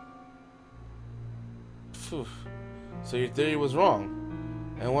わ。Phew. So your theory was wrong.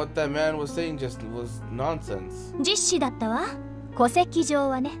 And what that man was saying just was nonsense. 実子だったわ。戸籍上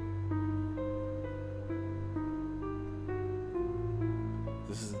はね。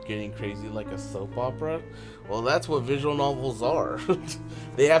This is getting crazy like a soap opera? Well, that's what visual novels are.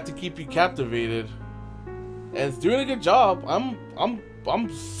 They have to keep you captivated. And it's doing a good job. I'm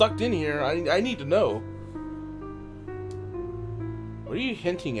sucked in here. I need to know. What are you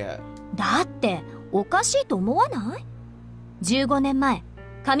hinting at? だっておかしいと思わない？ 15年前、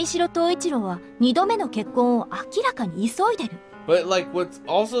上白東一郎は2度目の結婚を明らかに急いでる。But like what's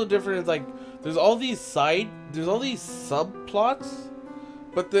also different is like there's all these subplots,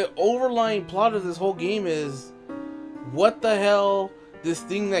 but the overlying plot of this whole game is what the hell, this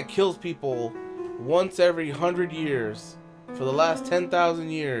thing that kills people once every 100 years for the last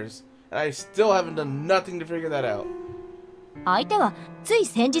 10,000 years, and I still haven't done nothing to figure that out. 相手はつい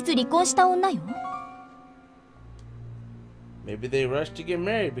先日離婚した女よ。Maybe they rushed to get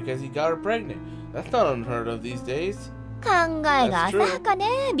married because he got her pregnant. That's not unheard of these days. 考えが浅はか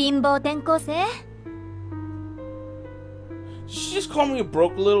ね、貧乏転校生。Did she just call me a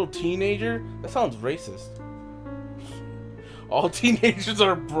broke little teenager? That sounds racist. All teenagers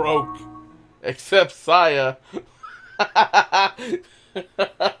are broke. Except Saya. I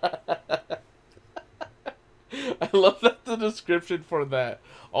love that the description for that.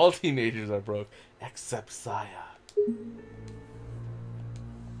 All teenagers are broke. Except Saya.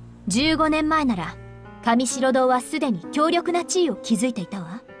 15年前なら上白堂はすでに強力な地位を築いていた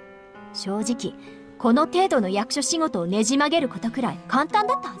わ。正直この程度の役所仕事をねじ曲げることくらい簡単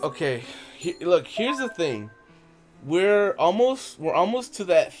だったはず。 Okay, look, here's the thing. We're almost to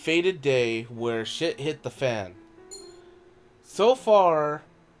that fated day where shit hit the fan. So far,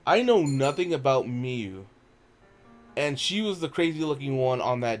 I know nothing about Miyu. And she was the crazy looking one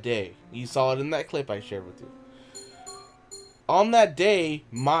on that day. You saw it in that clip I shared with you. On that day,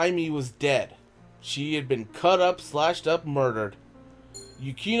 Maimi was dead. She had been cut up, slashed up, murdered.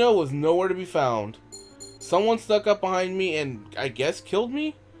 Yukino was nowhere to be found. Someone stuck up behind me and I guess killed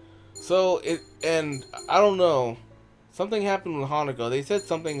me? And I don't know. Something happened with Hanako. They said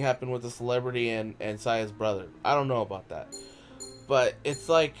something happened with the celebrity and Saya's brother. I don't know about that. But it's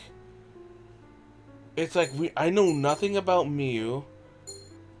like I know nothing about Miyu.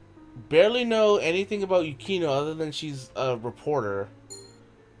 Barely know anything about Yukino other than she's a reporter.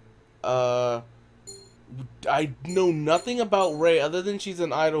 I know nothing about Rei other than she's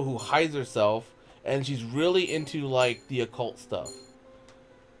an idol who hides herself and she's really into like the occult stuff.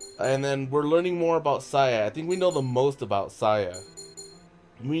 And then we're learning more about Saya. I think we know the most about Saya.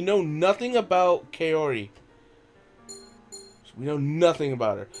 We know nothing about Kaori. We know nothing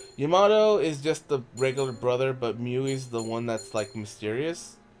about her. Yamato is just the regular brother, but Miyu is the one that's like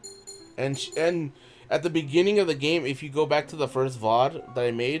mysterious. And at the beginning of the game, if you go back to the first VOD that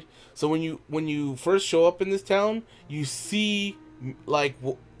I made, so when you first show up in this town, you see like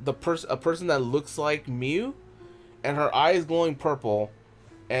a person that looks like Miyu, and her eye is glowing purple,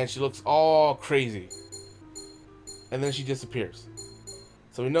 and she looks all crazy. And then she disappears.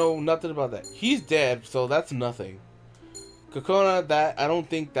 So we know nothing about that. He's dead, so that's nothing. Kokona, that I don't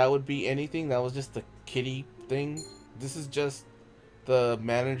think that would be anything. That was just the kitty thing. This is just the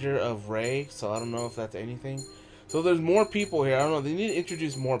manager of Ray, so I don't know if that's anything. So there's more people here. I don't know. They need to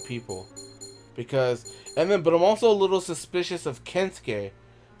introduce more people. But I'm also a little suspicious of Kensuke,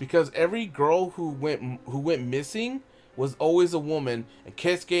 because every girl who went missing was always a woman, and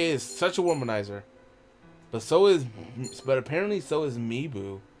Kensuke is such a womanizer. But apparently so is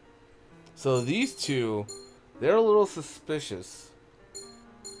Mibu. So these two, they're a little suspicious.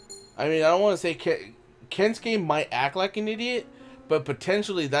 I mean, I don't want to say Kensuke might act like an idiot, but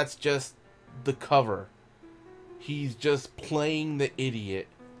potentially that's just the cover. He's just playing the idiot.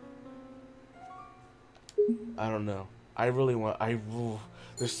 I don't know.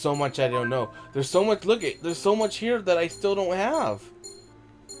 There's so much I don't know. There's so much. There's so much here that I still don't have.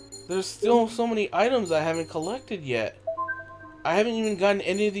 There's still so many items I haven't collected yet. I haven't even gotten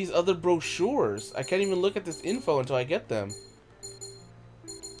any of these other brochures. I can't even look at this info until I get them.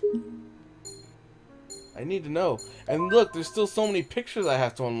 I need to know. And look, there's still so many pictures I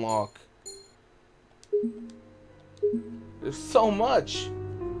have to unlock. There's so much.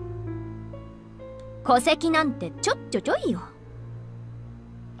 戸籍なんてちょっちょいよ。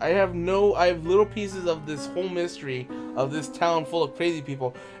I have little pieces of this whole mystery of this town full of crazy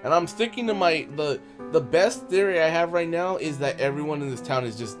people, and I'm sticking to the best theory I have right now is that everyone in this town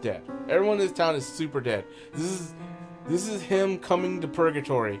is just dead. Everyone in this town is super dead. This is him coming to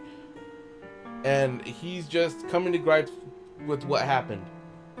purgatory, and he's just coming to gripes with what happened.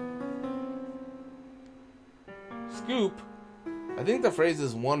 Scoop. I think the phrase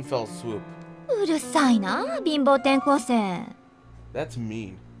is one fell swoop. うるさいな、貧乏転校生。 That's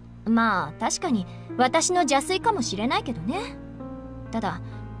mean. まあ確かに私の邪推かもしれないけどね。ただ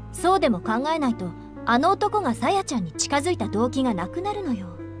そうでも考えないとあの男がさやちゃんに近づいた動機がなくなるのよ。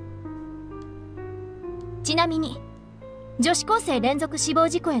ちなみに女子高生連続死亡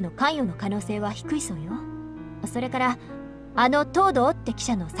事故への関与の可能性は低いそうよ。それからあの東堂って記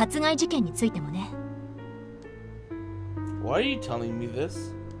者の殺害事件についてもね。 Why are you telling me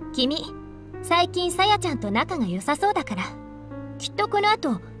this? 君最近さやちゃんと仲が良さそうだからきっとこの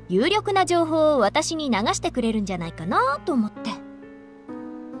後有力な情報を私に流してくれるんじゃないかなと思って。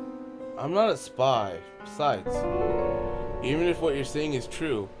 I'm not a spy. Besides, even if what you're saying is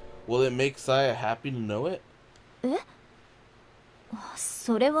true, will it make Saya happy to know it? え？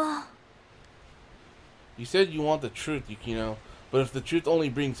それは。 You said you want the truth, Yukino, but if the truth only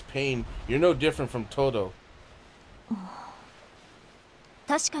brings pain, you're no different from Todo.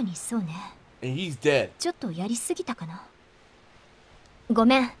 確かにそうね。 And he's dead. ちょっとやりすぎたかな。ご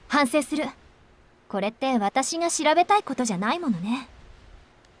めん、反省する。これって私が調べたいことじゃないものね。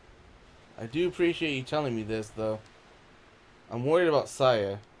 I do appreciate you telling me this, though. I'm worried about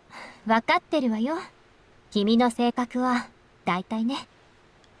Saya. わかってるわよ。君の性格は大体ね。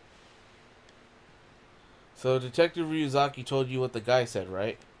 So Detective Ryuzaki told you what the guy said,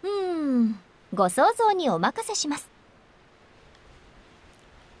 right? ご想像にお任せします。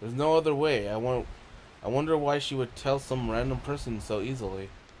 There's no other way. I wonder why she would tell some random person so easily.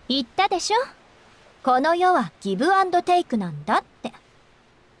 言ったでしょ。この世はギブアンドテイクなんだって。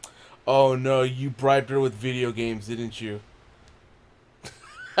 Oh no, you bribed her with video games, didn't you?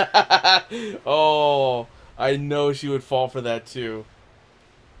 Oh, I know she would fall for that too.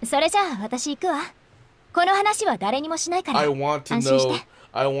 それじゃあ私行くわ。この話は誰にもしないから。 I want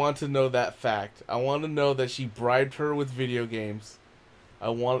to know that fact. I want to know that she bribed her with video games. I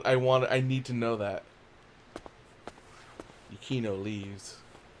need to know that. Yukino leaves.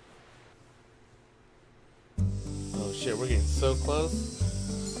 Oh shit, we're getting so close.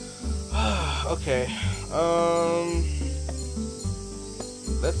 Okay.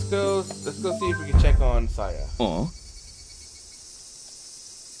 Let's go see if we can check on Saya. Oh.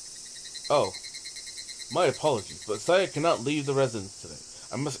 My apologies, but Saya cannot leave the residence today.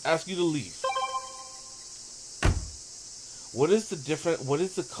 I must ask you to leave. What does the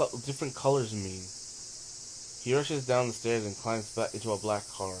different colors mean? He rushes down the stairs and climbs back into a black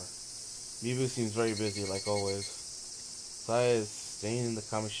car. Mibu seems very busy, like always. Saya is staying in the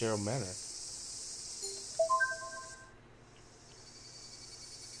Kamishiro Manor.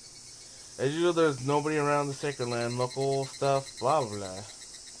 As usual, there's nobody around the Sacred Land. Local stuff, blah blah blah.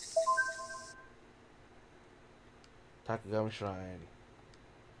 Takagami Shrine.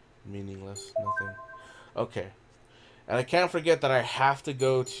 Meaningless, nothing. Okay. And I can't forget that I have to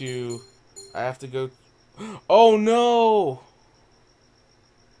go... Oh no!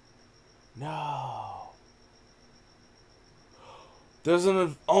 No! There's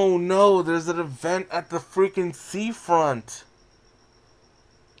an... Oh no, there's an event at the freaking seafront.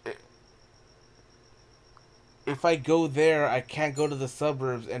 If I go there, I can't go to the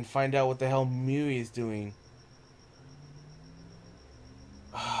suburbs and find out what the hell Mui is doing.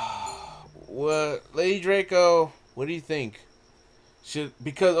 What, Lady Draco? What do you think?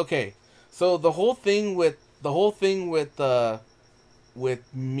 Because okay, so the whole thing with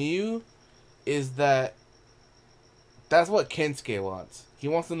Mew is that that's what Kensuke wants. He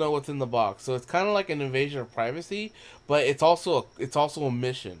wants to know what's in the box. So it's kind of like an invasion of privacy, but it's also a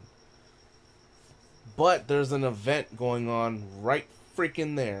mission. But there's an event going on right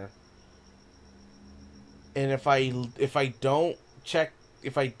freaking there. And if I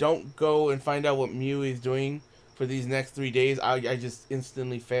don't go and find out what Mew is doing for these next 3 days, I just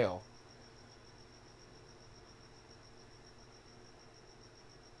instantly fail.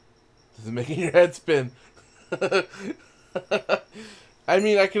 This is making your head spin. I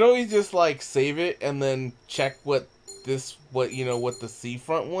mean, I could always just like save it and then check what the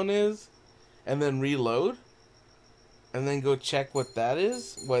seafront one is, and then reload, and then go check what that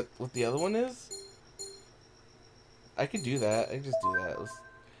is, what the other one is. I could do that. I can just do that.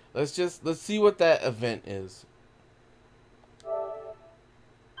 Let's see what that event is.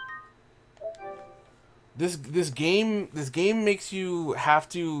 This game makes you have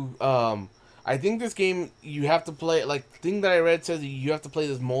to I think this game you have to play, like, the thing that I read says you have to play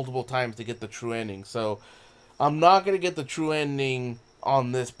this multiple times to get the true ending. So I'm not gonna get the true ending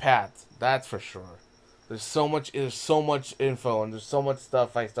on this path. That's for sure. There's so much info and there's so much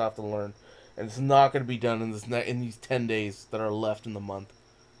stuff I still have to learn, and it's not gonna be done in these 10 days that are left in the month.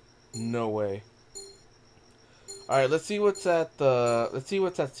 No way. All right, let's see what's at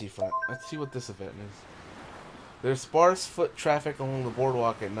Seafront. Let's see what this event is. There's sparse foot traffic along the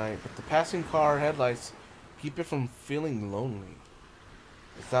boardwalk at night, but the passing car headlights keep it from feeling lonely.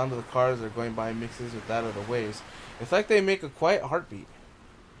 The sound of the cars that are going by mixes with that of the waves. It's like they make a quiet heartbeat.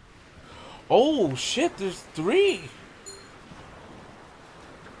 Oh shit, there's 3!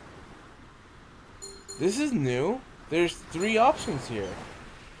 This is new. There's 3 options here.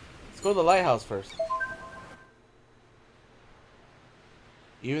 Let's go to the lighthouse first.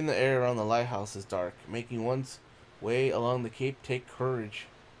 Even the air around the lighthouse is dark, making one's way along the cape take courage.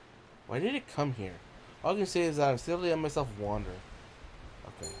 Why did it come here? All I can say is that I'm still letting myself wander.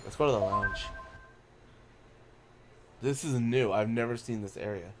 Okay, let's go to the lounge. This is new. I've never seen this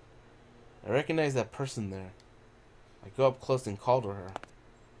area. I recognize that person there. I go up close and call to her.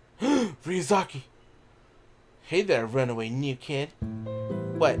 Ryuzaki! Hey there, runaway new kid.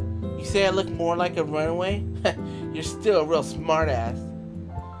 What, you say I look more like a runaway? You're still a real smartass.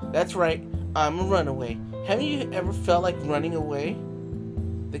 That's right, I'm a runaway. Haven't you ever felt like running away?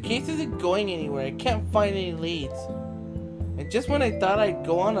 The case isn't going anywhere. I can't find any leads. And just when I thought I'd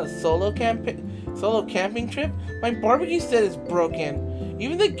go on a solo camping trip, my barbecue set is broken.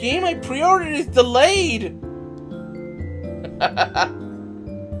 Even the game I pre-ordered is delayed.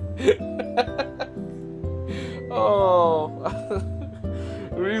 Oh,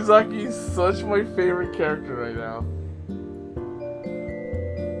 Ryuzaki is such my favorite character right now.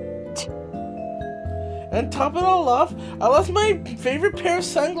 And top it all off, I lost my favorite pair of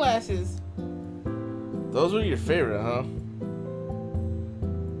sunglasses. Those were your favorite, huh?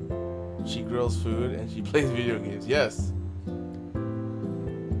 She grills food and she plays video games. Yes.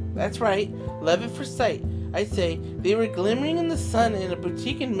 That's right. Love at first sight. I'd say they were glimmering in the sun in a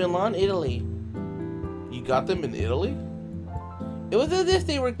boutique in Milan, Italy. You got them in Italy? It was as if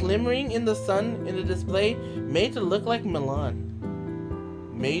they were glimmering in the sun in a display made to look like Milan.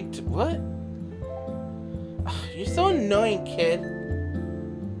 Made to what? You're so annoying, kid.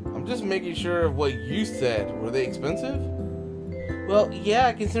 I'm just making sure of what you said. Were they expensive? Well,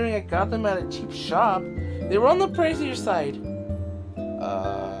 yeah, considering I got them at a cheap shop. They were on the pricier side.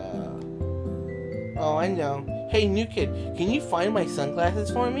 Oh, I know. Hey, new kid, can you find my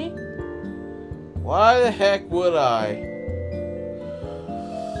sunglasses for me? Why the heck would I?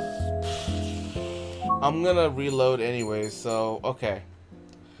 I'm gonna reload anyways, so, okay.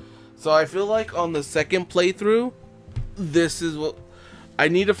 So I feel like on the second playthrough, this is what I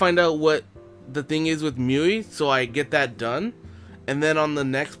need to find out what the thing is with Mui, so I get that done. And then on the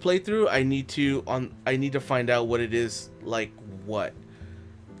next playthrough, I need to find out what it is, like what.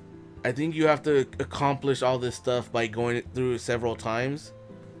 I think you have to accomplish all this stuff by going through it several times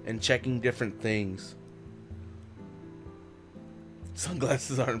and checking different things.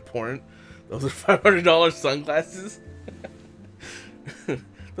 Sunglasses are important. Those are $500 sunglasses.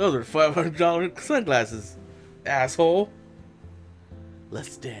 Those are $500 sunglasses, asshole.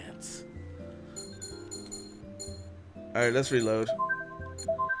 Let's dance. Alright, let's reload.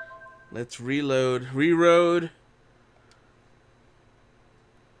 Let's reload. Reroad.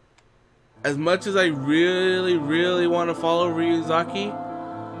 As much as I really, really want to follow Ryuzaki,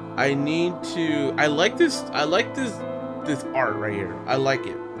 I need to. I like this art right here. I like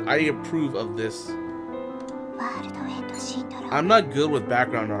it. I approve of this. I'm not good with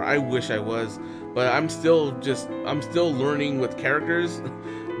background art. I wish I was, but I'm still learning with characters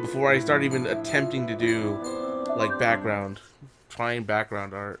before I start even attempting to do like trying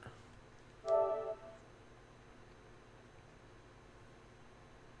background art.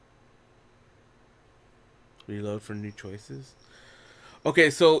 Reload for new choices. Okay,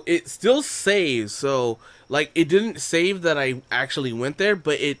 so it still saves. So like it didn't save that I actually went there,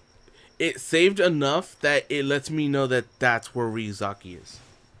 but it saved enough that it lets me know that that's where Ryuzaki is.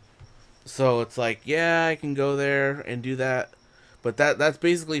 So it's like, yeah, I can go there and do that, but that's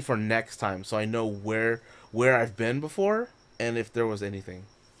basically for next time, so I know where I've been before and if there was anything.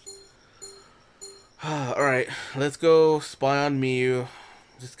 All right, let's go spy on Miyu.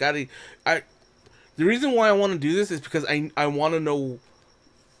 Just gotta. The reason why I want to do this is because I want to know.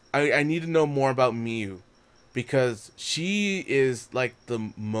 I need to know more about Miyu, because she is like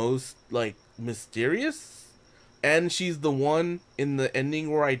the most like mysterious, and she's the one in the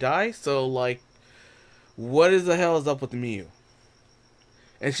ending where I die. So like, what is the hell is up with Miyu?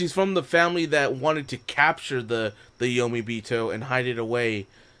 And she's from the family that wanted to capture the Yomibito and hide it away,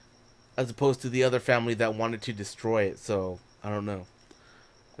 as opposed to the other family that wanted to destroy it. So I don't know.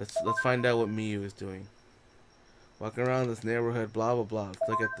 Let's find out what Miyu is doing. Walking around this neighborhood, blah blah blah. Let's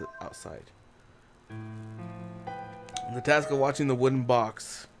look at the outside. The task of watching the wooden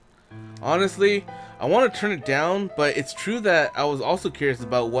box. Honestly, I want to turn it down, but it's true that I was also curious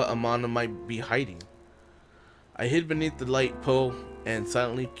about what Amana might be hiding. I hid beneath the light pole and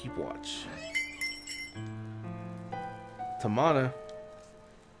silently keep watch. Tamana.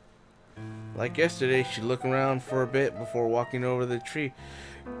 Like yesterday, she looked around for a bit before walking over the tree.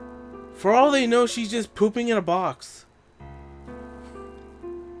 For all they know, she's just pooping in a box.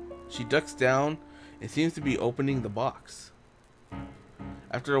 She ducks down and seems to be opening the box.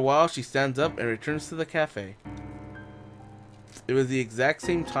 After a while, she stands up and returns to the cafe. It was the exact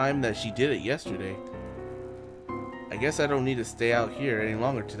same time that she did it yesterday. I guess I don't need to stay out here any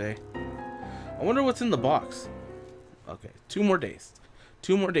longer today. I wonder what's in the box. Okay, 2 more days.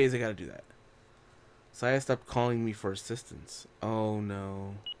 2 more days I gotta do that. Saya stopped calling me for assistance. Oh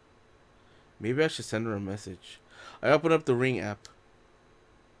no. Maybe I should send her a message. I open up the Ring app.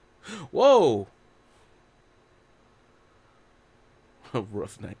 Whoa! A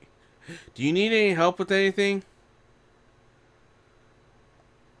rough night. Do you need any help with anything?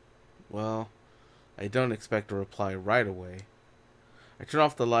 Well, I don't expect a reply right away. I turn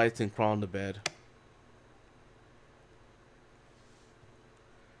off the lights and crawl into bed.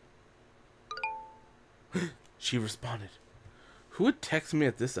 She responded. Who would text me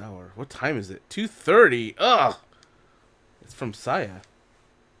at this hour? What time is it? 2:30. Ugh! It's from Saya.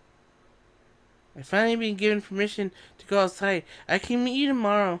 I finally been given permission to go outside. I can meet you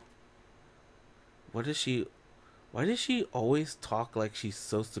tomorrow. Why does she always talk like she's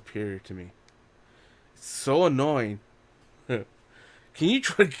so superior to me? It's so annoying. Can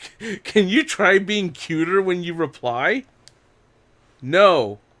you try being cuter when you reply?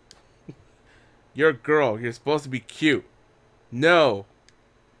 No. You're a girl. You're supposed to be cute. No.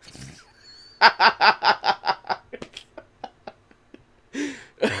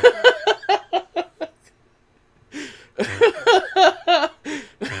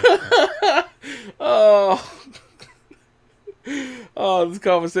 Oh, this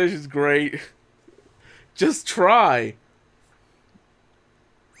conversation's great. Just try.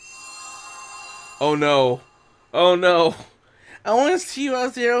 Oh no. Oh no. I want to see you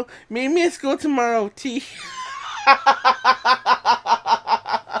out there. Maybe let's go tomorrow. T.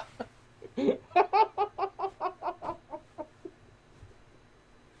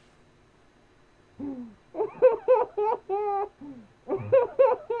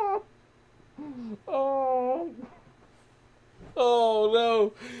 Oh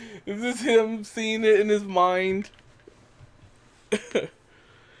no. Is this him seeing it in his mind?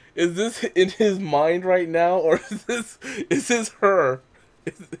 Is this in his mind right now, or is this her?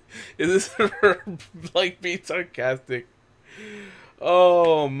 Is this her like being sarcastic?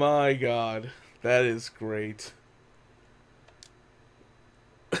 Oh my god, that is great.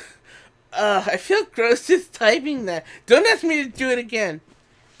 I feel gross just typing that. Don't ask me to do it again.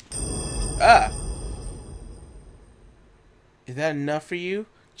 Ah. Is that enough for you?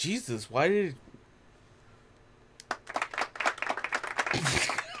 Jesus, why did...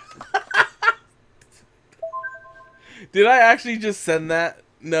 Did I actually just send that?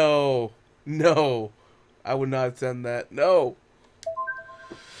 No. No. I would not send that. No.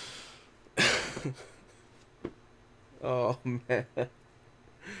 Oh, man.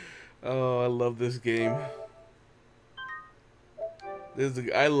 Oh, I love this game.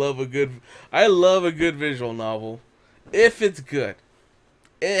 I love a good visual novel. If it's good.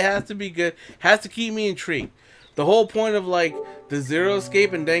 It has to be good. Has to keep me intrigued. The whole point of like the Zero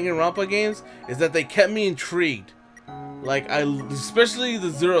Escape and Danganronpa games is that they kept me intrigued. Like especially the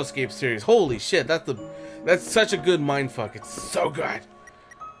Zero Escape series. Holy shit, that's such a good mindfuck. It's so good.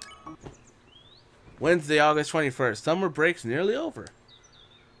 Wednesday, August 21st. Summer break's nearly over.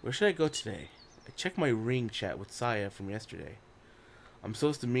 Where should I go today? I checked my ring chat with Saya from yesterday. I'm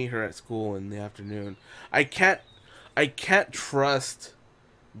supposed to meet her at school in the afternoon. I can't trust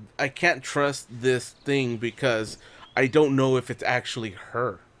this thing because I don't know if it's actually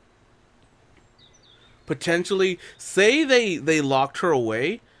her. Potentially, say they locked her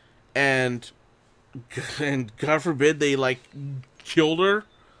away and God forbid they like killed her.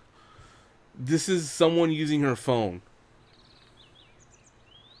 This is someone using her phone.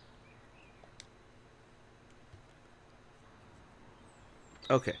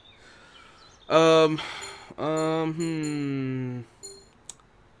 Okay.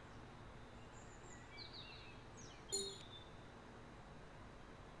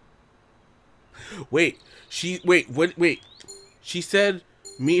 Wait. Wait. She said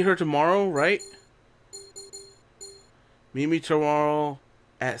meet her tomorrow, right? Meet me tomorrow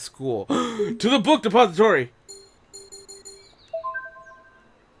at school. To the book depository.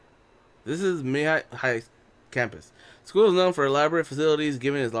 This is Mihai High Campus. School is known for elaborate facilities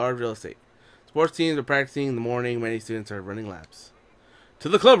given its large real estate. Sports teams are practicing in the morning. Many students are running laps. To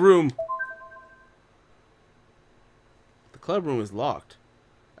the club room. The club room is locked.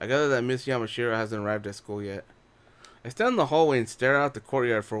 I gather that Miss Yamashiro hasn't arrived at school yet. I stand in the hallway and stare out the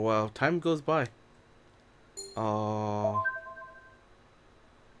courtyard for a while. Time goes by. Oh.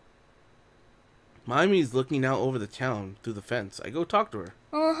 Mami's looking out over the town through the fence. I go talk to her.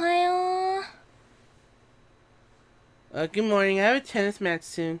 Ohayo. Good morning. I have a tennis match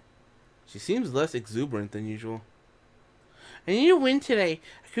soon. She seems less exuberant than usual. I need to win today.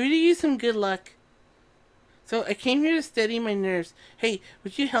 I could really use some good luck. So I came here to steady my nerves. Hey,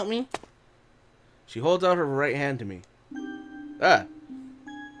 would you help me? She holds out her right hand to me. Ah!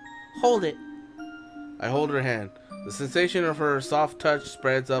 Hold it. I hold her hand. The sensation of her soft touch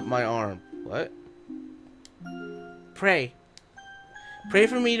spreads up my arm. What? Pray. Pray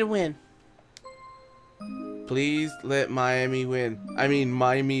for me to win. Please let Miami win. I mean,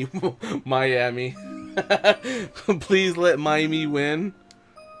 Miami. Please let Miami win.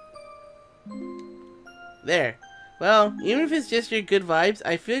 There. Well, even if it's just your good vibes,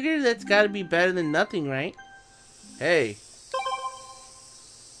 I figure that's gotta be better than nothing, right? Hey.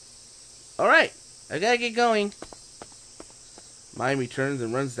 Alright, I gotta get going. Miami turns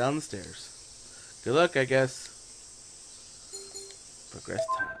and runs down the stairs. Good luck, I guess. Progress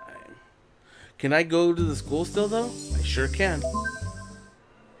time. Can I go to the school still, though? I sure can.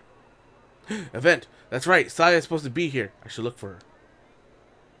 Event. That's right. Saya's supposed to be here. I should look for her.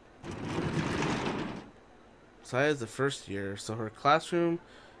 Saya's the first year, so her classroom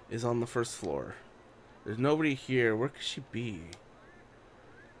is on the first floor. There's nobody here. Where could she be?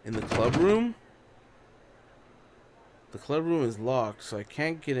 In the club room? The club room is locked, so I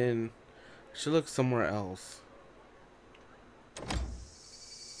can't get in. I should look somewhere else.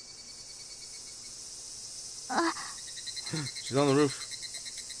 She's on the roof.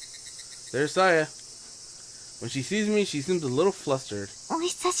 There's Saya. When she sees me, she seems a little flustered. お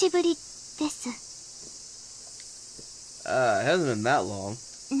久しぶりです。It hasn't been that long.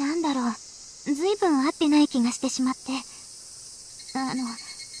 なんだろう、ずいぶん会ってない気がしてしまって。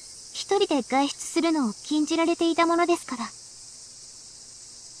一人で外出するのを禁じられていたものですから。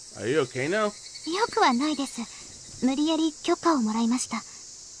Are you okay now? よくはないです。無理やり許可をもらいました。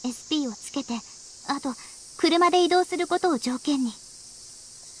SP をつけて、あと車で移動することを条件に。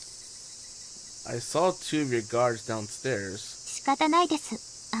I saw two of your guards downstairs. 仕方ないで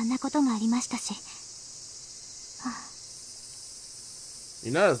す。あんなことがありましたし。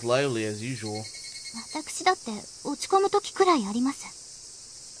You're not as lively as usual. 私だって落ち込む時くらいあります。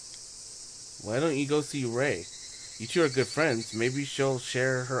Why don't you go see Ray? You two are good friends. Maybe she'll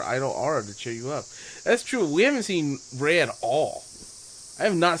share her idol aura to cheer you up. That's true. We haven't seen Ray at all. I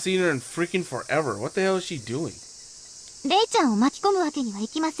have not seen her in freaking forever. What the hell is she doing? レイちゃんを巻き込むわけにはい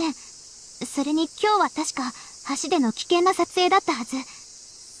きません。それに今日は確か橋での危険な撮影だったはず。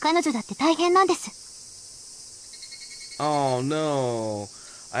彼女だって大変なんです。Oh no.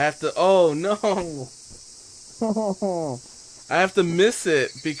 I have to. Oh no. I have to miss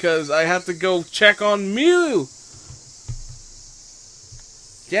it because I have to go check on Mew.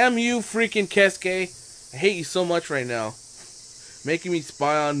 Damn you, freaking Kesuke. I hate you so much right now. Making me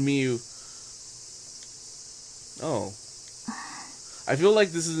spy on Mew. Oh. I feel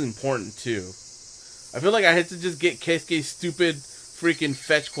like this is important too. I feel like I had to just get Keisuke's stupid freaking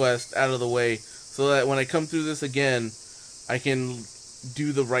fetch quest out of the way so that when I come through this again, I can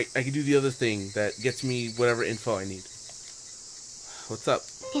do the other thing that gets me whatever info I need. What's up?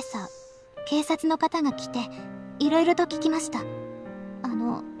 今朝、警察の方が来て、いろいろと聞きました。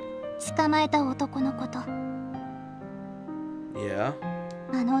捕まえた男のこと。Yeah?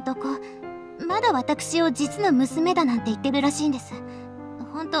 あの男、まだ私を実の娘だなんて言ってるらしいんです。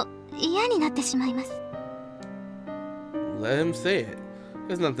ほんと、嫌になってしまいます。Let him say it.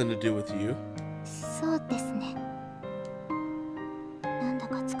 It has nothing to do with you. そうですね。なんだ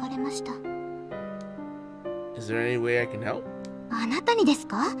か疲れました。Is there any way I can help? あなたにです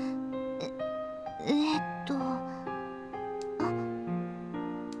か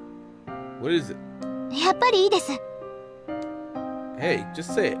？What is it? やっぱりいいです。Hey,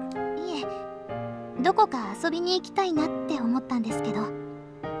 just say it. いえ、どこか遊びに行きたいなって思ったんですけど、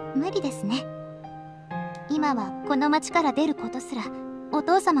無理ですね。今はこの町から出ることすらお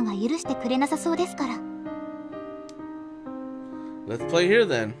父様が許してくれなさそうですから。Let's play here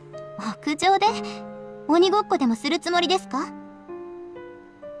then. 屋上で鬼ごっこでもするつもりですか？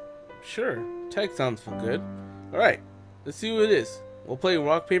 Sure. Tag sounds good. Alright, let's see who it is. We'll play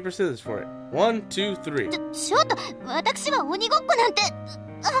rock, paper, scissors for it. 1, 2, 3. ちょっと、私は鬼ごっこなんて。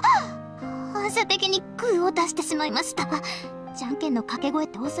反射的にグーを出してしまいました。じゃんけんの掛け声っ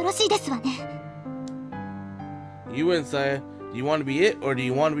て恐ろしいですわね。You win, Saya. Do you want to be it, or do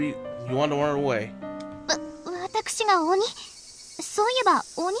you want to run away? 私が鬼？そういえば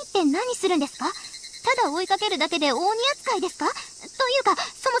鬼って何するんですか？ただ追いかけるだけで鬼扱いですか？というか、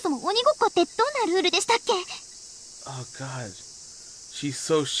そもそも鬼ごっこってどんなルールでしたっけ？ Oh God, she's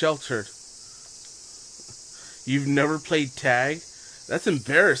so sheltered. You've never played tag? That's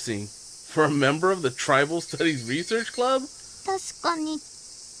embarrassing for a member of the Tribal Studies Research Club. 確かにっ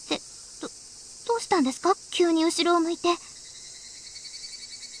てどうしたんですか？急に後ろを向いて。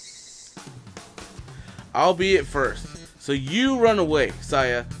I'll be it first. So you run away,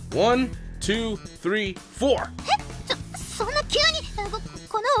 Saya. 1, 2, 3, 4. そんな急に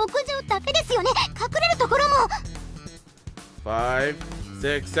この屋上だけですよね。隠れるところも。5,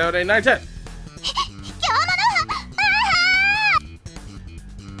 6, 7, 8, 9, 10.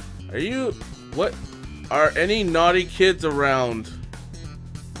 Are you... What? Are any naughty kids around?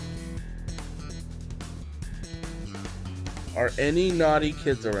 Are any naughty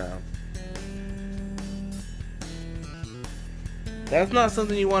kids around? That's not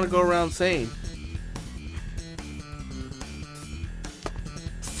something you want to go around saying.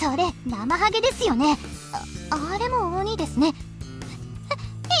 それ生ハゲですよね。あれも鬼ですね。いや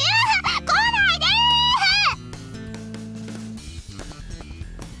来ないで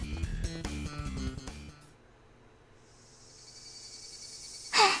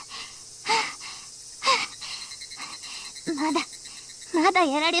まだ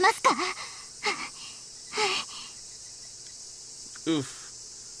やられますか？ Oof.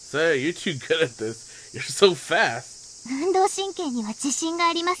 Say, you're too good at this. You're so fast. 運動神経には自信が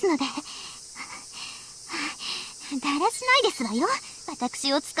ありますので。だらしないですわよ。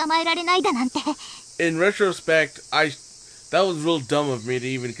私を捕まえられないだなんて。In retrospect, that was real dumb of me to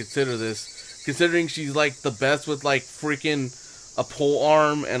even consider this. Considering she's like the best with like freaking a pole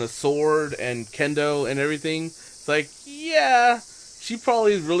arm and a sword and kendo and everything. It's like, yeah, she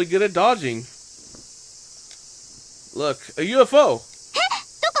probably is really good at dodging. Look, a UFO.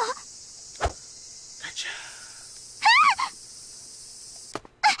 Gotcha.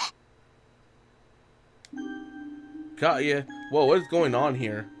 Got ya. Whoa, what is going on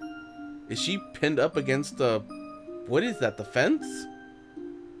here? Is she pinned up against the... What is that, the fence?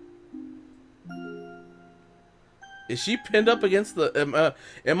 Is she pinned up against the...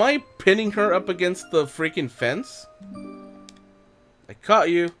 am I pinning her up against the freaking fence? I caught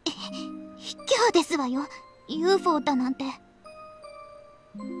you. 卑怯ですわよ。UFO だなんて。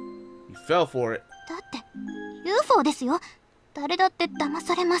 You fell for it. だって UFO ですよ。誰だって騙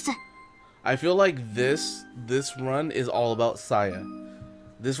されます。 I feel like this run is all about Saya.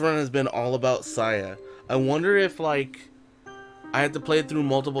 This run has been all about Saya. I wonder if like I have to play it through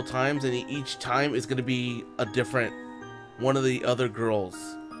multiple times and each time is gonna be a different one of the other girls.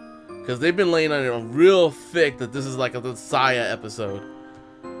 Because they've been laying on it real thick that this is like a Saya episode.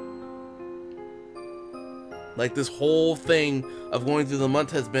 Like this whole thing of going through the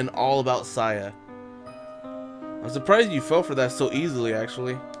month has been all about Saya. I'm surprised you fell for that so easily,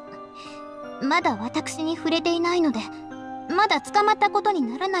 actually. まだ私に触れていないので、まだ捕まったことに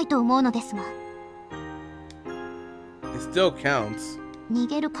ならないと思うのですが。It still counts. 逃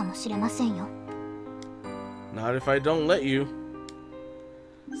げるかもしれませんよ。Not if I don't let you.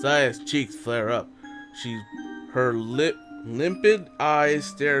 Saya's cheeks flare up. Her limpid eyes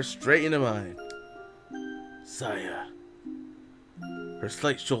stare straight into mine. Saya. Her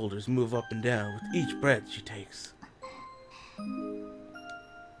slight shoulders move up and down with each breath she takes.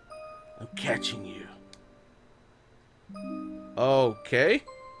 I'm catching you. Okay.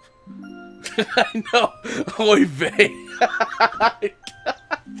 I know. Oy vey.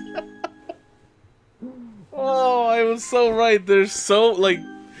 Oh, I was so right. They're so like,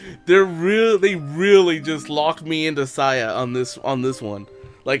 they really just locked me into Saya on this one.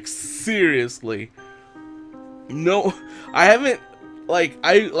 Like seriously. No, I haven't.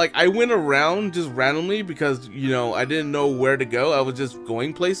 I went around just randomly because, you know, I didn't know where to go. I was just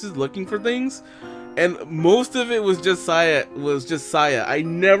going places looking for things, and most of it was just Saya. I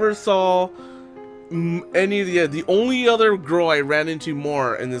never saw any of the only other girl I ran into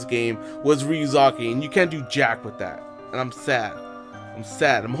more in this game was Ryuzaki, and you can't do jack with that. And I'm sad.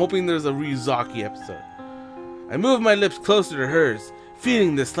 I'm hoping there's a Ryuzaki episode. I move my lips closer to hers,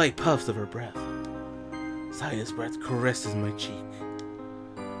 feeling the slight puffs of her breath. Saya's breath caresses my cheek.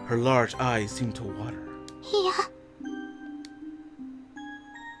 Her large eyes seem to water. Yeah.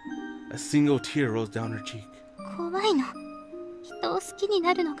 A single tear rolls down her cheek. 怖いの。人を好きに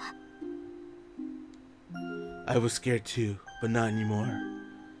なるのが。I was scared too, but not anymore.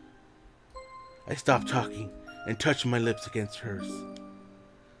 I stopped talking and touched my lips against hers.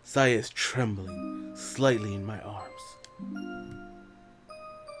 Saya is trembling slightly in my arms.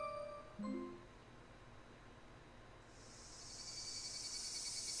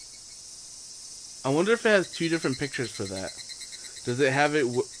 I wonder if it has two different pictures for that. Does it have it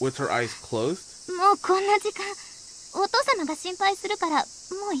with her eyes closed? もうこんな時間。お父様が心配するから、も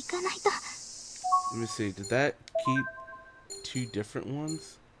う行かないと。Let me see. Did that keep two different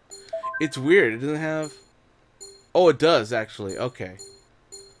ones? It's weird. It doesn't have... Oh, it does, actually. Okay.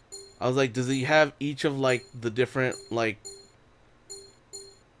 I was like, does he have each of, like, the different, like...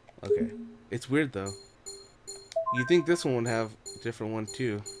 Okay. It's weird, though. You'd think this one would have a different one,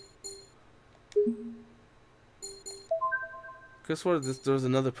 too. Could swear there was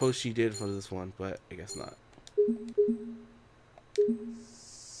another post she did for this one, but I guess not.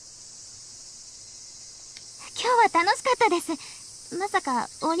 今日は楽しかったです。まさか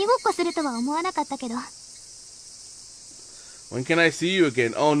鬼ごっこするとは思わなかったけど。When can I see you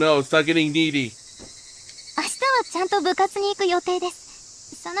again? Oh no, stop getting needy. 明日はちゃんと部活に行く予定で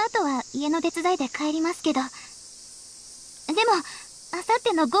す。その後は家の手伝いで帰りますけど。でも、明後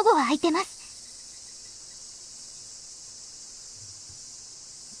日の午後は空いてます。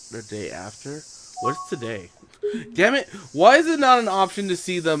The day after? What's today? Damn it! Why is it not an option to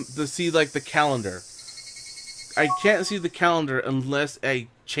see like the calendar? I can't see the calendar unless I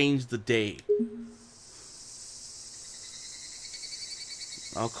change the day.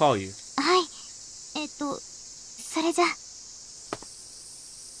 I'll call you. はい。それじゃ。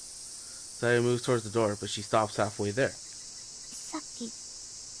Saya moves towards the door, but she stops halfway there. さっき、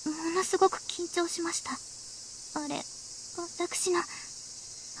ものすごく緊張しました。あれ、私のフ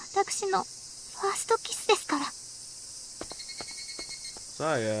ァーストキスですから。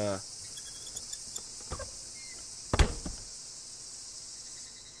Saya.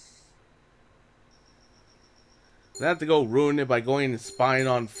 I have to go ruin it by going and spying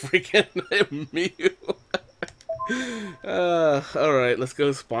on freaking Miyu. Alright, let's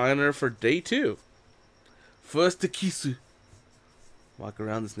go spy on her for day 2. First to Kisu. Walk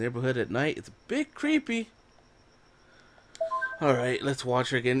around this neighborhood at night. It's a bit creepy. Alright, let's watch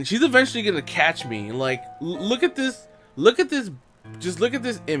her again. She's eventually gonna catch me. Like, look at this. Look at this. Just look at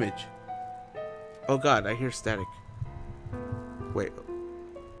this image. Oh god, I hear static. Wait.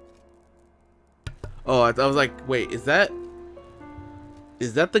 Oh, I was like, wait, is that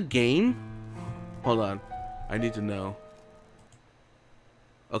the game? Hold on. I need to know.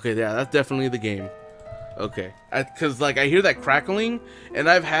 Okay, yeah, that's definitely the game. Okay. Cause like I hear that crackling, and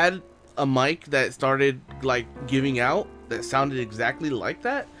I've had a mic that started like giving out that sounded exactly like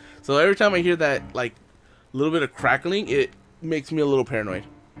that. So every time I hear that like little bit of crackling, it makes me a little paranoid.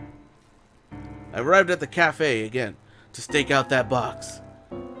 I arrived at the cafe again to stake out that box.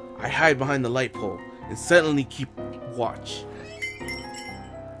 I hide behind the light pole and silently keep watch.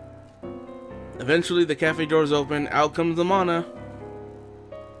 Eventually the cafe doors open, out comes Amana.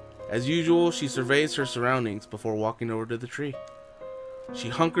 As usual, she surveys her surroundings before walking over to the tree. She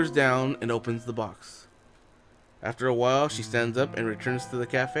hunkers down and opens the box. After a while, she stands up and returns to the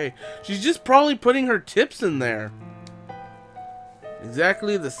cafe. She's just probably putting her tips in there.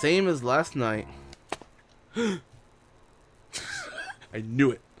 Exactly the same as last night. I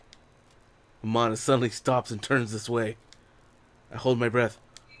knew it. Amana suddenly stops and turns this way. I hold my breath.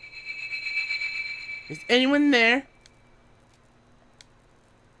 Is anyone there?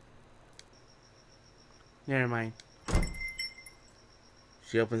 Never mind.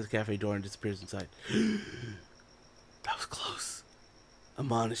 She opens the cafe door and disappears inside. That was close.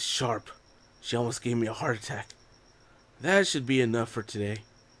 Amon is sharp. She almost gave me a heart attack. That should be enough for today.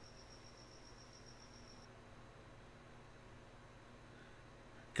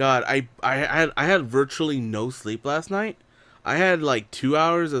 God, I had virtually no sleep last night. I had like 2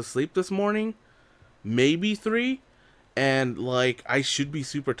 hours of sleep this morning, maybe 3, and like I should be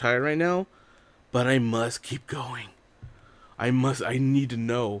super tired right now, but I must keep going. I need to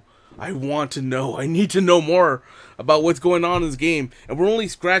know. I want to know. I need to know more about what's going on in this game. And we're only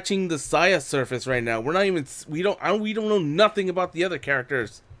scratching the Saya surface right now. We're not even we don't know nothing about the other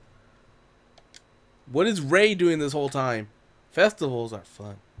characters. What is Rei doing this whole time? Festivals are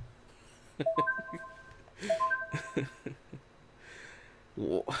fun.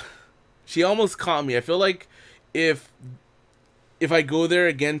 She almost caught me. I feel like if I go there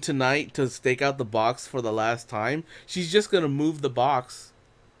again tonight to stake out the box for the last time, she's just gonna move the box.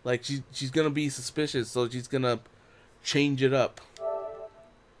 Like she's gonna be suspicious, so she's gonna change it up.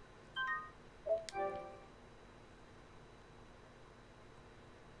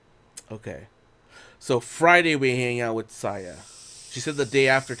 Okay. So Friday we hang out with Saya. She said the day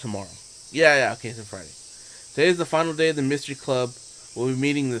after tomorrow. Yeah, okay, so Friday. Today is the final day of the Mystery Club. We'll be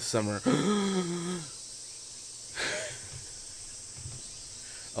meeting this summer.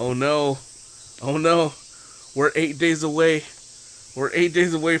 Oh no. Oh no. We're 8 days away. We're 8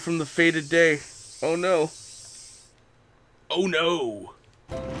 days away from the fated day. Oh no. Oh no.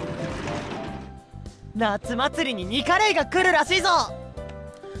 夏祭りにニカレイが来るらしいぞ。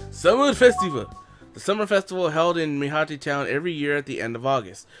 Summer Festival. The summer festival held in Mihati Town every year at the end of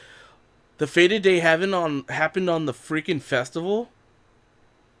August. The fated day happened on the freaking festival.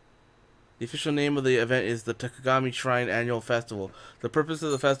 The official name of the event is the Takagami Shrine Annual Festival. The purpose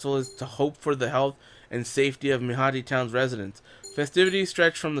of the festival is to hope for the health and safety of Mihati Town's residents. Festivities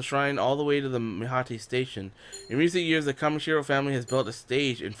stretch from the shrine all the way to the Mihati station. In recent years, the Kamishiro family has built a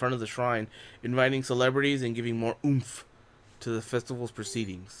stage in front of the shrine, inviting celebrities and giving more oomph to the festival's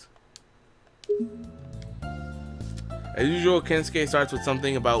proceedings. As usual, Kensuke starts with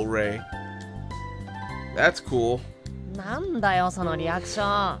something about Rei. That's cool. なんだよそのリアクシ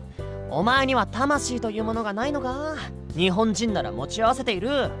ョン。お前には魂というものがないのか。日本人なら持ち合わせている。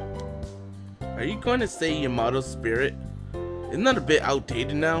Are you going to say Yamato's spirit? Isn't that a bit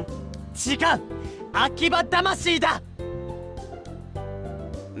outdated now? 違う。秋葉魂だ。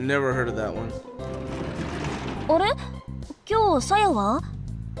 Never heard of that one. あれ？今日さやは？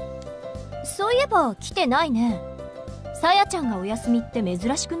そういえば来てないね。さやちゃんがお休みって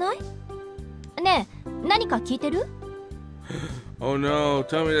珍しくない？ねえ、何か聞いてる？ Oh no,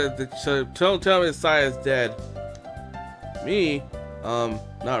 tell me that tell me that Saya's dead. Me?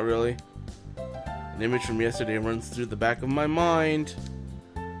 Not really. An image from yesterday runs through the back of my mind.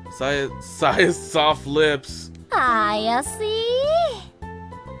 Saya's soft lips. I see.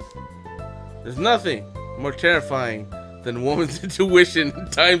 There's nothing more terrifying than a woman's intuition in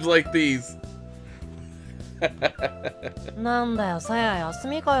times like these. なんだよさや休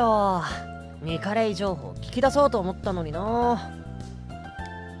みかよ。ニカレイ情報聞き出そうと思ったのにな。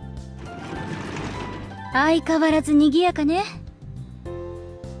相変わらず賑やかね。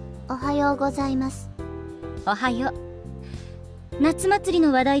おはようございます。おはよう。夏祭り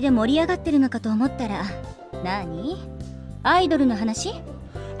の話題で盛り上がってるのかと思ったら、何？アイドルの話？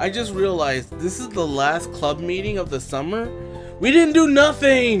 I just realized this is the last club meeting of the summer. We didn't do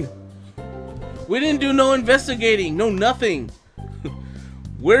nothing. We didn't do no investigating, no nothing.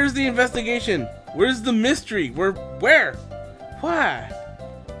 Where's the investigation? Where's the mystery? Where? Why?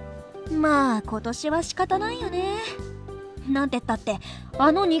 まあ今年は仕方ないよね。なんてったってあ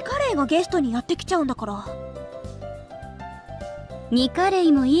のニカレイがゲストにやってきちゃうんだから。ニカレ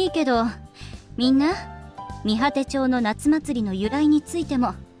イもいいけど、みんな三果町の夏祭りの由来について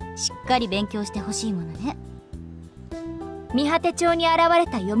もしっかり勉強してほしいものね。三果町に現れ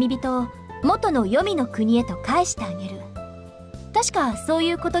た読み人を元の黄泉の国へと返してあげる。確かそう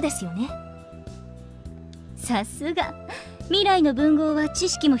いうことですよね。さすが未来の文豪は知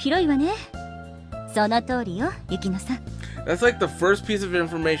識も広いわね。その通りよ、雪乃さん。That's like the first piece of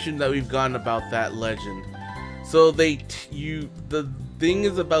information that we've gotten about that legend. So the thing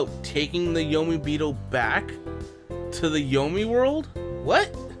is about taking the Yomibito back, To the Yomi world?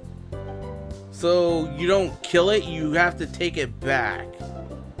 What? So you don't kill it, you have to take it back.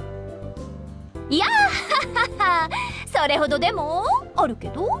 いやーそれほどでもあるけ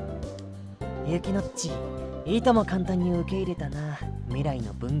ど。ユキノッチ、いとも簡単に受け入れたな、未来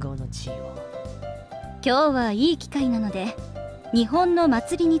の文豪の地位を。今日はいい機会なので、日本の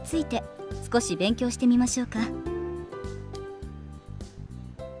祭りについて少し勉強してみましょうか。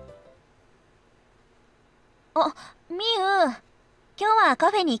あ、ミウ、今日は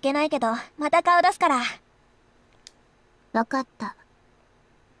カフェに行けないけど、また顔出すから。わかった。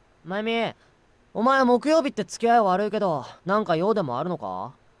マイミ、お前木曜日って付き合い悪いけど、なんか用でもあるの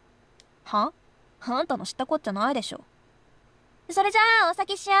か？は？あんたの知ったこっちゃないでしょ。それじゃあお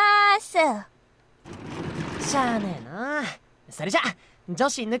先しやーす。しゃあねえな。それじゃ女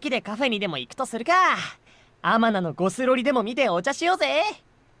子抜きでカフェにでも行くとするか。アマナのゴスロリでも見てお茶しようぜ。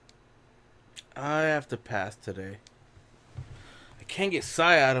I have to pass today. I can't get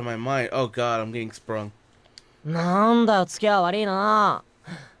Saya out of my mind. Oh god, I'm getting sprung. なんだよ、付き合い悪いな。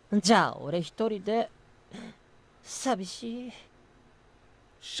じゃあ俺一人で。寂しい。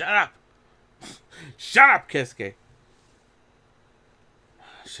Shut up! Shut up, Keisuke!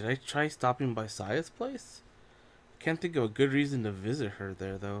 Should I try stopping by Saya's place? I can't think of a good reason to visit her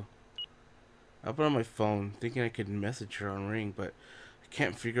there, though. I put on my phone, thinking I could message her on Ring, but I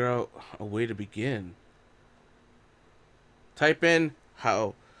can't figure out a way to begin. Type in,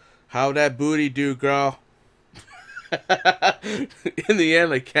 how that booty do, girl? In the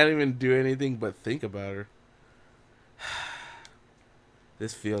end, I can't even do anything but think about her.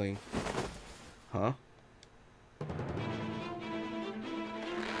 This feeling. Huh?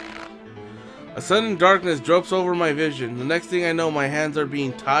 A sudden darkness drops over my vision. The next thing I know, my hands are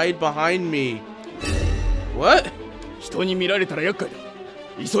being tied behind me. What? 人に見られたら厄介だ。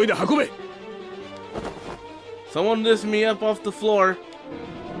急いで運べ。Someone lifts me up off the floor.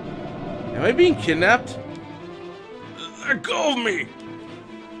 Am I being kidnapped? Let go of me!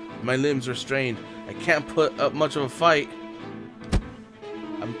 My limbs are strained. I can't put up much of a fight.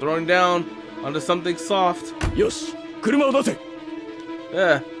 I'm thrown down onto something soft. よし、車を出せ。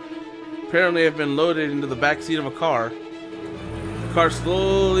Apparently I've been loaded into the back seat of a car. The car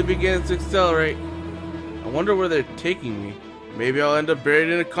slowly begins to accelerate. I wonder where they're taking me. Maybe I'll end up buried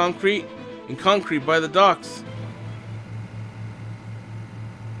in concrete by the docks.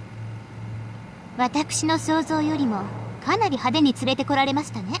 私の想像よりもかなり派手に連れてこられま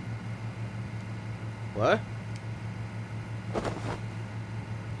したね。What?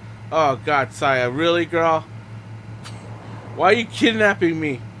 Oh god, Saya, really, girl? Why are you kidnapping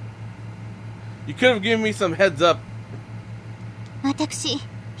me? You could have given me some heads up. 私、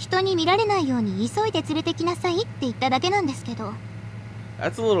人に見られないように急いで連れてきなさいって言っただけなんですけど。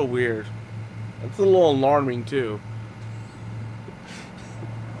That's a little weird. That's a little alarming too.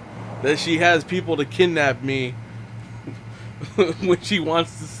 That she has people to kidnap me when she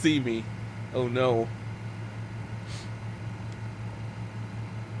wants to see me. Oh no.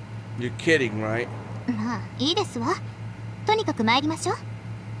 You're kidding, right? まあ、いいですわ。とにかく参りましょう。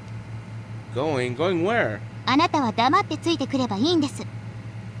Going where? あなたは黙ってついてくればいいんです。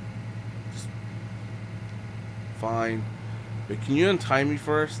Fine. But can you untie me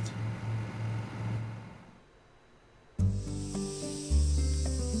first?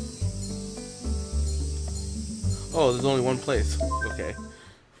 Oh, there's only one place. Okay.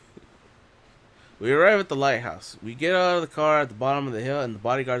 We arrive at the lighthouse. We get out of the car at the bottom of the hill, and the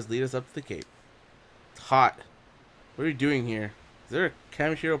bodyguards lead us up to the cape. It's hot. What are you doing here? Is there a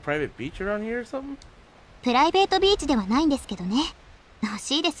Kamishiro private beach around here or something? プライベートビーチではないんですけどね。欲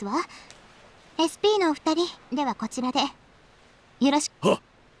しいですわ。SP のお二人、ではこちらで。よろしく。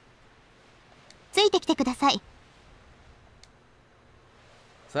ついてきてください。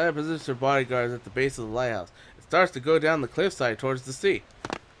Saya positions her bodyguards at the base of the lighthouse. It starts to go down the cliffside towards the sea.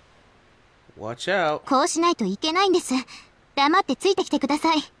 Watch out. こうしないといけないんです。黙ってついてきてくだ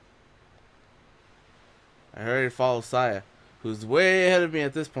さい。I hurry to follow Saya, who's way ahead of me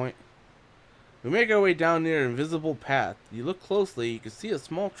at this point. We make our way down near an invisible path. You look closely, you can see a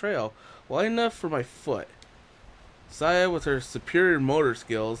small trail, wide enough for my foot. Saya, with her superior motor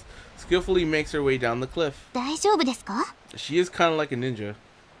skills, skillfully makes her way down the cliff. 大丈夫ですか? She is kind of like a ninja.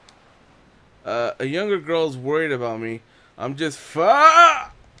 A younger girl is worried about me. I'm just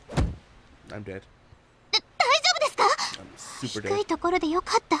I'm dead. 大丈夫ですか? I'm super dead. 低いところでよ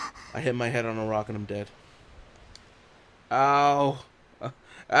かった。I hit my head on a rock and I'm dead. Ow.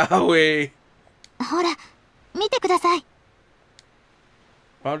 Owie. ほら、見てください。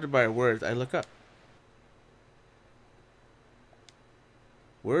Prompted by words, I look up.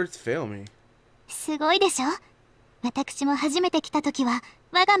 Words fail me. すごいでしょ?私も初めて来た時は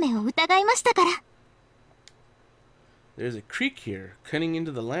我が目を疑いましたから。There's a creek here, cutting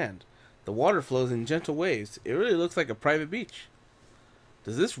into the land. The water flows in gentle waves. It really looks like a private beach.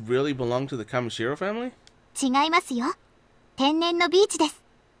 Does this really belong to the Kamishiro family? 違いますよ。天然のビーチです。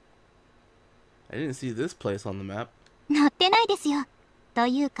I didn't see this place on the map. 載ってないですよ。と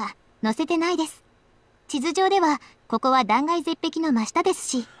いうか、載せてないです。地図上では、ここは断崖絶壁の真下です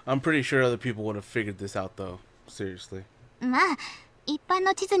し。I'm pretty sure other people would have figured this out though. Seriously. まあ、一般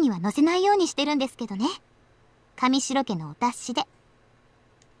の地図には載せないようにしてるんですけどね。上白家のお達しで。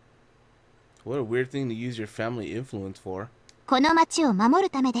What a weird thing to use your family influence for. この町を守る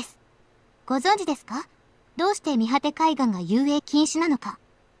ためです。ご存知ですか？どうして見果て海岸が遊泳禁止なのか。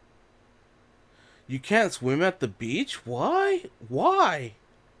You can't swim at the beach? Why? Why?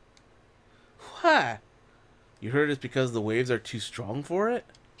 Why? You heard it's because the waves are too strong for it?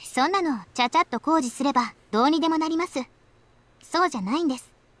 そんなのちゃちゃっと工事すればどうにでもなります。そうじゃないんです。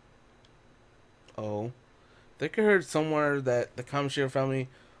Oh. I think I heard somewhere that the Kamishiro family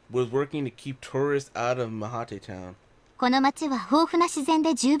was working to keep tourists out of Mahate town. この町は豊富な自然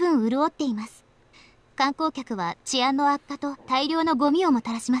で十分潤っています。観光客は治安の悪化と大量のゴミをも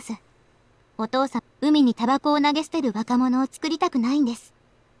たらします。お父さん、海にタバコを投げ捨てる若者を作りたくないんです。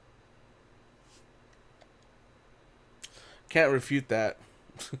Can't refute that.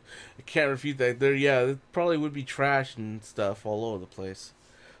 I can't refute that. There, yeah, there probably would be trash and stuff all over the place.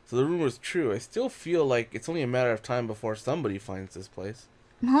 So the rumor is true. I still feel like it's only a matter of time before somebody finds this place.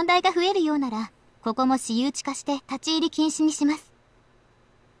 問題が増えるようなら、ここも私有地化して立ち入り禁止にします。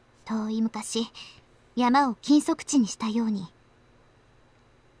遠い昔、山を禁足地にしたように。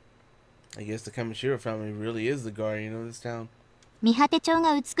I guess the Kamishiro family really is the guardian of this town. 見果て町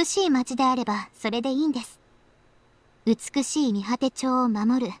が美しい町であればそれでいいんです。美しい見果て町を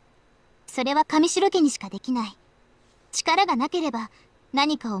守る。それは上白家にしかできない。力がなければ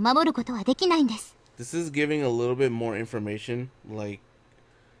何かを守ることはできないんです。This is giving a little bit more information. Like,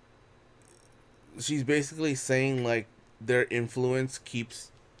 she's basically saying like their influence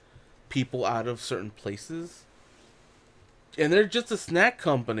keeps people out of certain places. And they're just a snack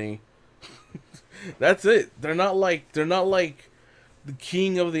company. That's it. They're not like the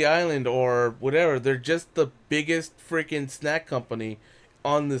king of the island or whatever. They're just the biggest freaking snack company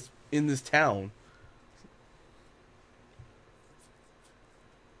in this town.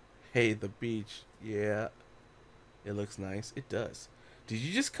 Hey, the beach. Yeah. It looks nice. It does. Did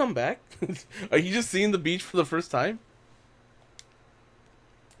you just come back? Are you just seeing the beach for the first time?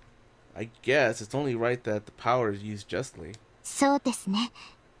 I guess it's only right that the power is used justly. そうですね。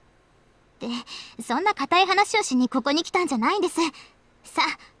で、そんな固い話をしにここに来たんじゃないんです。さ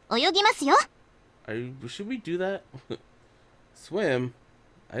あ、泳ぎますよ。Should we do that? Swim?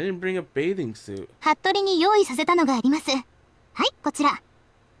 I didn't bring a bathing suit. 服部に用意させたのがあります。はい、こちら。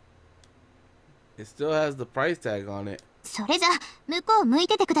It still has the price tag on it. それじゃ、向こう向い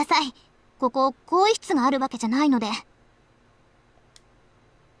ててください。ここ、更衣室があるわけじゃないので。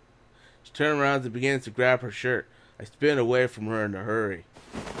She turned around and begins to grab her shirt. I spin away from her in a hurry.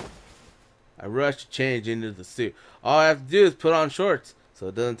 I rush to change into the suit. All I have to do is put on shorts, so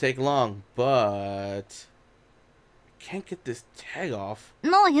it doesn't take long, but I can't get this tag off.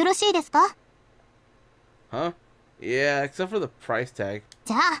 もうよろしいですか? Huh? Yeah, except for the price tag.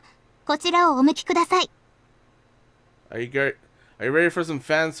 じゃあ、こちらをお向きください。Are you ready for some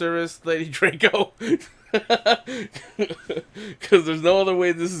fan service, Lady Draco? Because there's no other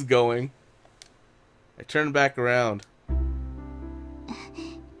way this is going. I turn back around.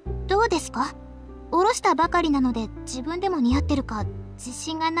 どうですか？おろしたばかりなので自分でも似合ってるか自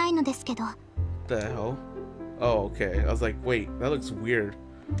信がないのですけど。What the hell? Oh, okay. I was like, wait, that looks weird.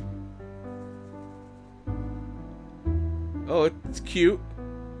 Oh, it's cute.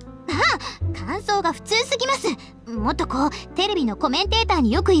 ああ、感想が普通すぎます。もっとこうテレビのコメンテーター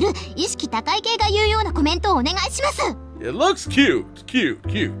によくいる意識高い系が言うようなコメントをお願いします。It looks cute. Cute,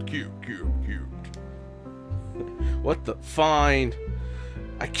 cute, cute, cute, cute. What the? Fine.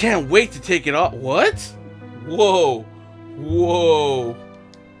 I can't wait to take it off. What? Whoa. Whoa.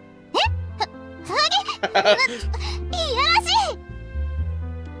 いやらしい。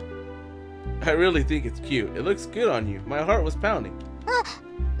 I really think it's cute. It looks good on you. My heart was pounding.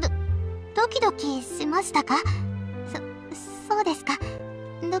 ドキドキしましたか？そうですか。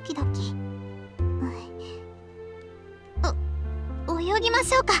ドキドキ。泳ぎま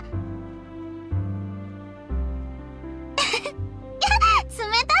しょうか。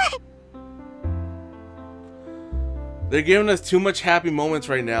They're giving us too much happy moments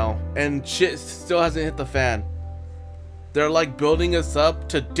right now, and shit still hasn't hit the fan. They're like building us up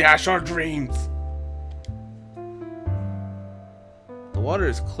to dash our dreams. water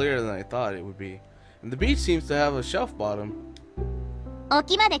is clearer than I thought it would be. And the beach seems to have a shelf bottom.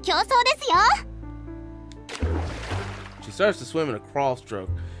 沖まで競争ですよ。 She starts to swim in a crawl stroke,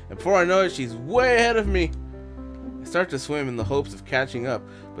 and before I know it, she's way ahead of me. I start to swim in the hopes of catching up,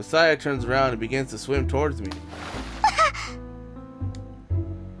 but Saya turns around and begins to swim towards me.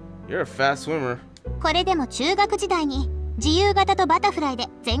 You're a fast swimmer. これでも中学時代に自由形とバタフライで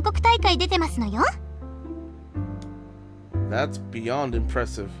全国大会出てますのよ。 That's beyond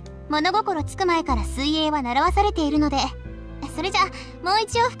impressive. 物心つく前から水泳は習わされているので、それじゃもう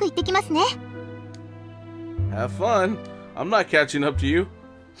一往復行ってきますね。 Have fun. I'm not catching up to you.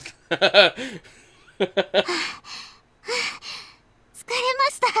 疲れま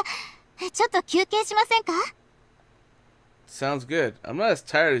した。ちょっと休憩しませんか？ Sounds good. I'm not as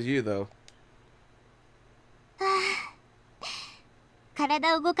tired as you, though.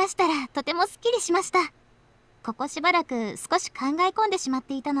 体を動かしたらとてもすっきりしました。ここしばらく少し考え込んでしまっ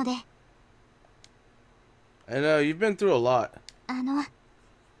ていたので。I know, you've been through a lot.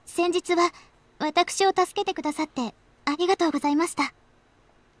 先日は私を助けてくださってありがとうございました。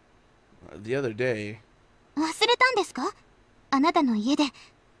The other day. 忘れたんですか？あなたの家で、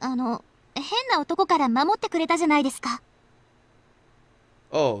変な男から守ってくれたじゃないですか。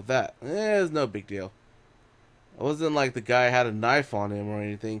Oh, that. It's no big deal. It wasn't like the guy had a knife on him or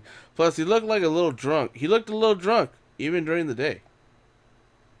anything. Plus, he looked like a little drunk. He looked a little drunk, even during the day.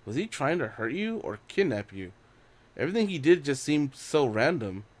 Was he trying to hurt you or kidnap you? Everything he did just seemed so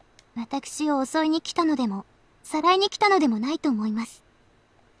random. 私を襲いに来たのでも、さらいに来たのでもないと思います。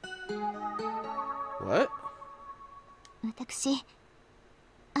What? 私、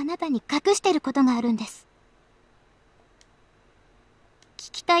あなたに隠してることがあるんです。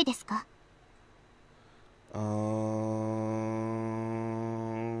聞きたいですか？ I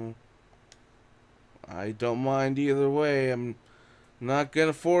don't mind either way. I'm not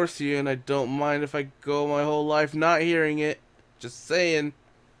gonna force you, and I don't mind if I go my whole life not hearing it. Just saying.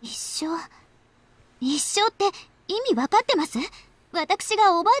 一生って意味分かってます？私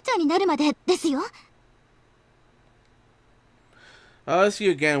がおばあちゃんになるまでですよ。 I'll ask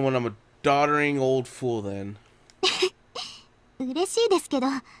you again when I'm a doddering old fool then. 嬉しいですけど、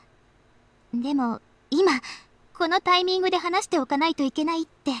でも今このタイミングで話しておかないといけないっ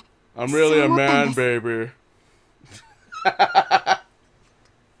て。I'm really a man, baby.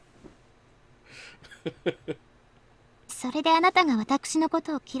 それであなたが私のこ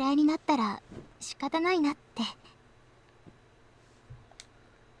とを嫌いになったら仕方ないなって。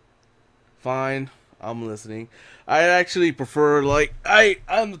Fine, I'm listening. I actually prefer, like,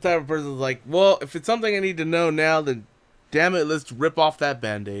 I'm the type of person that's like, well, if it's something I need to know now, then damn it, let's rip off that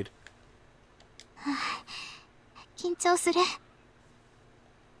band-aid. 緊張する。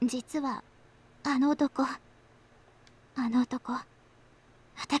実はあの男、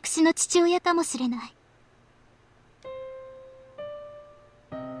私の父親かもしれない。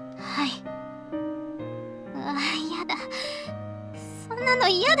はい。嫌だ。そんなの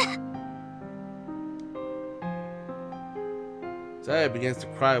嫌だ。Saya begins to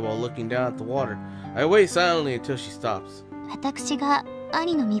cry while looking down at the water. I wait silently until she stops. 私が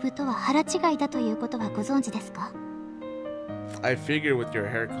兄の身分は腹違いだということはご存知ですか？ I figure with your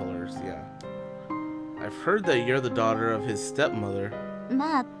hair colors, yeah. I've heard that you're the daughter of his stepmother.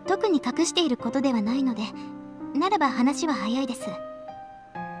 まあ、特に隠していることではないので、ならば話は早いです。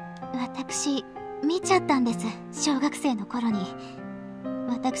私、見ちゃったんです、小学生の頃に。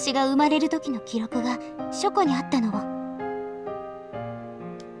私が生まれる時の記録が書庫にあったのを。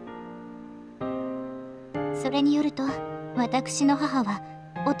それによると、私の母は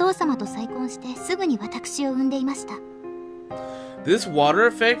お父様と再婚してすぐに私を産んでいました。This water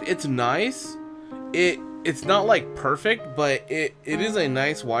effect, it's nice. It's not like perfect, but it is a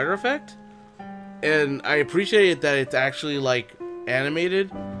nice water effect. And I appreciate that it's actually like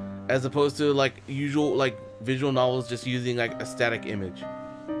animated as opposed to like usual like visual novels just using like a static image.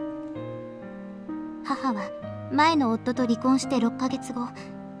 母は前の夫と離婚して6ヶ月後、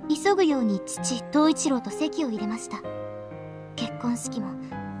急ぐように父東一郎と籍を入れました。結婚式も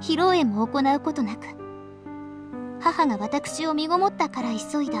披露宴も行うことなく、母が私を身ごもったから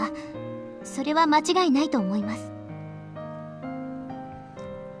急いだ。それは間違いないと思います。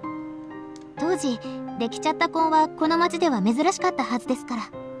当時できちゃった婚はこの町では珍しかったはずですか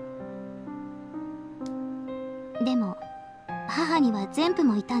ら。でも母には全部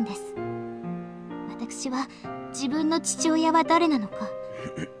もいたんです。私は自分の父親は誰なのか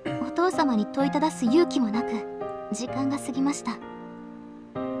お父様に問いただす勇気もなく、時間が過ぎました。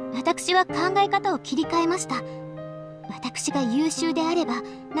私は考え方を切り替えました。私が優秀であれば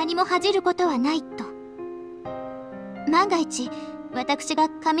何も恥じることはないと。万が一私が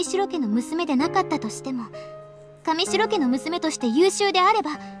上白家の娘でなかったとしても、上白家の娘として優秀であれ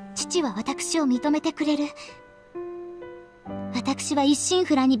ば父は私を認めてくれる。私は一心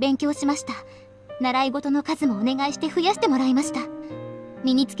不乱に勉強しました。習い事の数もお願いして増やしてもらいました。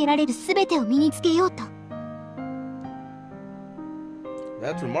身につけられる全てを身につけようと。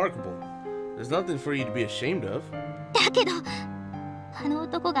 That's remarkable. There's nothing for you to be ashamed of. だけどあの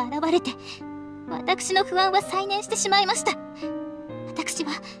男が現れて私の不安は再燃してしまいました。私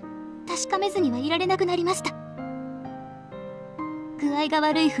は確かめずにはいられなくなりました。具合が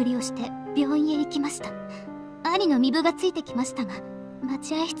悪いふりをして病院へ行きました。兄の身分がついてきましたが、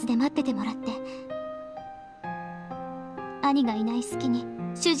待合室で待っててもらって、兄がいない隙に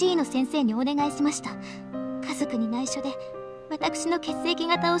主治医の先生にお願いしました。家族に内緒で私の血液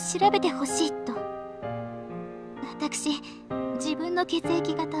型を調べてほしいと。私自分の血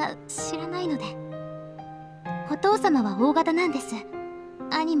液型知らないので。お父様は O 型なんです。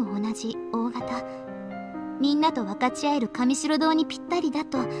兄も同じ O 型。みんなと分かち合える上白堂にぴったりだ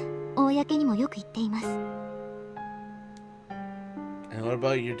と公にもよく言っています。 And what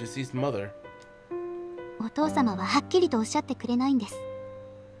about your deceased mother? お父様ははっきりとおっしゃってくれないんです。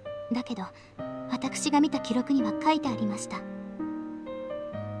だけど私が見た記録には書いてありました。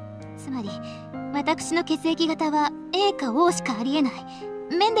つまり私の血液型は A か O しかありえない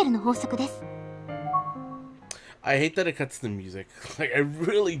メンデルの法則です。 I hate that it cuts the music. Like, I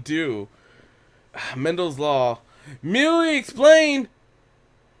really do. Mendel's law. Mui, explain!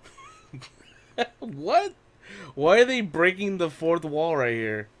 What? Why are they breaking the fourth wall right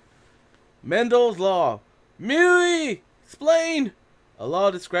here? Mendel's law. Mui, explain! A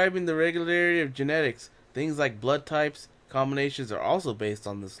law describing the regularity of genetics. Things like blood types, combinations are also based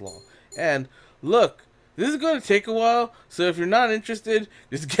on this law. And, look, this is going to take a while, so if you're not interested,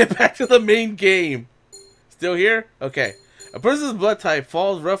 just get back to the main game. Still here? Okay. A person's blood type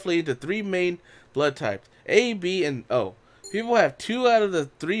falls roughly into 3 main blood types, A, B, and O. People have 2 out of the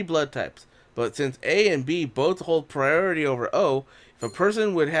 3 blood types, but since A and B both hold priority over O, if a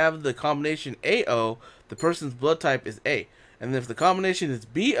person would have the combination AO, the person's blood type is A. And if the combination is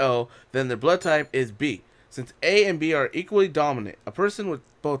BO, then their blood type is B. Since A and B are equally dominant, a person with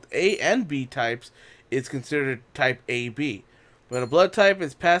both A and B types is considered type AB. When a blood type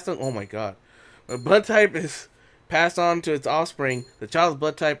is passed on, oh my god. When a blood type is passed on to its offspring, the child's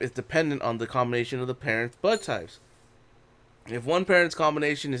blood type is dependent on the combination of the parents' blood types. If one parent's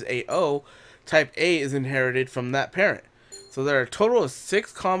combination is AO, type A is inherited from that parent. So there are a total of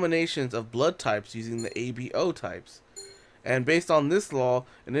 6 combinations of blood types using the ABO types. And based on this law,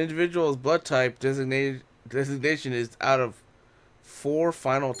 an individual's blood type designation is out of 4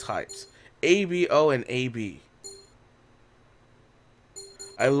 final types, ABO and AB.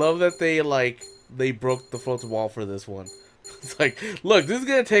 I love that they broke the fourth wall for this one. It's like, look, this is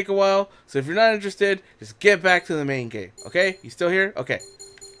gonna take a while, so if you're not interested, just get back to the main game. Okay? You still here? Okay.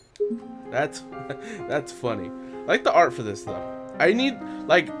 That's funny. I like the art for this though. I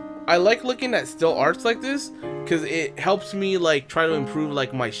like looking at still arts like this because it helps me try to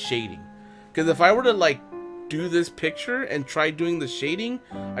improve my shading. Because if I were to do this picture and try doing the shading,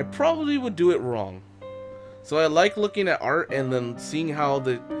 I probably would do it wrong. So I like looking at art and then seeing how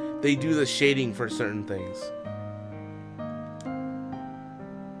they do the shading for certain things.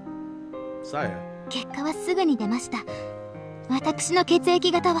 Saya. 結果はすぐに出ました。私の血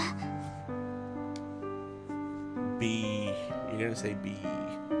液型は B. You're gonna say B.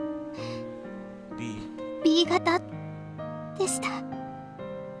 B 型でした。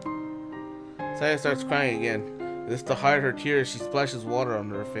 Saya starts crying again. This to hide her tears, she splashes water on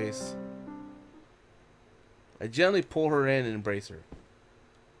her face. I gently pull her in and embrace her.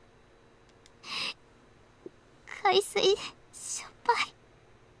 海水しょっぱい。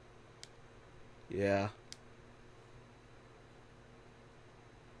 Yeah.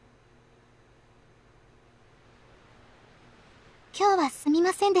 今日はすみ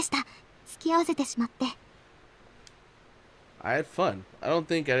ませんでした。付き合わせてしまって。 I had fun. I don't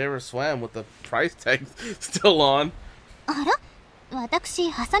think I'd ever swam with the price tag still on. あら、私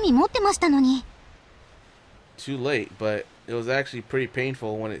ハサミ持ってましたのに。 Too late, but it was actually pretty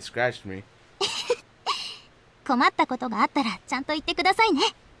painful when it scratched me. 困ったことがあったらちゃんと言ってくださいね。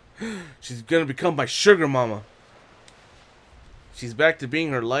 She's gonna become my sugar mama. She's back to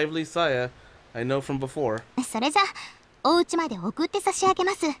being her lively Saya I know from before. それじゃお家まで送って差し上げ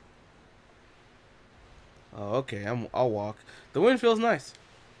ます。 Oh, okay, I'll walk. The wind feels nice.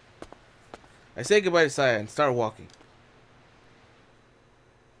 I say goodbye to Saya and start walking.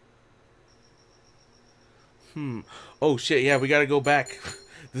 Oh shit, yeah, we gotta go back.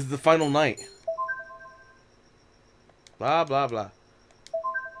 This is the final night. Blah, blah, blah.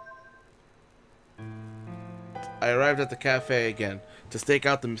 I arrived at the cafe again to stake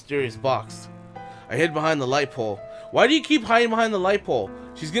out the mysterious box. I hid behind the light pole. Why do you keep hiding behind the light pole?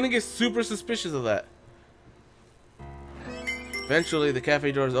 She's gonna get super suspicious of that. Eventually, the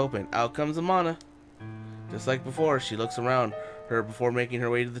cafe doors open. Out comes Amana. Just like before, she looks around her before making her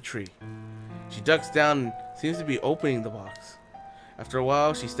way to the tree. She ducks down and seems to be opening the box. After a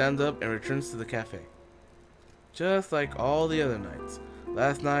while, she stands up and returns to the cafe. Just like all the other nights.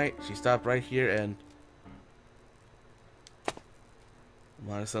 Last night, she stopped right here and...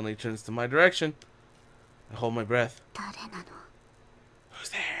 Amana suddenly turns to my direction. I hold my breath. Who's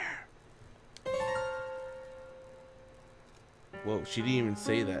there? Whoa, she didn't even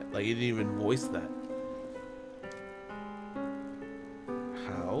say that. Like, it didn't even voice that.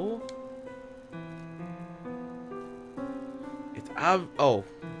 How? It's oh,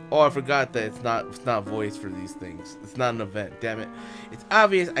 I forgot that it's not voiced for these things. It's not an event. Damn it! It's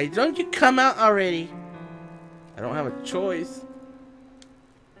obvious. Don't you come out already? I don't have a choice.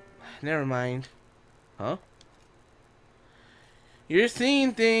 Never mind. Huh? You're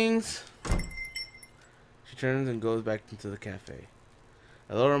seeing things. She turns and goes back into the cafe.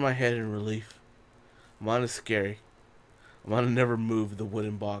 I lower my head in relief. Amana's scary. Amana never moved the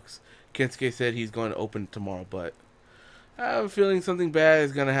wooden box. Kensuke said he's going to open it tomorrow, but I have a feeling something bad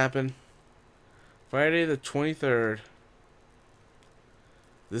is going to happen. Friday the 23rd.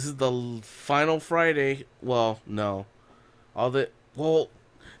 This is the final Friday. Well, no.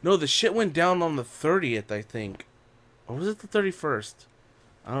 No, the shit went down on the 30th, I think. Or was it the 31st?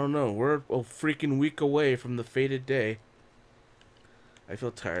 I don't know. We're a freaking week away from the fated day. I feel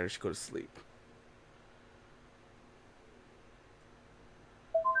tired. I should go to sleep.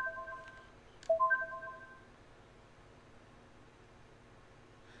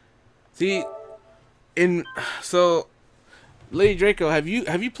 See, so, Lady Draco, have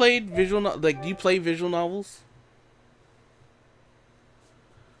you played visual do you play visual novels?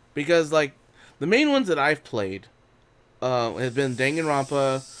 Because like the main ones that I've played have been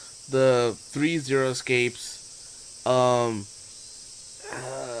Danganronpa, the 3 Zero Escapes. I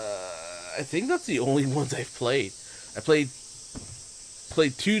think that's the only ones I've played. I played 2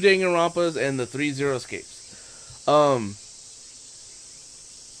 Danganronpas and the 3 Zero Escapes.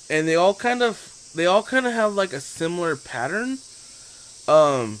 And they all kind of have like a similar pattern.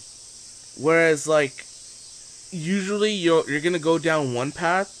 Whereas like usually you're gonna go down one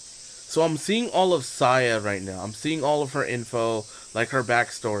path. So I'm seeing all of Saya right now. I'm seeing all of her info, like her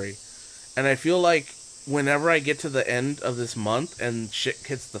backstory. And I feel like whenever I get to the end of this month and shit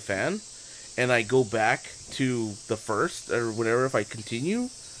hits the fan, and I go back to the first or whatever, if I continue,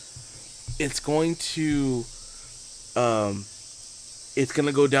 it's going to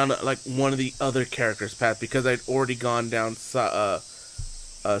go down to like one of the other characters' path because I'd already gone down Saya's.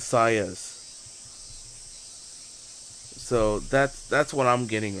 So that's what I'm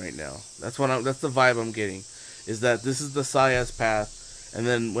getting right now. That's the vibe I'm getting, is that this is the Saya's path, and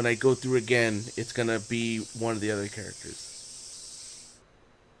then when I go through again, it's gonna be one of the other characters.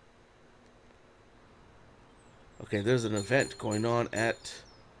 Okay, there's an event going on at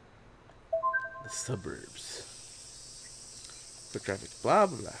the suburbs. Foot traffic, blah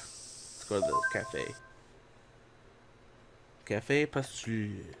blah blah. Let's go to the cafe. Cafe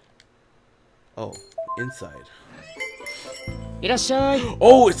Pasteur. Oh, inside.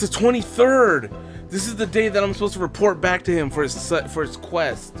 Oh, it's the 23rd. This is the day that I'm supposed to report back to him for his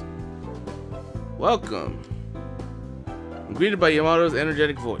quest. Welcome. I'm greeted by Yamato's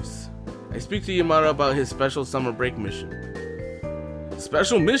energetic voice. I speak to Yamato about his special summer break mission.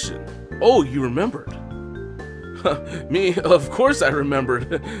 Special mission? Oh, you remembered. Me? Of course I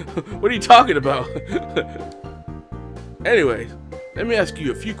remembered. What are you talking about? Anyway, let me ask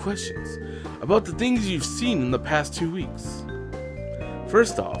you a few questions about the things you've seen in the past 2 weeks.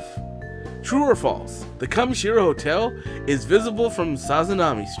 First off, true or false, the Kamishiro Hotel is visible from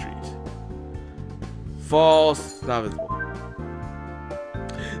Sazanami Street. False, not visible.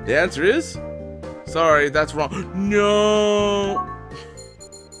 The answer is, sorry, that's wrong. No.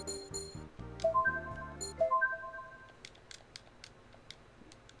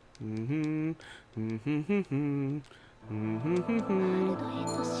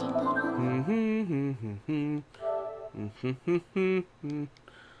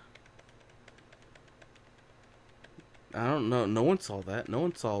 I don't know. No one saw that. No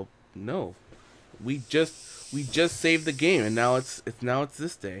one saw. No, we just saved the game, and now it's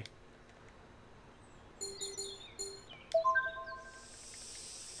this day.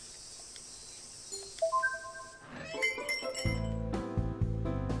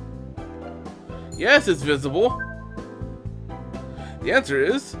 Yes, it's visible. The answer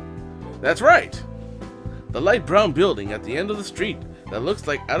is, that's right. The light brown building at the end of the street that looks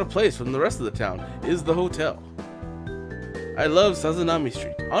like out of place from the rest of the town is the hotel. I love Sazanami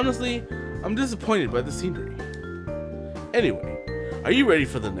Street. Honestly, I'm disappointed by the scenery. Anyway, are you ready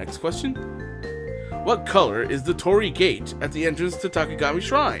for the next question? What color is the Torii Gate at the entrance to Takagami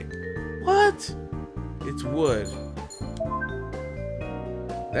Shrine? What? It's wood.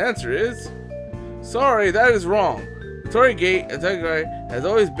 The answer is... Sorry, that is wrong. The Torii Gate at Takagami has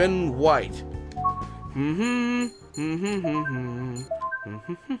always been white.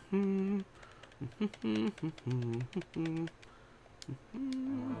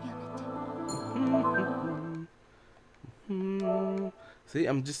 See,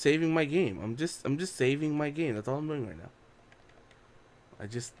 I'm just saving my game. I'm just saving my game. That's all I'm doing right now.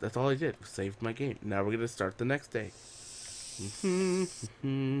 That's all I did, was saved my game. Now we're gonna start the next day.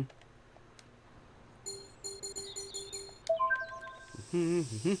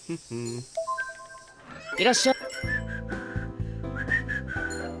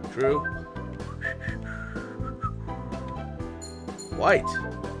 True. White.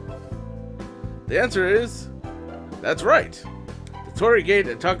 The answer is... That's right. The Torii Gate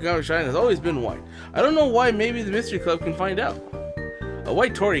at Takagami Shrine has always been white. I don't know why, maybe the Mystery Club can find out. A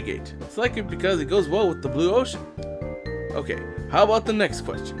white Torii Gate. It's like it because it goes well with the blue ocean. Okay, how about the next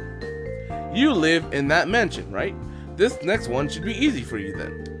question? You live in that mansion, right? This next one should be easy for you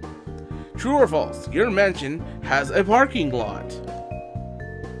then. True or false? Your mansion has a parking lot.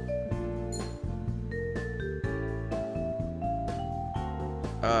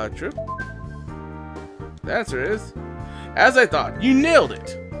 True. The answer is, as I thought, you nailed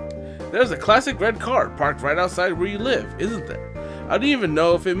it. There's a classic red car parked right outside where you live, isn't there? I don't even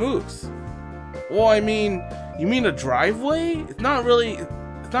know if it moves. Well, I mean, you mean a driveway? It's not really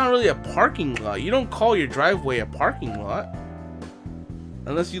a parking lot. You don't call your driveway a parking lot.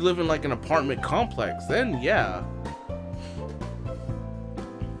 Unless you live in like an apartment complex, then yeah.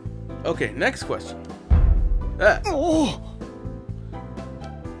 Okay, next question.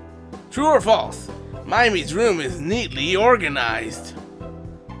 True or false? Maymi's room is neatly organized.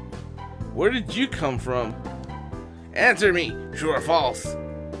 Where did you come from? Answer me, true or false?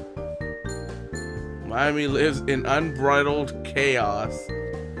 Maymi lives in unbridled chaos.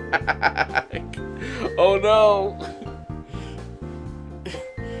 Oh no!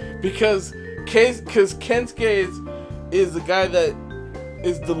 because Kensuke is the guy that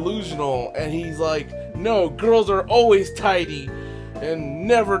is delusional, and he's like, no, girls are always tidy and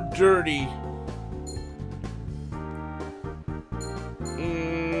never dirty.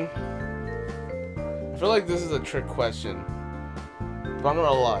 I feel like this is a trick question, but I'm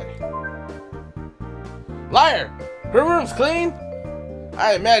gonna lie. Liar! Her room's clean?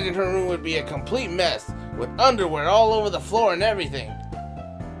 I imagined her room would be a complete mess, with underwear all over the floor and everything.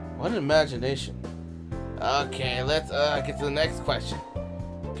 What imagination. Okay, let's get to the next question.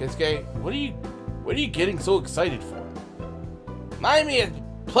 Kensuke, what are you getting so excited for? Maymi has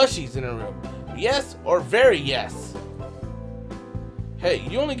plushies in her room. Yes or very yes? Hey,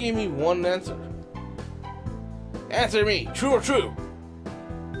 you only gave me one answer. Answer me, true or true?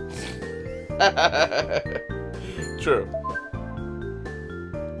 True.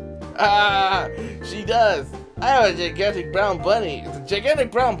 Ah, she does. I have a gigantic brown bunny. It's a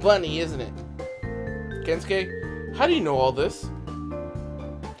gigantic brown bunny, isn't it? Kensuke, how do you know all this?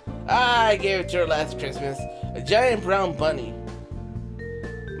 I gave it to her last Christmas. A giant brown bunny.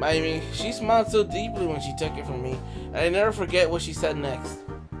 Maymi, she smiled so deeply when she took it from me, and I never forget what she said next.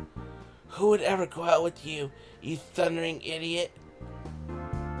 Who would ever go out with you, you thundering idiot?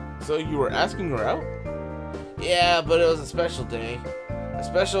 So you were asking her out? Yeah, but it was a special day. A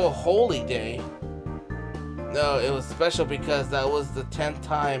special holy day. No, it was special because that was the 10th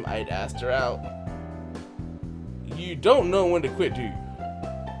time I'd asked her out. You don't know when to quit, do you?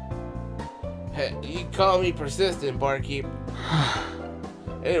 Hey, you call me persistent, barkeep.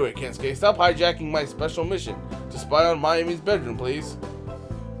 Anyway, Kensuke, stop hijacking my special mission to spy on Mayumi's bedroom, please.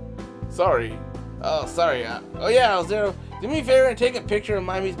 Sorry. Oh, sorry. Oh yeah, Zero. Do me a favor and take a picture of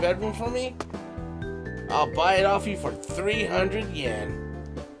Mayumi's bedroom for me? I'll buy it off you for 300 yen.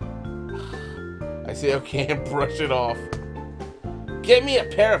 I say okay and brush it off. Get me a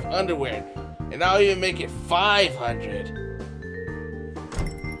pair of underwear, and I'll even make it 500.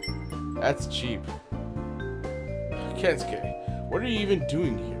 That's cheap. Kensuke, what are you even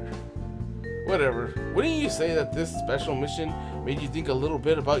doing here? Whatever. Wouldn't you say that this special mission made you think a little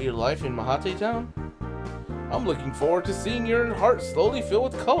bit about your life in Mahate Town? I'm looking forward to seeing your heart slowly fill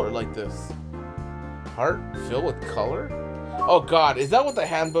with color like this. Heart fill with color? Oh god, is that what the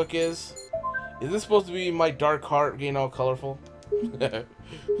handbook is? Is this supposed to be my dark heart getting all colorful?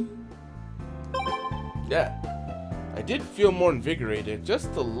 Yeah, I did feel more invigorated,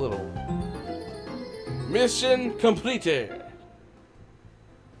 just a little. Mission completed!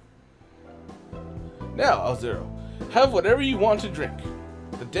 Now, Zero, have whatever you want to drink.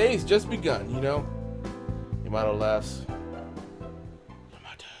 The day's just begun, you know? Yamato laughs.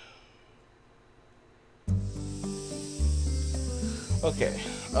 Yamato. Okay,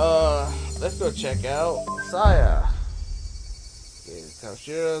 let's go check out Saya. Okay,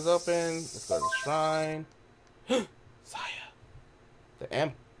 Kaoshiro's open. Let's go to the shrine. Saya. The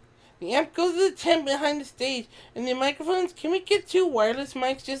amp goes to the tent behind the stage, and the microphones. Can we get 2 wireless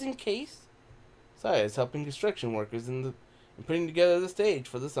mics just in case? Saya is helping construction workers in putting together the stage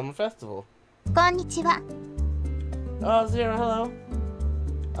for the summer festival. Konnichiwa. Oh, Zero, hello.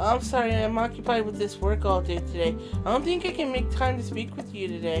 I'm sorry, I'm occupied with this work all day today. I don't think I can make time to speak with you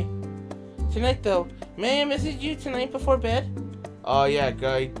today. Tonight, though, may I message you tonight before bed? Oh, yeah,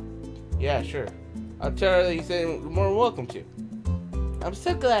 guy. Yeah, sure. I'll tell her that you said you're more welcome to. I'm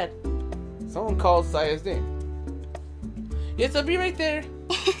so glad. Someone called Saya's name. Yes, I'll be right there.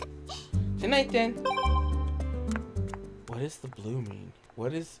 Tonight, then. What does the blue mean?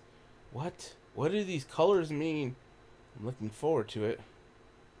 What do these colors mean? I'm looking forward to it.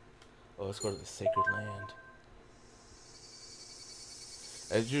 Oh, let's go to the sacred land.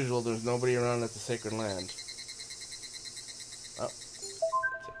 As usual, there's nobody around at the sacred land. Oh.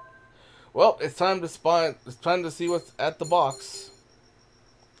 Well, it's time to spy. It's time to see what's at the box.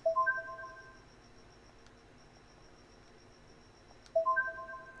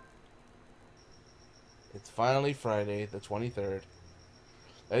 It's finally Friday, the 23rd.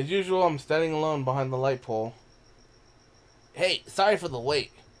 As usual, I'm standing alone behind the light pole. Hey, sorry for the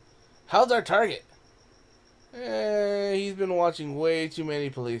wait. How's our target? He's been watching way too many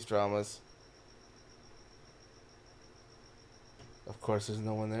police dramas. Of course, there's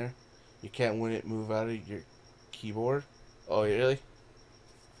no one there. You can't win it, move out of your keyboard. Oh, really?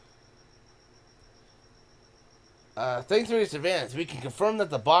 Thanks for your surveillance. We can confirm that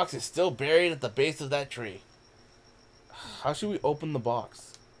the box is still buried at the base of that tree. How should we open the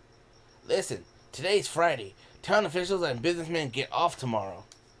box? Listen, today's Friday. Town officials and businessmen get off tomorrow.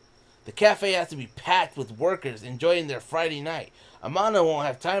 The cafe has to be packed with workers enjoying their Friday night. Amano won't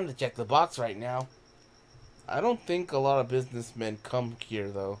have time to check the box right now. I don't think a lot of businessmen come here,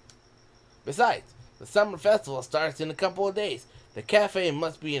 though. Besides, the summer festival starts in a couple of days. The cafe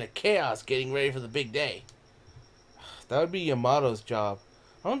must be in a chaos getting ready for the big day. That would be Yamato's job.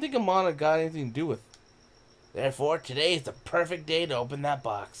 I don't think Amano got anything to do with it. Therefore, today is the perfect day to open that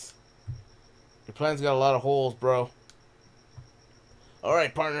box. Your plan's got a lot of holes, bro.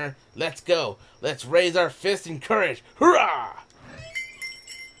 Alright, partner, let's go. Let's raise our fists in courage. Hurrah!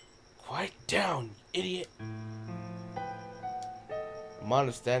 Quiet down, you idiot.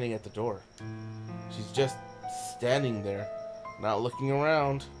 Amana's standing at the door. She's just standing there, not looking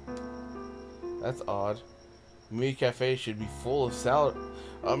around. That's odd. Miya Cafe should be full of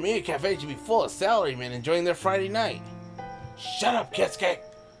Miya Cafe should be full of salarymen enjoying their Friday night. Shut up, Keisuke!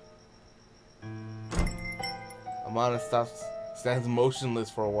 Amana stands motionless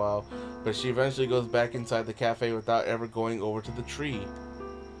for a while, but she eventually goes back inside the cafe without ever going over to the tree.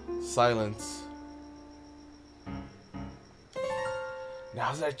 Silence.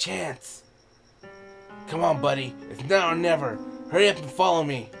 Now's our chance. Come on, buddy. It's now or never. Hurry up and follow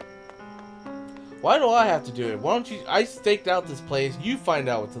me. Why do I have to do it? Why don't you... I staked out this place. You find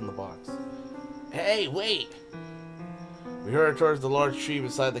out what's in the box. Hey, wait. We hurry towards the large tree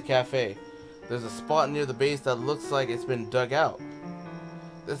beside the cafe. There's a spot near the base that looks like it's been dug out.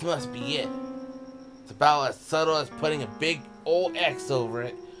 This must be it. It's about as subtle as putting a big old X over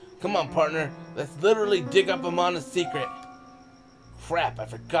it. Come on, partner. Let's literally dig up Amana's secret. Crap, I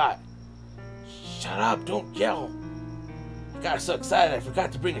forgot. Shut up, don't yell. I got so excited I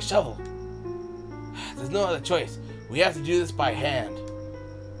forgot to bring a shovel. There's no other choice. We have to do this by hand.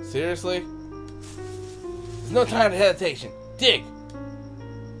 Seriously? There's no time for hesitation. Dig!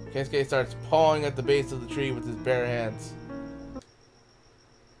 Keisuke starts pawing at the base of the tree with his bare hands.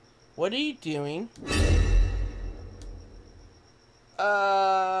 What are you doing?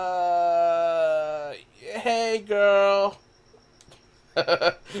 Hey, girl.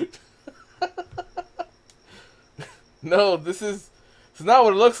 No, this is not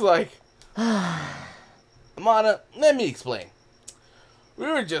what it looks like. Amana, let me explain. We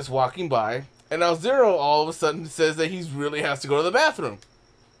were just walking by, and now Zero all of a sudden says that he really has to go to the bathroom.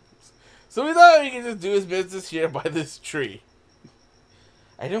 So we thought we could just do his business here by this tree.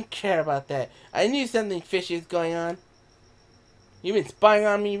 I don't care about that. I knew something fishy was going on. You've been spying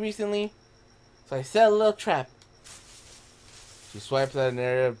on me recently, so I set a little trap. She swipes at an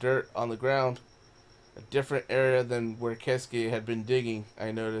area of dirt on the ground A different area than where Kensuke had been digging,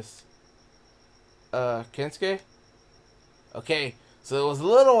 I noticed. Kensuke? Okay, so it was a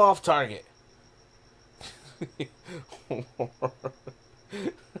little off target.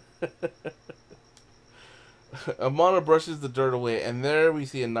 Amana brushes the dirt away, and there we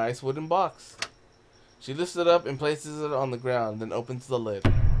see a nice wooden box. She lifts it up and places it on the ground, then opens the lid.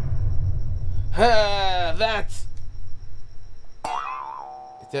 Ha! That's...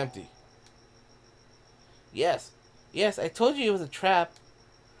 It's empty. Yes, I told you it was a trap.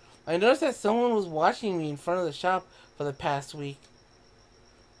 I noticed that someone was watching me in front of the shop for the past week.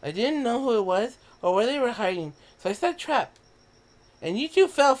 I didn't know who it was or where they were hiding, so I set a trap. And you two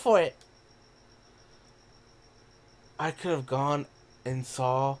fell for it. I could have gone and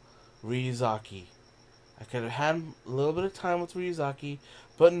saw Ryuzaki. I could have had a little bit of time with Ryuzaki,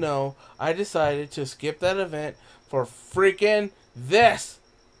 but no, I decided to skip that event for freaking this.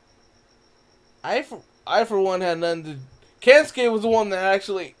 I for one had nothing to... Kensuke was the one that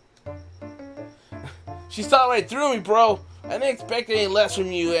actually... She saw right through me, bro. I didn't expect any less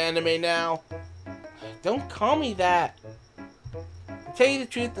from you, anime now. Don't call me that. To tell you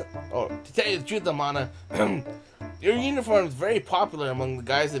the truth, Amana, your uniform is very popular among the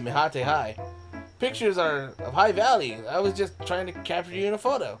guys at Mihate High. Pictures are of high value. I was just trying to capture you in a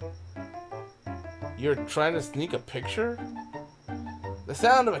photo. You're trying to sneak a picture? The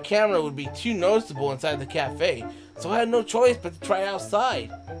sound of a camera would be too noticeable inside the cafe, so I had no choice but to try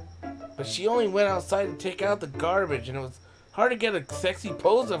outside. But she only went outside to take out the garbage, and it was hard to get a sexy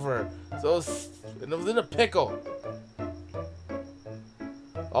pose of her, so it was in a pickle.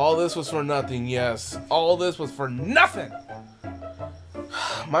 All this was for nothing, yes. All this was for nothing!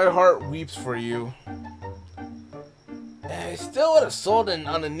 My heart weeps for you. I still would have sold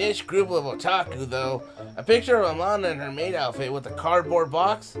on a niche group of otaku, though. A picture of Amana in her maid outfit with a cardboard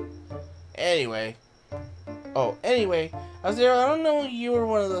box. Anyway, Azero, I don't know you were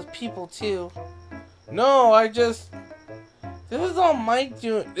one of those people too. No, this is all my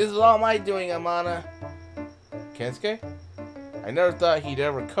doing, Amana. Kensuke? I never thought he'd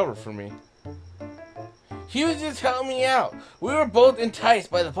ever cover for me. He was just helping me out. We were both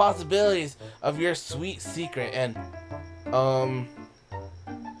enticed by the possibilities of your sweet secret, and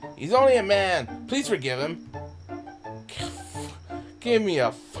he's only a man. Please forgive him. Give me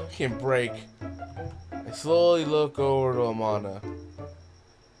a fucking break. I slowly look over to Amana.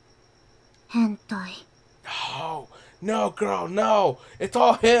 Hentai. No, girl, no. It's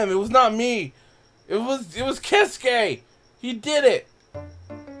all him. It was not me. It was Kensuke. He did it.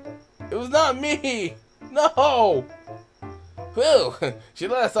 It was not me. No. Whew. She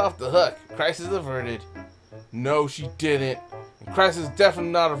let us off the hook. Crisis averted. No, she didn't. And crisis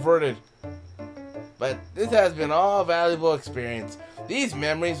definitely not averted. But this has been all a valuable experience. These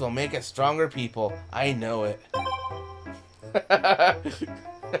memories will make us stronger people. I know it.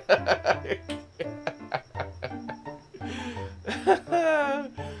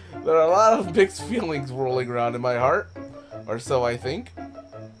 There are a lot of mixed feelings rolling around in my heart. Or so I think.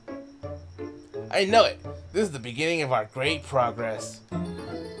 I know it. This is the beginning of our great progress.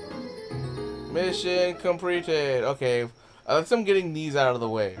 Mission completed. Okay, let's I'm getting these out of the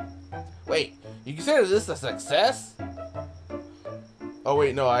way. Wait, you consider this a success? Oh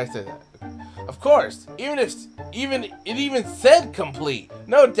wait, no, I said that. Of course, it even said complete.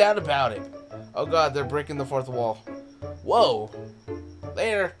 No doubt about it. Oh god, they're breaking the fourth wall. Whoa.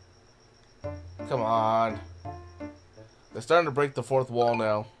 Later. Come on. They're starting to break the fourth wall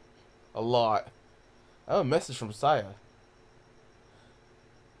now. A lot. Oh, a message from Saya.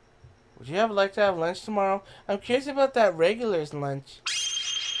 Would you like to have lunch tomorrow? I'm curious about that regular's lunch.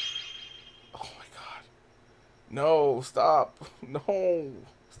 Oh my god. No, stop. No.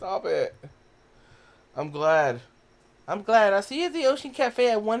 Stop it. I'm glad. I'll see you at the Ocean Cafe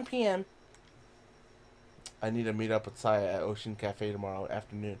at 1 p.m. I need to meet up with Saya at Ocean Cafe tomorrow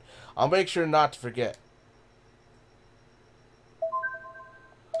afternoon. I'll make sure not to forget.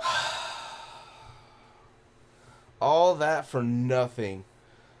 All that for nothing.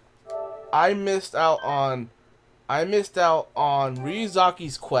 I missed out on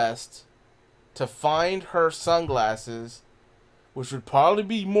Ryuzaki's quest to find her sunglasses, which would probably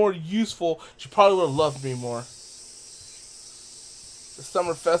be more useful. She probably would have loved me more. The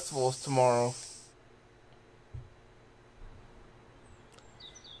summer festival is tomorrow.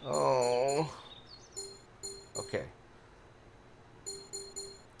 Oh. Okay.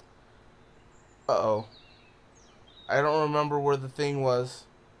 Uh-oh. I don't remember where the thing was.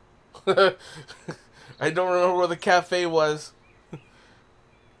 I don't remember where the cafe was.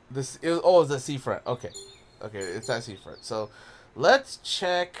 It's the seafront. Okay, it's that seafront. So let's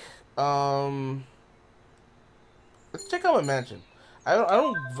check. Let's check out my mansion. I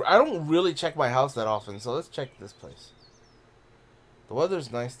don't really check my house that often, so let's check this place. The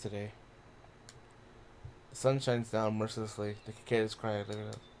weather's nice today. The sun shines down mercilessly. The cicadas cry. Look at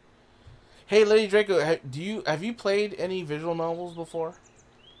that. Hey, Lady Draco, have you played any visual novels before?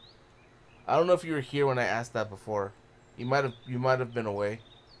 I don't know if you were here when I asked that before. You might have been away.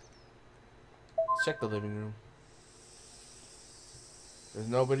 Let's check the living room. There's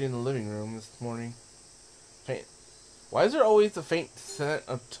nobody in the living room this morning. Why is there always the faint scent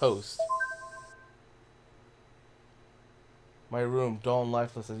of toast? My room, dull and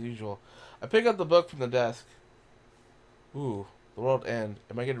lifeless as usual. I pick up the book from the desk. Ooh, The World End.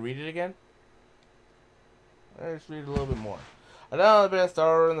 Am I going to read it again? Let's read a little bit more. I down the best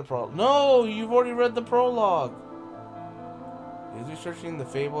hour in the prologue. No, you've already read the prologue. Is researching the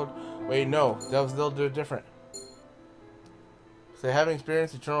fabled... Wait, no, they'll do it different. So, having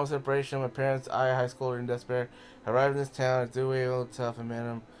experienced eternal separation, my parents, I, a high schooler in despair, arrived in this town, it's way old tough, and met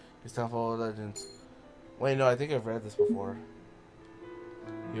him. His town full of legends. Wait, no, I think I've read this before.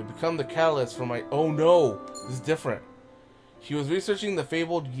 You become the catalyst for my... Oh no, this is different. He was researching the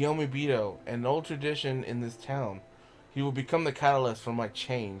fabled Yomibito, an old tradition in this town. He will become the catalyst for my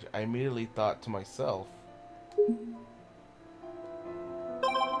change. I immediately thought to myself.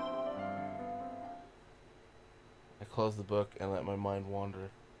 I closed the book and let my mind wander.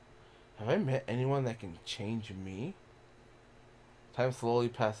 Have I met anyone that can change me? Time slowly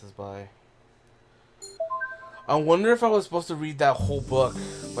passes by. I wonder if I was supposed to read that whole book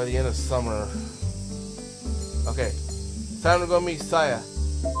by the end of summer. Okay, it's time to go meet Saya.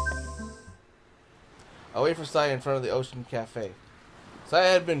 I wait for Saya in front of the Ocean Cafe.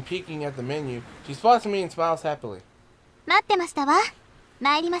 Saya had been peeking at the menu. She spots me and smiles happily. 待ってましたわ。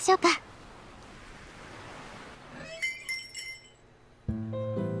参りましょうか。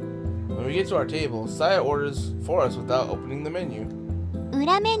When we get to our table, Saya orders for us without opening the menu.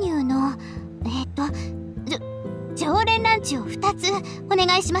 裏メニューの常連ランチを2つお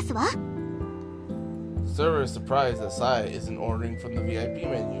願いしますわ。The server is surprised that Saya isn't ordering from the VIP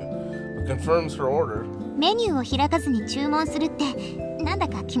menu, but confirms her order. メニューを開かずに注文するってなんだ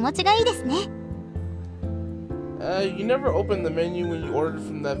か気持ちがいいですね。You never opened the menu when you ordered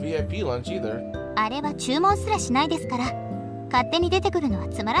from that VIP lunch either. あれは注文すらしないですから、勝手に出てくるのは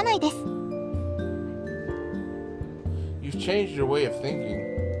つまらないです。You've changed your way of thinking.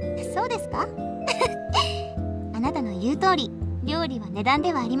 そうですか？あなたの言う通り、料理は値段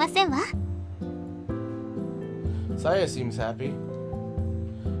ではありませんわ。Saya seems happy.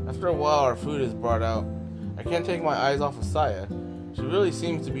 After a while, our food is brought out. I can't take my eyes off of Saya. She really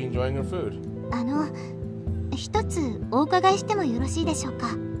seems to be enjoying her food. 一つお伺いしてもよろしいでしょうか。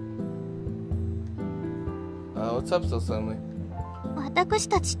What's up so suddenly? 私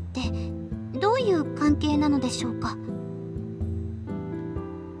たちってどういう関係なのでしょうか。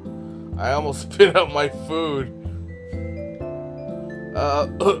I almost spit out my food.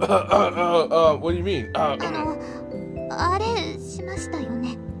 What do you mean? あれしましたよ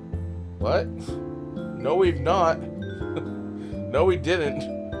ね。What? No, we've not. No, we didn't.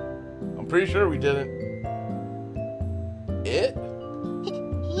 I'm pretty sure we didn't. It?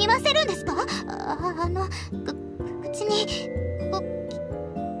 言わせるんですか？口にキ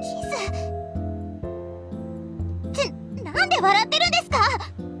スってなんで笑ってるんですか？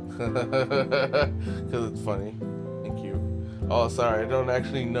 Because it's funny and cute. Oh, sorry, I don't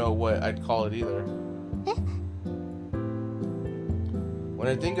actually know what I'd call it either. When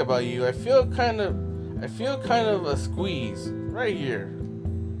I think about you, I feel kind of a squeeze right here.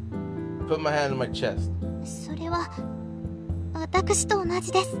 I put my hand on my chest. それは私と同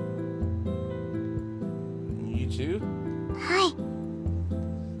じです。You too? はい。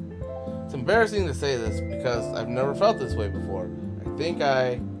It's embarrassing to say this because I've never felt this way before. I think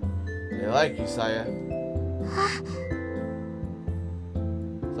I like you, Saya.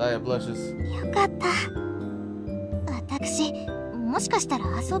 Saya blushes. よかった。私もしかしたら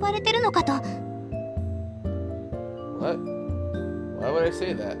遊ばれてるのかと。What? Why would I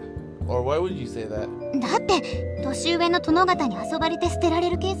say that? Or why would you say that? だって年上の殿方に遊ばれて捨てら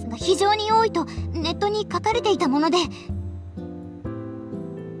れるケースが非常に多いとネットに書かれていたもので。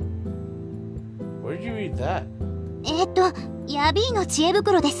Where did you read that? ヤビーの知恵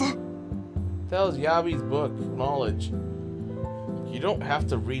袋です。That was Yabi's book, knowledge. You don't have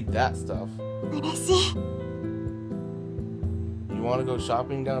to read that stuff. 嬉しい。You want to go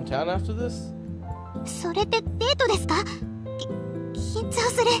shopping downtown after this? それってデートですか？緊張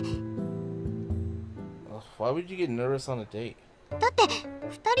する。Why would you get nervous on a date? だって2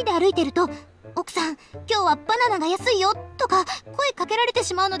人で歩いてると奥さん今日はバナナが安いよとか声かけられて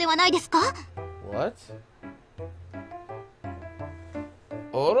しまうのではないですか？ What?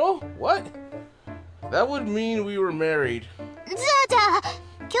 Oro? What? That would mean we were married. じゃあ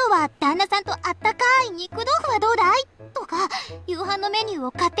今日は旦那さんとあったかい肉豆腐はどうだいとか夕飯のメニュー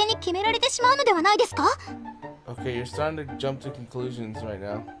を勝手に決められてしまうのではないですか Okay, you're starting to jump to conclusions right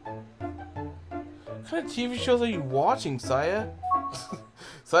now. What kind of TV shows are you watching, Saya?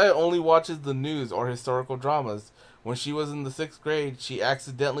 Saya only watches the news or historical dramas. When she was in the 6th grade, she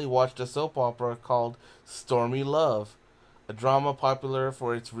accidentally watched a soap opera called Stormy Love, a drama popular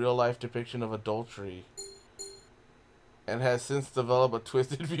for its real-life depiction of adultery, and has since developed a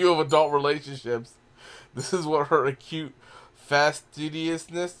twisted view of adult relationships. This is what her acute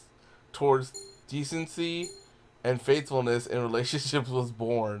fastidiousness towards decency and faithfulness in relationships was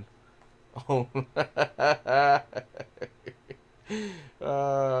born. Oh,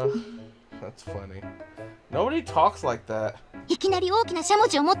 that's funny. Nobody talks like that. いきなり大きなしゃも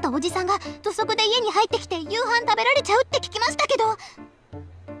じを持ったおじさんが土足で家に入ってきて夕飯食べられちゃうって聞きましたけど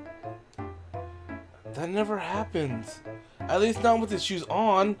That never happens. At least not with his shoes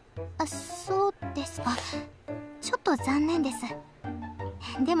on. あ、そうですかちょっと残念です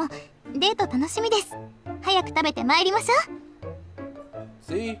でもデート楽しみです早く食べて参りましょう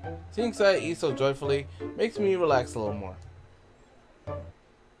See? Seeing Saya eat so joyfully makes me relax a little more.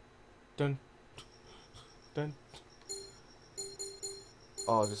 Dun. Dun.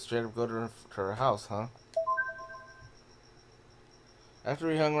 Oh, just straight up go to her house, huh? After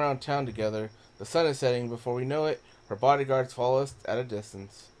we hung around town together, the sun is setting. Before we know it, her bodyguards follow us at a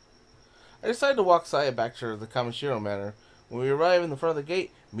distance. I decided to walk Saya back to the Kamishiro Manor. When we arrive in the front of the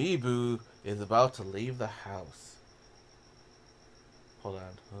gate, Mibu is about to leave the house. Hold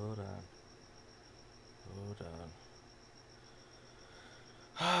on, hold on. Hold on.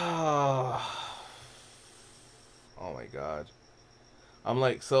 Oh my god. I'm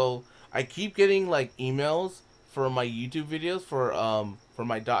like, so I keep getting like emails for my YouTube videos for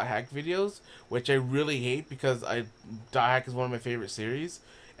my .hack videos, which I really hate because .hack is one of my favorite series,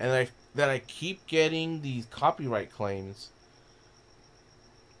 and I keep getting these copyright claims.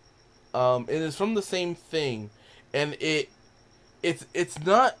 It is from the same thing, and it's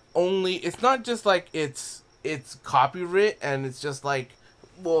not just like it's copyright and it's just like,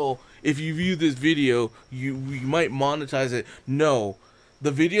 well, if you view this video you might monetize it. No,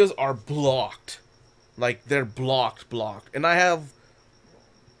 the videos are blocked, like they're blocked, and I have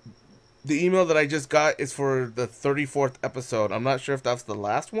the email that I just got is for the 34th episode. I'm not sure if that's the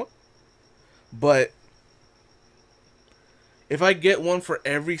last one, but if I get one for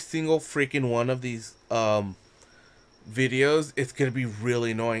every single freaking one of these videos, it's gonna be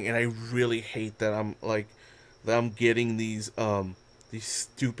really annoying, and I really hate that I'm getting these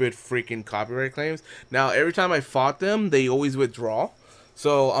stupid freaking copyright claims. Now every time I fought them, they always withdraw,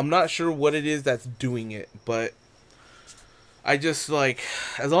 so I'm not sure what it is that's doing it, but I just like,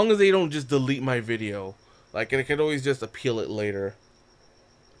 as long as they don't just delete my video, like, I could always just appeal it later.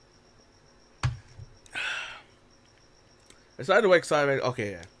 I decided to excited.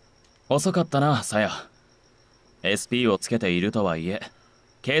 Okay, yeah. 遅かったな、さや。SP をつけているとはいえ、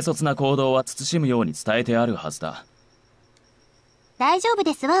軽率な行動は慎むように伝えてあるはずだ。大丈夫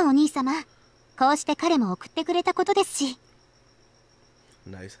ですわお兄様こうして彼も送ってくれたことですし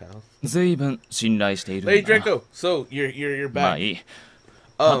Nice house. 随分信頼しているんだ。 Hey Draco, so you're back. まあいい。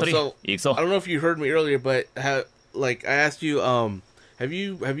 So I don't know if you heard me earlier, but like I asked you, have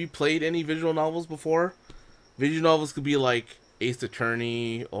you played any visual novels before? Visual novels could be like Ace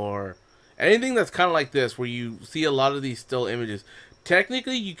Attorney or anything that's kind of like this, where you see a lot of these still images.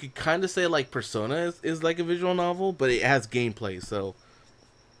 Technically, you could kind of say like Persona is like a visual novel, but it has gameplay. So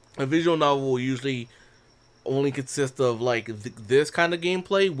a visual novel will usually only consist of like this kind of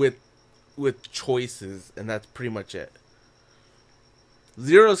gameplay with choices, and that's pretty much it.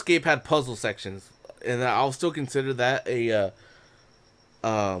 Zero Escape had puzzle sections, and I'll still consider that a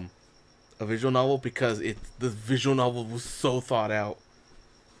visual novel because the visual novel was so thought out.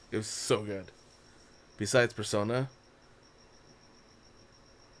 It was so good. Besides Persona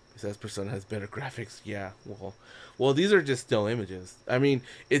has better graphics. Yeah, well, these are just still images. I mean,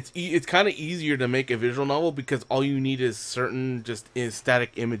 it's kind of easier to make a visual novel because all you need is certain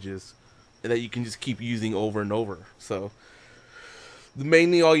static images that you can just keep using over and over. So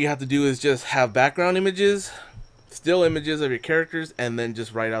mainly all you have to do is just have background images, still images of your characters, and then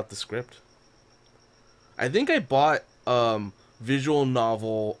just write out the script. I think I bought visual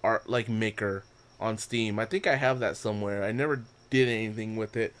novel art like Maker on Steam. I think I have that somewhere. I never did anything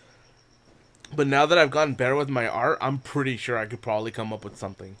with it, but now that I've gotten better with my art, I'm pretty sure I could probably come up with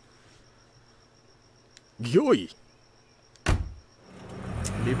something. Yoi.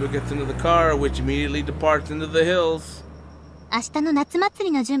 Mibu gets into the car, which immediately departs into the hills. 明日の夏祭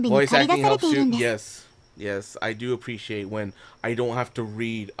りの準備に Voice 駆り acting 出され helps ている too. んです。 Yes, I do appreciate when I don't have to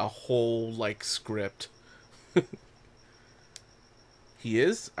read a whole like script. He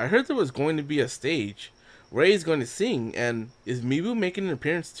is? I heard there was going to be a stage. Ray is going to sing, and is Mibu making an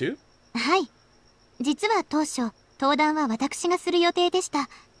appearance too? はい。実は当初、登壇は私がする予定でした。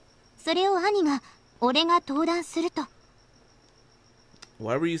それを兄が、俺が登壇すると。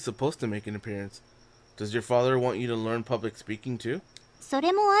Why were you supposed to make an appearance? Does your father want you to learn public speaking too? そ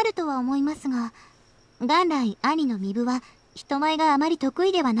れもあるとは思いますが、元来兄の身分は人前があまり得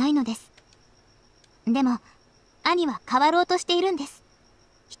意ではないのです。でも、兄は変わろうとしているんです。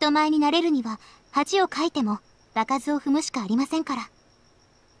人前になれるには、恥をかいても場数を踏むしかありませんから。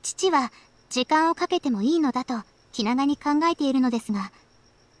父は時間をかけてもいいのだと気長に考えているのですが、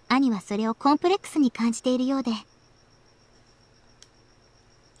兄はそれをコンプレックスに感じているようで。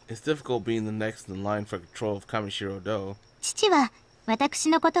It's difficult being the next in line for control of Kamishiro Do. 父は私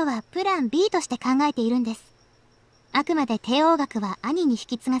のことはプラン B として考えているんです。あくまで帝王学は兄に引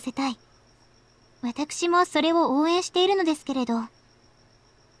き継がせたい。私もそれを応援しているのですけれど、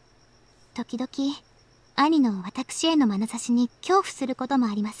時々兄の私への眼差しに恐怖することも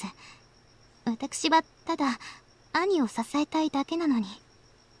あります。私はただ兄を支えたいだけなのに。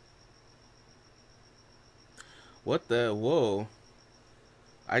What the? Whoa.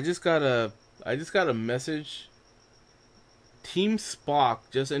 I just got a message. Team Spock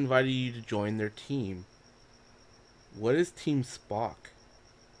just invited you to join their team. What is Team Spock?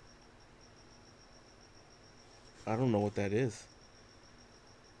 I don't know what that is.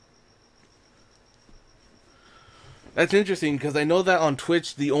 That's interesting because I know that on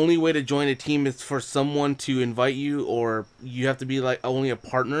Twitch the only way to join a team is for someone to invite you, or you have to be like only a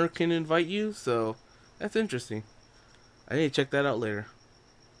partner can invite you. So that's interesting. I need to check that out later.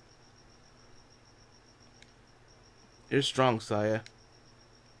 You're strong, Saya.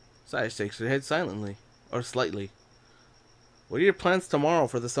 Saya shakes her head silently, or slightly. What are your plans tomorrow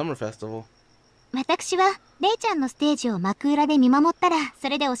for the summer festival? 私はレイちゃんのステージを幕裏で見守ったらそ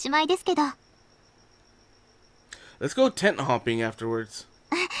れでおしまいですけど。Let's go tent hopping afterwards.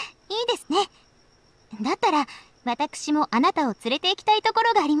 いいですね。だったら私もあなたを連れて行きたいとこ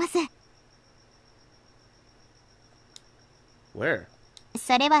ろがあります。Where?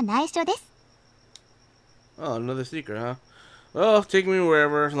 それは内緒です。Oh, another secret, huh? Well, take me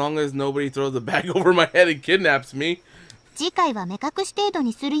wherever, as long as nobody throws a bag over my head and kidnaps me. 次回は目隠し程度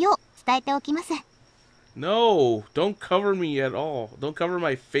にするよう伝えておきます。No, don't cover me at all. Don't cover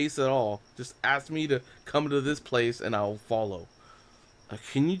my face at all. Just ask me to come to this place and I'll follow.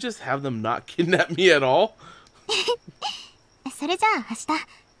 Can you just have them not kidnap me at all? それじゃあ明日、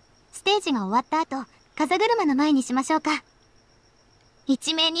ステージが終わった後、風車の前にしましょうか。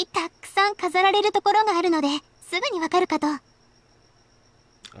一面にたくさん飾られるところがあるので、すぐにわかるかと。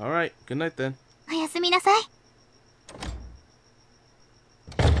Alright, good night then. おやすみなさい。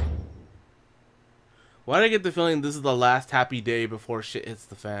Why do I get the feeling this is the last happy day before shit hits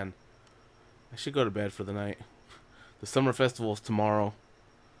the fan? I should go to bed for the night. The summer festival is tomorrow.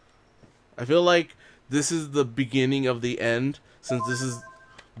 I feel like this is the beginning of the end, since this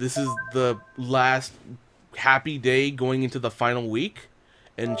is the last happy day going into the final week,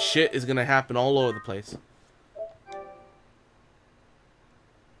 and shit is gonna happen all over the place.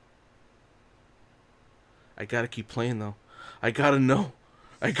 I gotta keep playing though. I gotta know.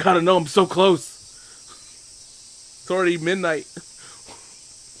 I'm so close. It's already midnight.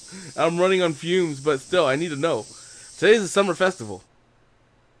 I'm running on fumes, but still, I need to know. Today's the summer festival.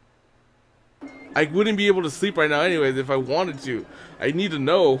 I wouldn't be able to sleep right now anyways if I wanted to. I need to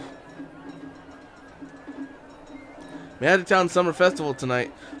know. Madtown Summer Festival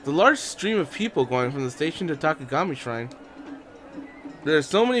tonight. The large stream of people going from the station to Takagami Shrine. There are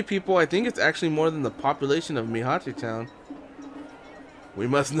so many people, I think it's actually more than the population of Mihate Town. We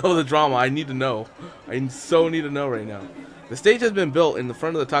must know the drama. I need to know. I so need to know right now. The stage has been built in the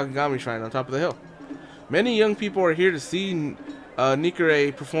front of the Takagami Shrine on top of the hill. Many young people are here to see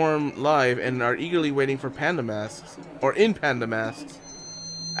Nikure perform live and are eagerly waiting for panda masks. Or in panda masks.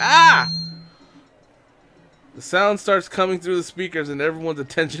 Ah! The sound starts coming through the speakers and everyone's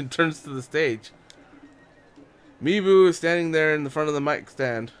attention turns to the stage. Mibu is standing there in the front of the mic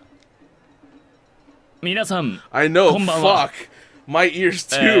stand. 皆さん、 I know, こんばんは。 fuck. My ears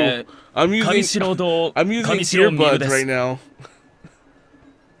too. I'm using earbuds right now.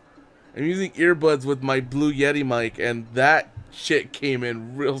 I'm using earbuds with my Blue Yeti mic, and that shit came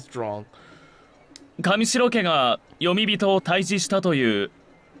in real strong. 上白家が読み人を退治したという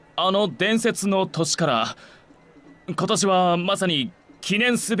あの伝説の年から今年はまさに記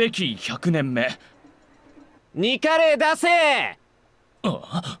念すべき100年目。2カレー出せ。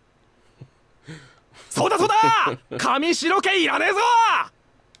そうだそうだ上白家いらねえぞ。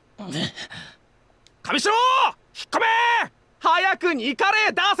上白引っ込め。早く2カレ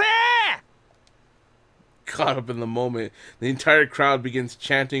ー出せ。 Caught up in the moment, the entire crowd begins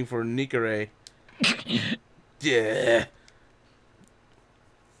chanting for Nikare. Yeah.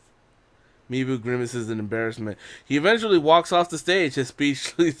 Mibu grimaces in embarrassment. He eventually walks off the stage, his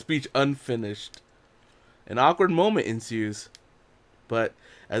speech unfinished. An awkward moment ensues. But,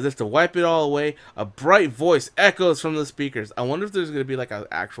 as if to wipe it all away, a bright voice echoes from the speakers. I wonder if there's going to be like an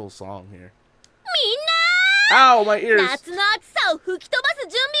actual song here. Ow, my ears!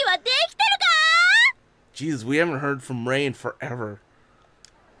 Jesus, we haven't heard from Ray in forever.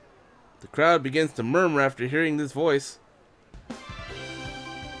 The crowd begins to murmur after hearing this voice.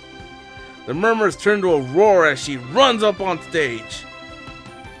 The murmurs turn to a roar as she runs up on stage.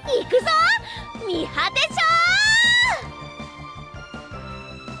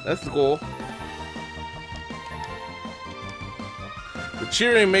 That's cool. The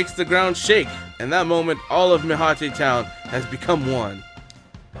cheering makes the ground shake, and that moment all of Mihate Town has become one.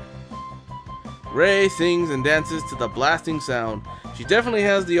 Ray sings and dances to the blasting sound. She definitely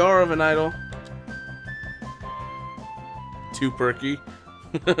has the aura of an idol. Too perky.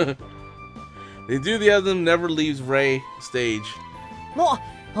 The enthusiasm never leaves Ray stage.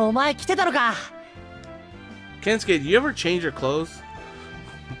 Kensuke, do you ever change your clothes?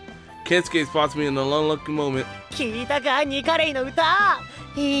 Kensuke spots me in an unlucky moment.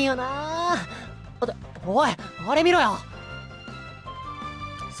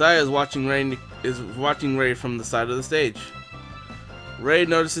 Saya is watching Ray from the side of the stage. Ray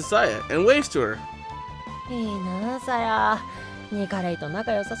notices Saya and waves to her. いいなあ、さや。ニカレイと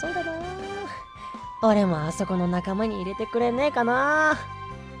仲良さそうだな。俺もあそこの仲間に入れてくれねえかな。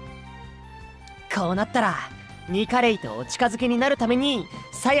こうなったら、ニカレイとお近づきになるために、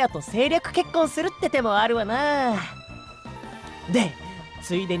さやと政略結婚するって手もあるわな。で、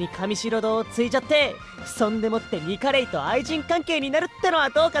ついでに上白堂を継いじゃって、そんでもってニカレイと愛人関係になるってのは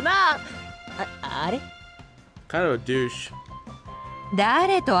どうかな。あれ Kind of a douche.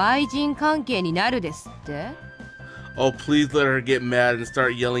 誰と愛人関係になるですって? Oh, please let her get mad and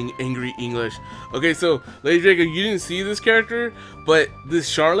start yelling angry English. Okay, so, Lady Draco, you didn't see this character, but this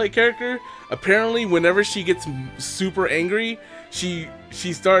Charlotte character, apparently whenever she gets super angry,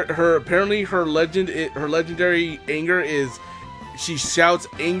 apparently her legendary anger is she shouts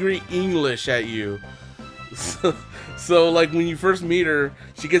angry English at you. So like when you first meet her,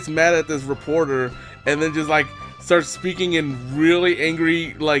 she gets mad at this reporter and then just like starts speaking in really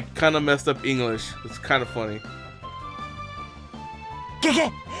angry, like kind of messed up English. It's kind of funny. ゲ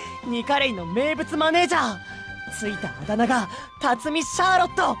ゲ、ニカレイの名物マネージャー。ついたあだ名が辰巳シャーロ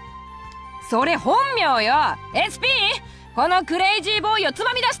ット。それ本名よ。SP、このクレイジーボーイをつ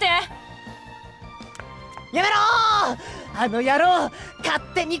まみ出して。やめろー。あの野郎、勝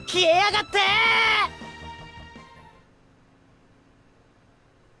手に消えやがって。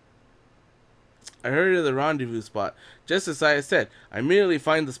I hurried to the rendezvous spot. Just as Saya said, I immediately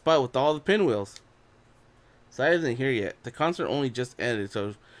find the spot with all the pinwheels. Saya isn't here yet. The concert only just ended,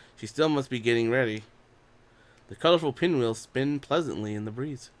 so she still must be getting ready. The colorful pinwheels spin pleasantly in the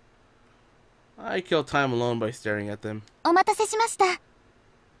breeze. I kill time alone by staring at them.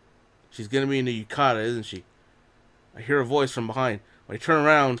 She's gonna be in the yukata, isn't she? I hear a voice from behind. When I turn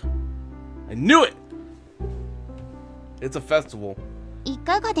around, I knew it! It's a festival. い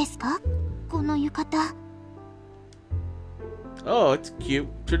かがですか? この浴衣. Oh, it's cute.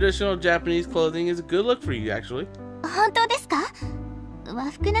 Traditional Japanese clothing is a good look for you, actually. 本当ですか?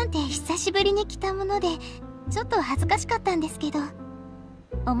 和服なんて久しぶりに着たもので、ちょっと恥ずかしかったんですけど、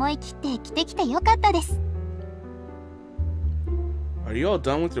思い切って着てきてよかったです。Are you all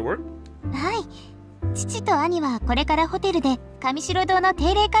done with your work? はい。父と兄はこれからホテルで上白堂の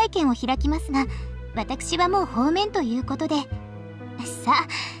定例会見を開きますが、私はもう放免ということで、さあ、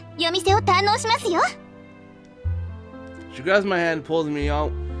夜店を堪能しますよ。She grabs my hand and pulls me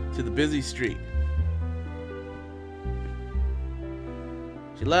out to the busy street.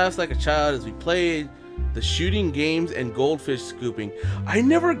 She laughs like a child as we played the shooting games and goldfish scooping. I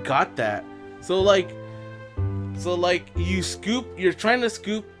never got that. So like you're trying to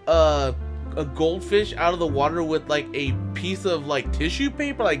scoop a goldfish out of the water with like a piece of like tissue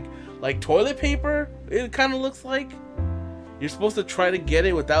paper, like toilet paper. It kind of looks like you're supposed to try to get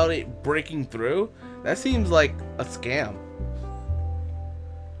it without it breaking through. That seems like a scam.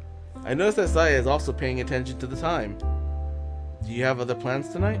 I noticed that Saya is also paying attention to the time. Do you have other plans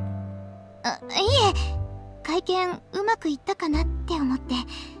tonight? いえ、会見うまくいったかなって思って。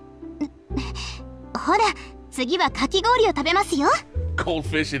ほら、次はかき氷を食べますよ。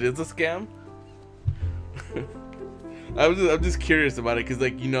 Goldfish, it is a scam? I'm just curious about it, because,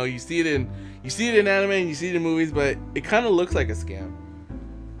 like, you know, you see it in anime and you see it in movies, but it kind of looks like a scam.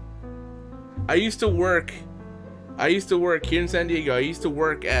 I used to work here in San Diego. I used to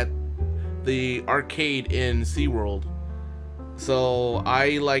work at the arcade in SeaWorld. So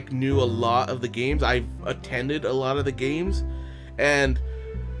I like knew a lot of the games. I've attended a lot of the games, and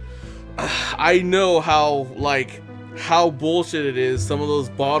I know how bullshit it is some of those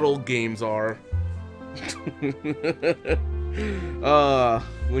bottle games are.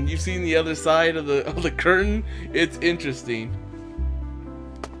 When you've seen the other side of the curtain, it's interesting.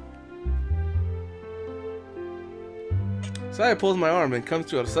 Saya pulls my arm and comes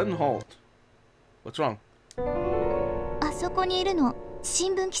to a sudden halt. What's wrong? あそこにいるの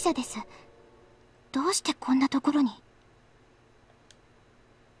新聞記者です。どうしてこんなところに？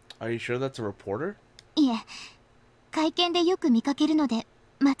 Are you sure that's a reporter? いえ、会見でよく見かけるので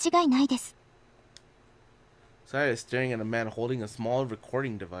間違いないです。 Saya is staring at a man holding a small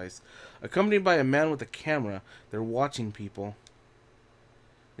recording device, accompanied by a man with a camera. They're watching people.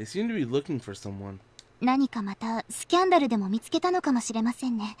 They seem to be looking for someone. 何かまたスキャンダルでも見つけたのかもしれませ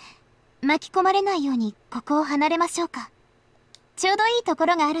んね。巻き込まれないようにここを離れましょうか。ちょうどいいとこ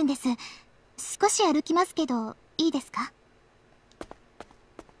ろがあるんです。少し歩きますけどいいですか？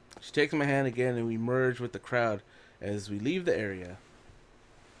 She takes my hand again and we merge with the crowd as we leave the area.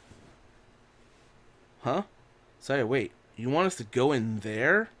 Huh? Saya, wait. You want us to go in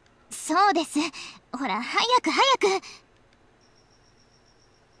there? そうです。ほら、早く早く。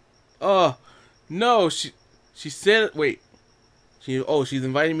 No, she said, wait. She's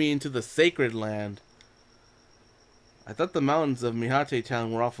inviting me into the sacred land. I thought the mountains of Mihate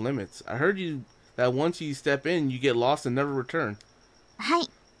town were off limits. I heard that once you step in, you get lost and never return. はい。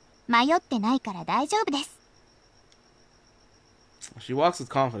迷ってないから大丈夫です。 She walks with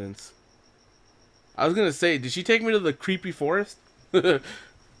confidence. I was gonna say, did she take me to the creepy forest?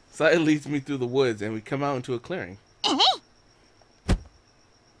 Saya leads me through the woods and we come out into a clearing.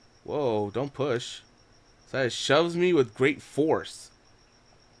 Whoa, don't push. Saya shoves me with great force.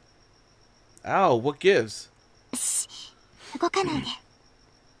 Ow, what gives? 動かないで。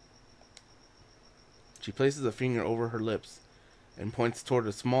 She places a finger over her lips and points toward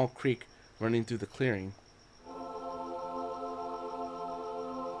a small creek running through the clearing.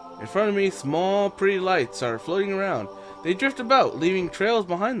 In front of me, small, pretty lights are floating around. They drift about, leaving trails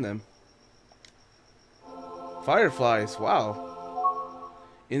behind them. Fireflies, wow.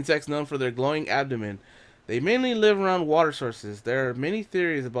 Insects known for their glowing abdomen. They mainly live around water sources. There are many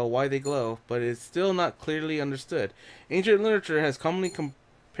theories about why they glow, but it's still not clearly understood. Ancient literature has commonly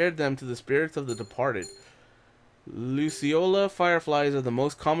compared them to the spirits of the departed. Luciola fireflies are the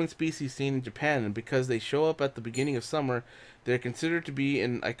most common species seen in Japan, and because they show up at the beginning of summer, they are considered to be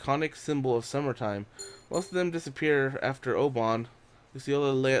an iconic symbol of summertime. Most of them disappear after Obon.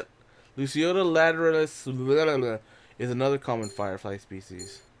 Luciola lateralis is another common firefly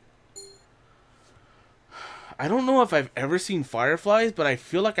species. I don't know if I've ever seen fireflies, but I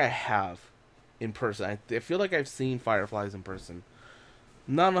feel like I have in person. I feel like I've seen fireflies in person.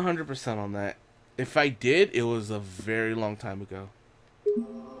 Not 100% on that. If I did, it was a very long time ago.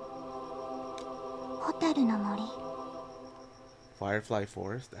 ホタルの森。 Firefly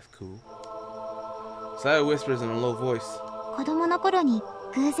forest? That's cool. Saya whispers in a low voice. 子供の頃に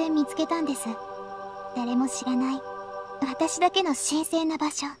偶然見つけたんです。誰も知らない。私だけの神聖な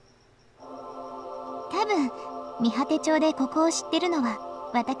場所。多分、三果町でここを知ってるのは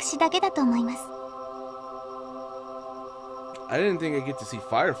私だけだと思います。I didn't think I'd get to see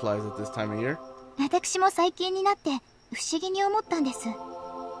fireflies at this time of year. 私も最近になって不思議に思ったんです。普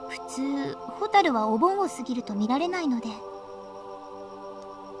通、ホタルはお盆を過ぎると見られないので。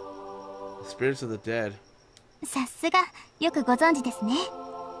The spirits of the dead. さすが、よくご存知ですね。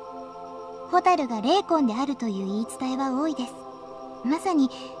ホタルが霊魂であるという言い伝えは多いです。まさ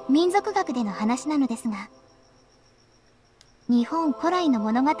に民族学での話なのですが、日本古来の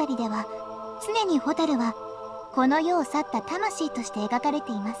物語では常にホタルはこの世を去った魂として描かれ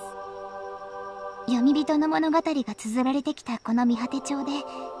ています。読人の物語が綴られてきたこの三果町で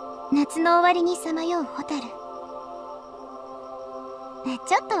夏の終わりにさまようホタル。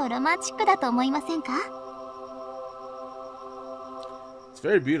ちょっとロマンチックだと思いませんか？ It's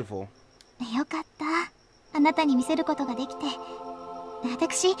very beautiful. よかった。あなたに見せることができて。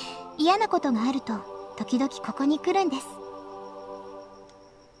私、嫌なことがあると時々ここに来るんです。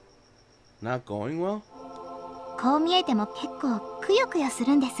Not going well? こう見えても結構くよくよす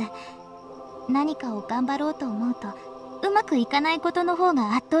るんです。何かを頑張ろうと思うとうまくいかないことの方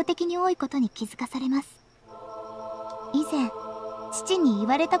が圧倒的に多いことに気づかされます。以前父に言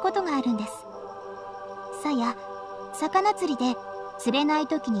われたことがあるんです。さや、魚釣りで釣れない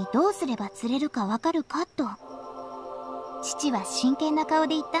時にどうすれば釣れるかわかるかと。父は真剣な顔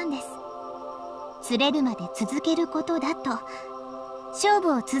で言ったんです。釣れるまで続けることだと。勝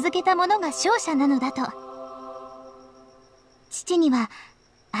負を続けた者が勝者なのだと。父には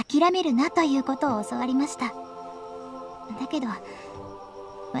諦めるなということを教わりました。だけど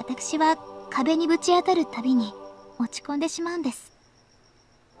私は壁にぶち当たるたびに落ち込んでしまうんです。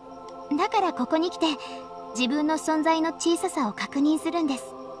だからここに来て自分の存在の小ささを確認するんです。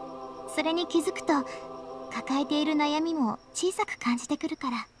それに気づくと抱えている悩みも小さく感じてくるか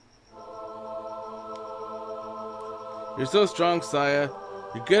ら。 You're so strong, Saya.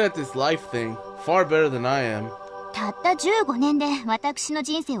 You're good at this life thing. Far better than I am. たった15年で私の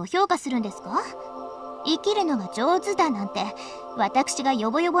人生を評価するんですか？生きるのが上手だなんて私が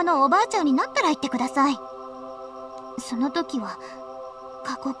ヨボヨボのおばあちゃんになったら言ってください。その時は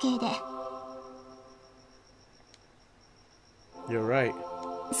過去形で。 You're right.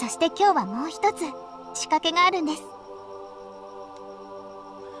 そして今日はもう一つ仕掛けがあるんです。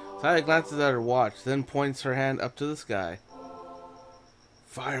 Saya glances at her watch, then points her hand up to the sky.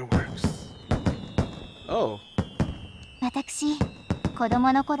 Fireworks. Oh. 私、子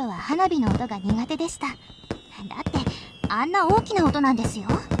供の頃は花火の音が苦手でした。だってあんな大きな音なんですよ。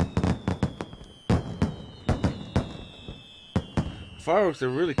 Fireworks are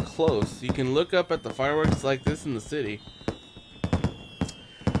really close. You can look up at the fireworks like this in the city.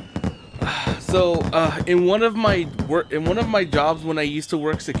 So, in one of my jobs when I used to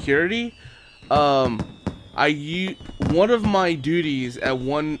work security, one of my duties at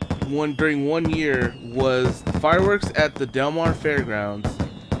during 1 year was fireworks at the Del Mar Fairgrounds,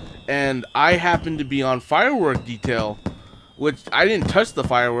 and I happened to be on firework detail, which I didn't touch the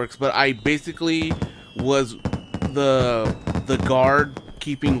fireworks, but I basically was the guard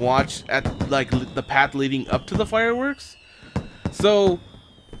keeping watch at like the path leading up to the fireworks. So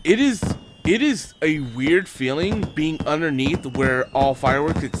it is a weird feeling being underneath where all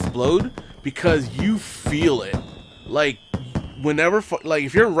fireworks explode, because you feel it. Like whenever, like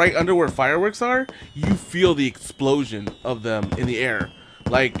if you're right under where fireworks are, you feel the explosion of them in the air.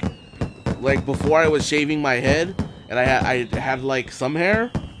 Like before I was shaving my head and I had like some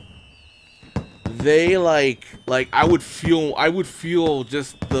hair, they like I would feel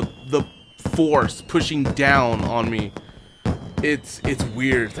just the force pushing down on me. It's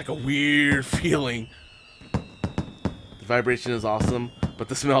weird. It's like a weird feeling. The vibration is awesome, but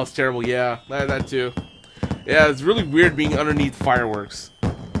the smell is terrible. Yeah, that too. Yeah, it's really weird being underneath fireworks.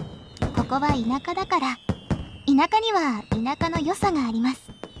 ここは田舎だから、田舎には田舎の良さがありま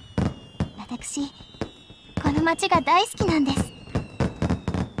す。私、この町が大好きなんです。ず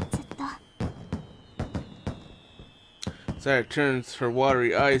っと。Sarah turns her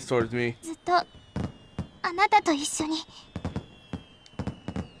watery eyes towards me. ずっとあなたと一緒に。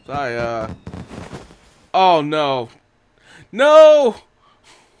Oh no. No!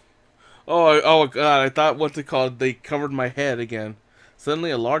 Oh god, I thought what's it called? They covered my head again.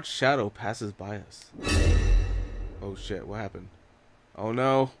 Suddenly a large shadow passes by us. Oh shit, what happened? Oh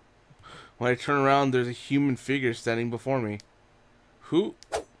no. When I turn around, there's a human figure standing before me. Who?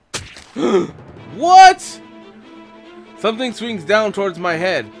 What? Something swings down towards my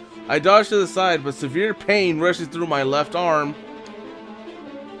head. I dodge to the side, but severe pain rushes through my left arm.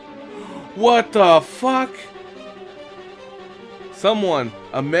 What the fuck? Someone,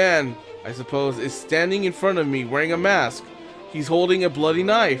 a man, I suppose, is standing in front of me wearing a mask. He's holding a bloody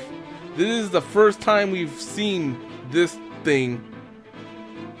knife. This is the first time we've seen this thing.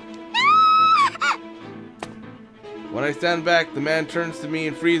 When I stand back, the man turns to me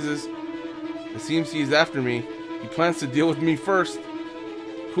and freezes. It seems he's after me. He plans to deal with me first.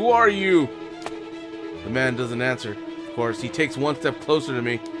 Who are you? The man doesn't answer. Of course, he takes one step closer to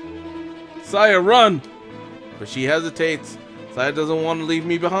me. Saya, run! But she hesitates. Saya doesn't want to leave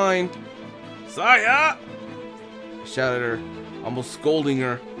me behind. Saya! I shout at her, almost scolding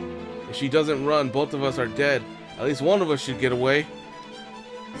her. If she doesn't run, both of us are dead. At least one of us should get away.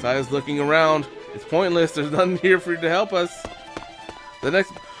 Saya's looking around. It's pointless. There's nothing here for you to help us. The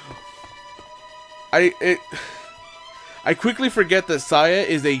next... I quickly forget that Saya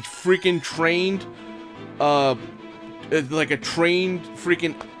is a freaking trained... like a trained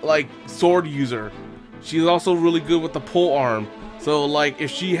freaking like sword user. She's also really good with the pole arm. So like if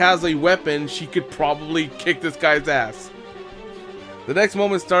she has a weapon, she could probably kick this guy's ass. The next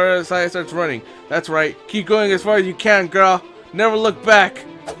moment Saya starts running. That's right. Keep going as far as you can, girl. Never look back.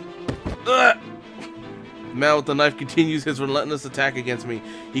 Ugh. The man with the knife continues his relentless attack against me.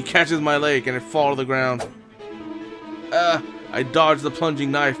 He catches my leg and I fall to the ground. I dodge the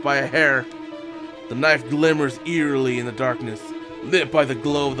plunging knife by a hair. The knife glimmers eerily in the darkness, lit by the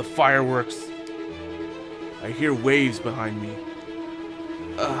glow of the fireworks. I hear waves behind me.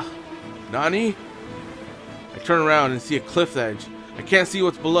 Nani? I turn around and see a cliff edge. I can't see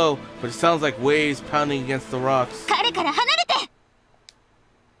what's below, but it sounds like waves pounding against the rocks.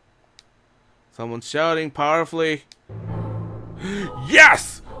 Someone's shouting powerfully.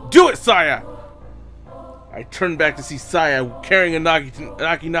 Yes! Do it, Saya! I turn back to see Saya carrying a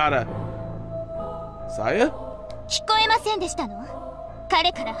naginata. Saya?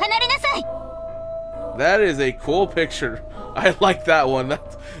 That is a cool picture. I like that one.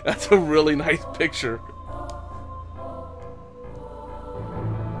 That's a really nice picture.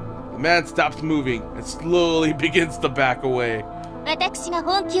 The man stops moving and slowly begins to back away. Where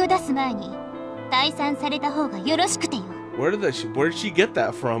did she get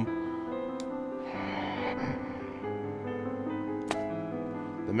that from?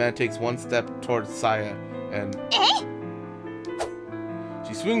 The man takes one step towards Saya and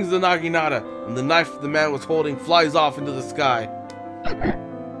she swings the naginata, and the knife the man was holding flies off into the sky.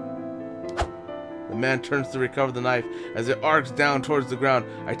 The man turns to recover the knife as it arcs down towards the ground.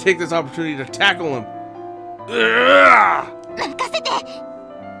 I take this opportunity to tackle him.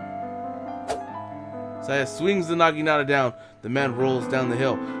 Saya swings the naginata down. The man rolls down the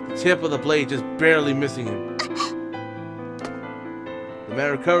hill, the tip of the blade just barely missing him. The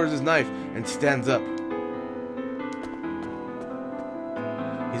man recovers his knife and stands up.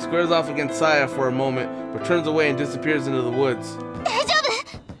 He squares off against Saya for a moment, but turns away and disappears into the woods.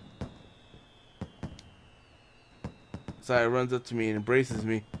 Saya runs up to me and embraces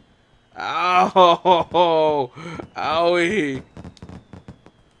me. Ow! Owie!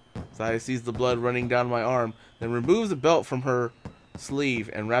 Saya sees the blood running down my arm, then removes the belt from her sleeve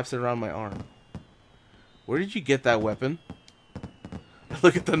and wraps it around my arm. Where did you get that weapon?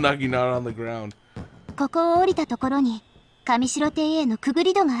 Look at the naginata on the ground. ここを降りたところに上城邸へのくぐ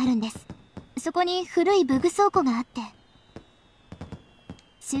り戸があるんです。そこに古い武具倉庫があって。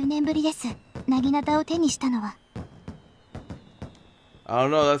数年ぶりです。naginataを手にしたのは。I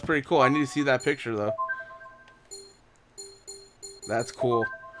don't know, that's pretty cool. I need to see that picture though. That's cool.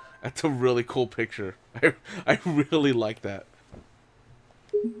 That's a really cool picture. I really like that.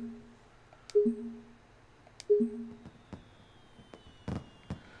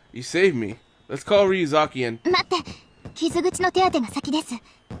 You saved me. Let's call Ryuzaki and... 待って、傷口の手当てが先です。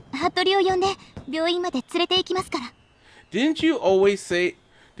服部を呼んで病院まで連れて行きますから。Didn't you always say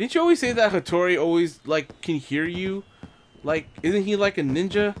that Hattori always like can hear you? Like, isn't he like a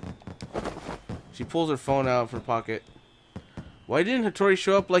ninja? She pulls her phone out of her pocket. Why didn't Hattori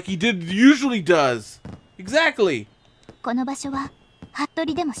show up like he usually does? Exactly. この場所は服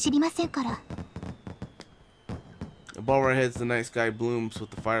部でも知りませんから。 Above our heads, the night sky blooms with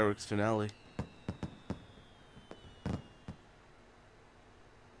the fireworks finale.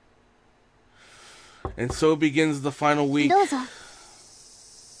 And so begins the final week. どうぞ。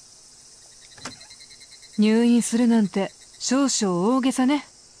入院するなんて少々大げさね。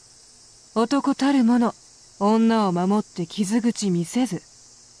男たるもの、女を守って傷口見せず。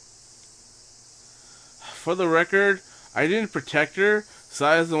For the record, I didn't protect her.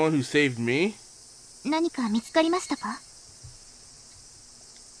 Saya's the one who saved me. 何か見つかりましたか？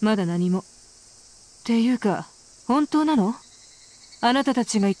まだ何も。っていうか、本当なの？あなたた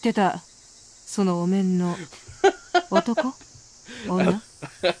ちが言ってた、そのお面の男？女？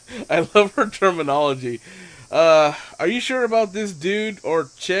 I love her terminology. Are you sure about this dude or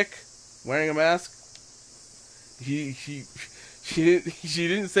chick wearing a mask? She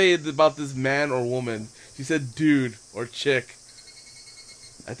didn't say it about this man or woman. She said dude or chick.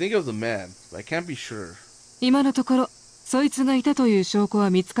 I think it was a man, but I can't be sure. 今のところ、そいつがいたという証拠は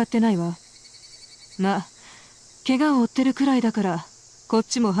見つかってないわ。まあ、怪我を負ってるくらいだから、こっ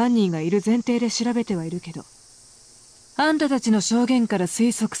ちも犯人がいる前提で調べてはいるけど。あんたたちの証言から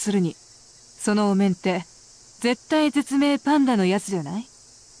推測するに、そのお面って、絶対絶命パンダのやつじゃない？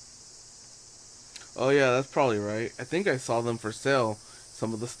 Oh yeah, that's probably right. I think I saw them for sale.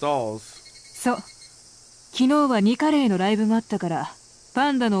 Some of the stalls. そう。昨日はニカレイのライブもあったから、パ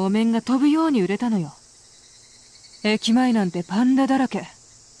ンダのお面が飛ぶように売れたのよ。駅前なんてパンダだらけ。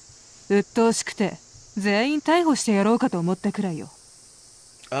鬱陶しくて、全員逮捕してやろうかと思ったくらいよ。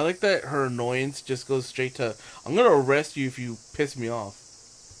I like that her annoyance just goes straight to, I'm gonna arrest you if you piss me off.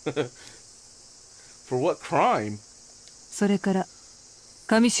 For what crime? それから、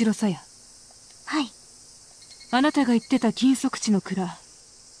上白さや。はい。あなたが言ってた禁足地の蔵、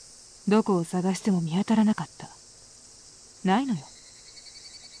どこを探しても見当たらなかった。ないのよ。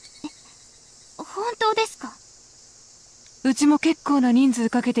本当ですか？うちも結構な人数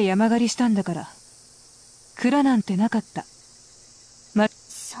かけて山狩りしたんだから。蔵なんてなかった。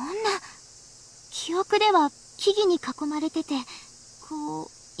そんな、記憶では木々に囲まれてて、こう、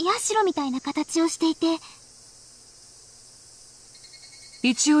社みたいな形をしていて。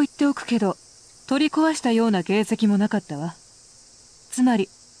一応言っておくけど、取り壊したような形跡もなかったわ。つまり、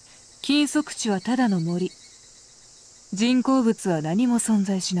禁足地はただの森。人工物は何も存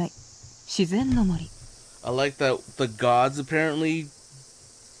在しない。自然の森。I like that the gods apparently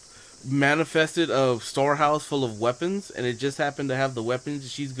manifested a storehouse full of weapons, and it just happened to have the weapons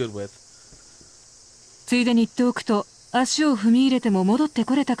she's good with. ついでに言っておくと、足を踏み入れても戻って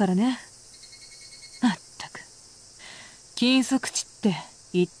これたからね。まったく。禁足地って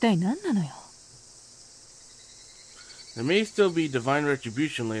一体何なのよ。There may still be divine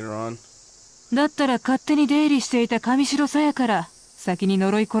retribution later on. だったら勝手に出入りしていた上白さやから先に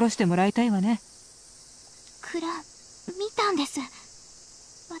呪い殺してもらいたいわね。蔵、見たんです。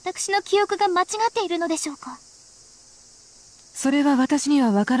私の記憶が間違っているのでしょうか。それは私に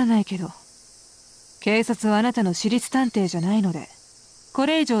はわからないけど、警察はあなたの私立探偵じゃないので、こ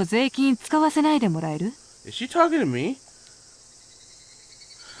れ以上税金使わせないでもらえる？ Is she talking to me?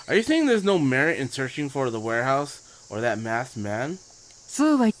 Are you saying there's no merit in searching for the warehouse or that masked man?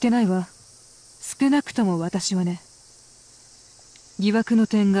 そうは言ってないわ。少なくとも私はね。疑惑の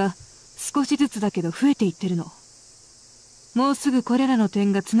点が少しずつだけど増えていってるの。もうすぐこれらの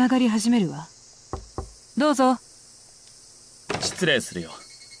点がつながり始めるわ。どうぞ。失礼するよ。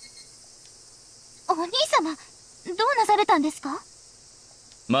お兄様、どうなされたんですか？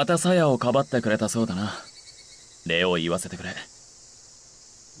また鞘をかばってくれたそうだな。礼を言わせてくれ。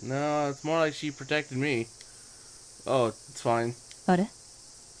No, it's more like she protected me. Oh, it's fine. あれ？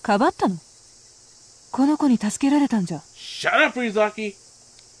かばったの？この子に助けられたんじゃ。Shut up, Rizaki!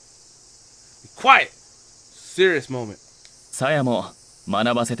 Quiet! Serious moment. 鞘も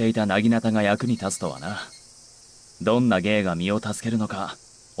学ばせていた薙刀が役に立つとはな。どんな芸が身を助けるのか、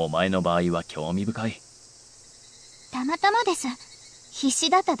お前の場合は興味深い。たまたまです。必死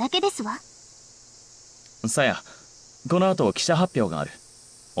だっただけですわ。鞘、この後記者発表がある。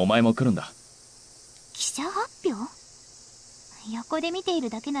お前も来るんだ。記者発表？横で見ている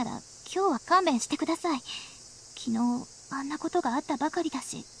だけなら今日は勘弁してください。昨日あんなことがあったばかりだ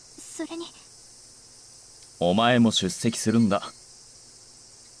し、それに。お前も出席するんだ。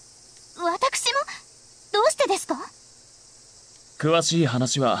私も？どうしてですか？詳しい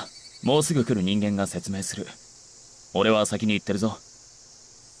話はもうすぐ来る人間が説明する。俺は先に行ってるぞ。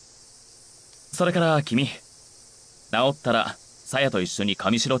それから君、治ったら鞘と一緒に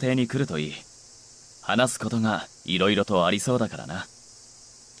上白亭に来るといい。話すことがいろいろとありそうだからな。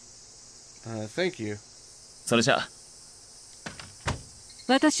Thank you. それじゃ。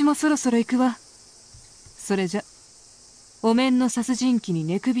私もそろそろ行くわ。それじゃ、お面の殺人鬼に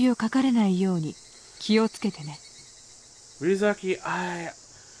寝首をかかれないように気をつけてね。Rizaki,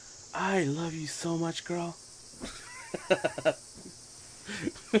 I love you so much, girl.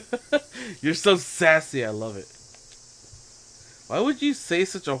 You're so sassy, I love it. Why would you say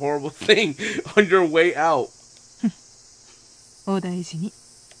such a horrible thing on your way out? お大事に。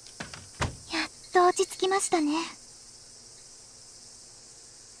やっと落ち着きましたね。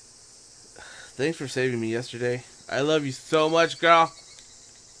Thanks for saving me yesterday. I love you so much, girl.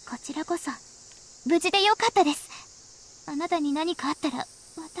 こちらこそ、無事でよかったです。あなたに何かあったら、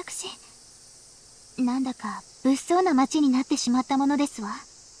私、なんだか物騒な街になってしまったものですわ。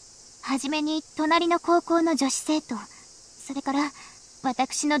はじめに隣の高校の女子生徒、それから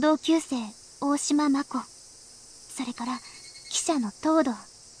私の同級生大島真子、それから記者の東堂、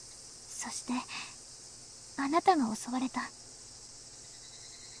そしてあなたが襲われた。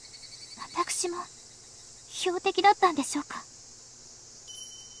私も標的だったんでしょうか。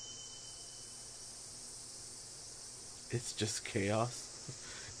It's just chaos.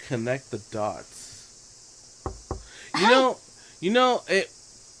 Connect the dots.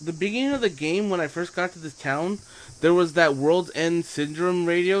 The beginning of the game when I first got to this town, there was that World's End Syndrome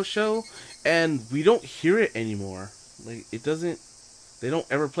radio show, and we don't hear it anymore. Like, it doesn't, they don't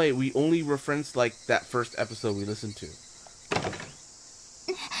ever play it. We only reference, like, that first episode we listened to.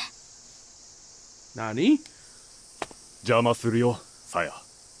 Nani? 邪魔するよ、鞘。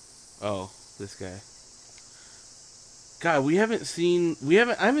Oh, this guy. God, I haven't seen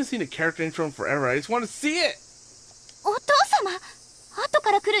a character intro in forever. I just want to see it! お父様、後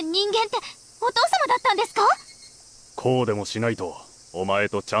から来る人間ってお父様だったんですか？こうでもしないとお前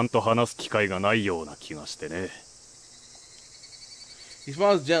とちゃんと話す機会がないような気がしてね。He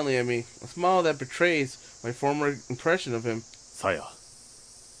smiles gently at me, a smile that betrays my former impression of him. 鞘、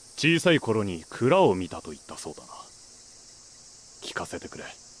小さい頃に蔵を見たと言ったそうだな。聞かせてくれ。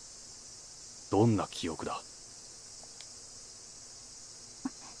どんな記憶だ？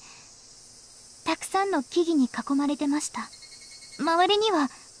たくさんの木々に囲まれてました。周りには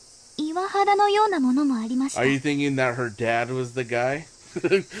岩肌のようなものもありました。 Are you thinking that her dad was the guy?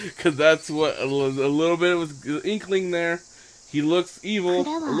 Because that's what a little bit was inkling there. He looks evil a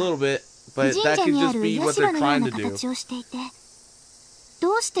little bit, but that could just be what they're trying to do.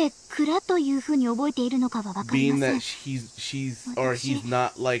 どうして蔵という風に覚えているのかはわかり Being ません。 that she's or he's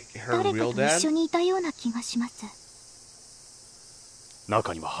not like her 誰 real かと一 dad. 緒にいたような気がします。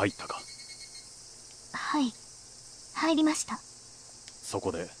中には入ったか？はい、入りました。そ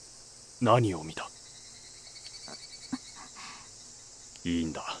こで何を見た？いい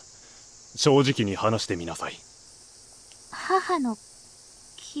んだ、正直に話してみなさい。母の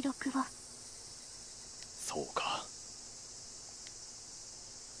記録を。そうか。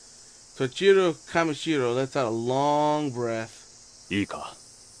Tochiro Kamishiro lets out a long breath. いいか、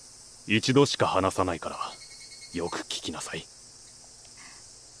一度しか話さないからよく聞きなさい。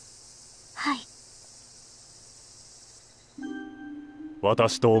はい。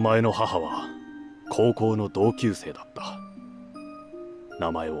私とお前の母は高校の同級生だった。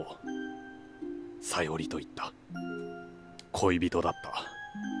名前をさよりと言った。恋人だった。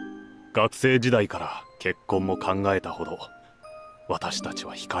学生時代から結婚も考えたほど私たち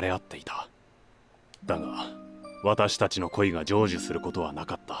は惹かれ合っていた。だが私たちの恋が成就することはな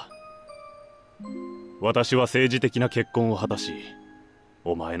かった。私は政治的な結婚を果たし、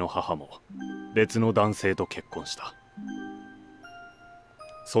お前の母も別の男性と結婚した。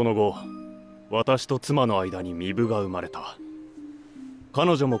その後、私と妻の間に身分が生まれた。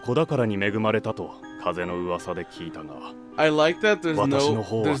彼女も子宝に恵まれたと風の噂で聞いたが、 I like that there's no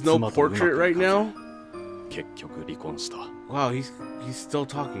portrait right now. 結局離婚した。 Wow, he's still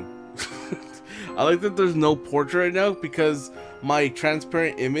talking. I like that there's no portrait right now because my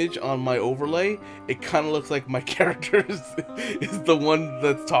transparent image on my overlay, it kind of looks like my character is the one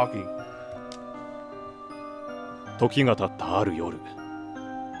that's talking. 時が経ったある夜、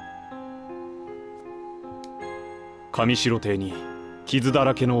上白亭に傷だ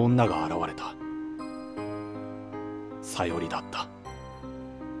らけの女が現れた。さよりだった。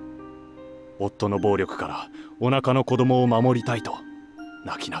夫の暴力からお腹の子供を守りたいと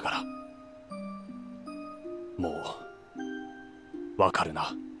泣きながら。もうわかる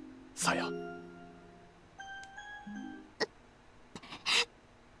な、さや。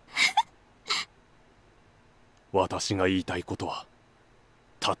私が言いたいことは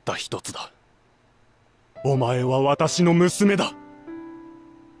たった一つだ。お前は私の娘だ。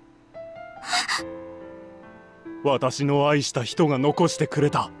私の愛した人が残してくれ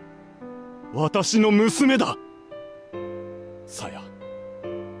た私の娘だ。さや、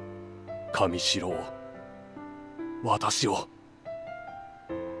上白を、私を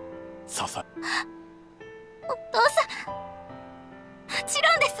支え。お父さん、もち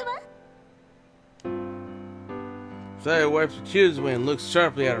ろんですわ。 Saya wipes her tears away and looks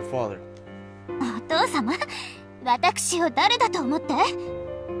sharply at her father. お父様、私を誰だと思って？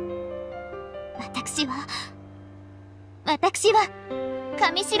私は上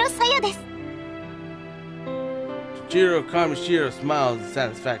白さやです。 Tochiro Kamishiro smiles in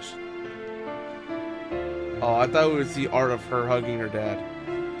satisfaction. Oh, I thought we would see art of her hugging her dad.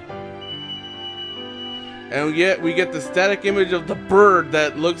 And yet we get the static image of the bird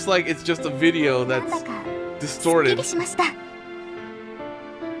that looks like it's just a video that's distorted.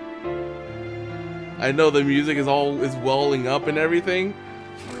 I know the music is welling up and everything.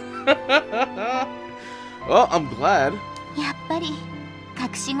 Well, I'm glad. やっぱり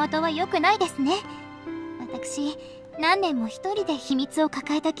隠し事は良くないですね。私、何年も一人で秘密を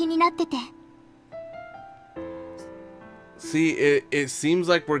抱えた気になってて。See, it seems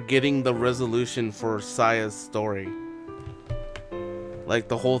like we're getting the resolution for Saya's story. Like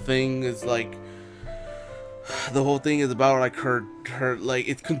the whole thing is about like her like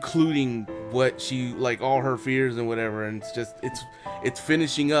it's concluding what she like all her fears and whatever, and it's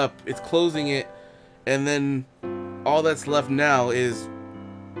finishing up, it's closing it, and then all that's left now is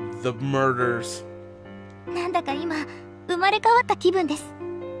the murders. なんだか今生まれ変わった気分です。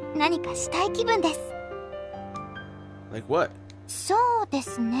何かしたい気分です。Like what? そうで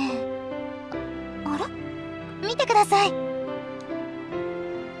すね。あら？見てください。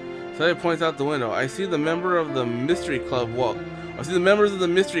Saya points out the window. I see the members of the mystery club walking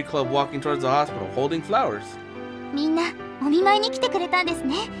towards the hospital, holding flowers. みんなお見舞いに来てくれたんです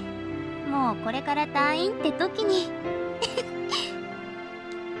ね。もうこれから退院って時に。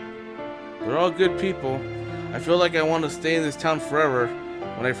They're all good people. I feel like I want to stay in this town forever.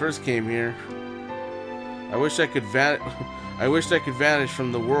 When I first came here, I wish I could I wished I could vanish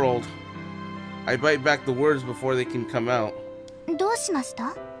from the world. I bite back the words before they can come out. どうしまし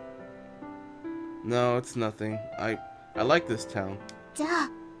た？ No, it's nothing. I like this town. じゃあ、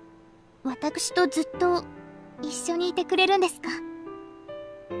私とずっと一緒にいてくれるんですか？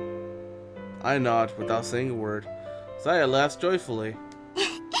 I nod without saying a word. Saya laughs joyfully.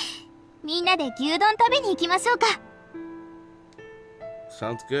 みんなで牛丼食べに行きましょうか。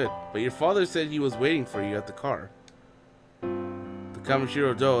 Sounds good. But your father said he was waiting for you at the car. The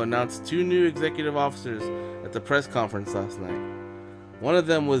Kamishiro Do announced 2 new executive officers at the press conference last night. One of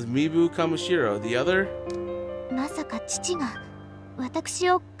them was Mibu Kamishiro, the other? まさか父が私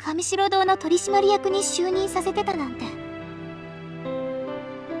を上白堂の取締役に就任させてたなんて。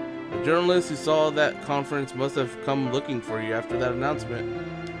 The journalists who saw that conference must have come looking for you after that announcement.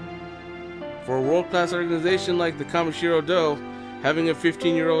 For a world-class organization like the Kamishiro Do, having a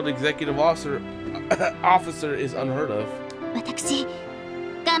 15-year-old executive officer is unheard of. 私、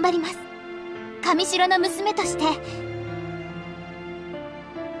頑張ります。上白の娘として。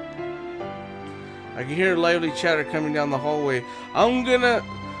 I can hear lively chatter coming down the hallway. I'm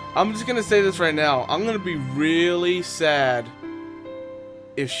just gonna say this right now. I'm gonna be really sad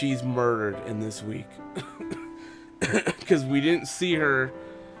if she's murdered in this week. Because we didn't see her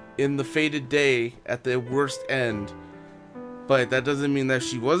in the fated day at the worst end. But that doesn't mean that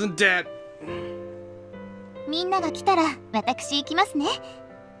she wasn't dead. みんなが来たら私行きますね。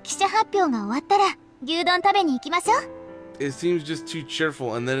記者発表が終わったら牛丼食べに行きましょう。 It seems just too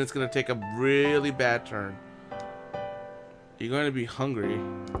cheerful, and then it's gonna take a really bad turn. You're going to be hungry.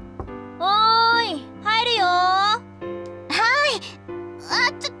 おーい、入るよー。はい。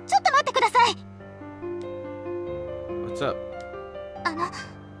ちょっと待ってください。 What's up?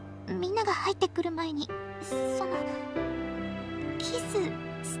 みんなが入ってくる前に、キス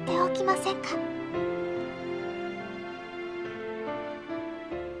しておきませんか？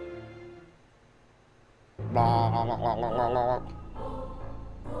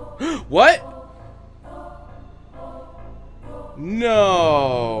 What?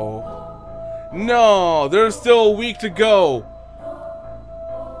 No. No, there's still a week to go.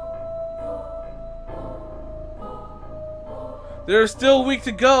 There's still a week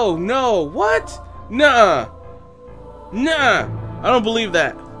to go. No, what? Nuh-uh. Nuh-uh. I don't believe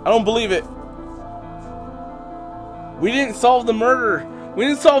that. I don't believe it. We didn't solve the murder. We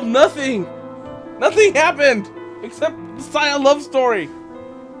didn't solve nothing. Nothing happened except the Saya love story.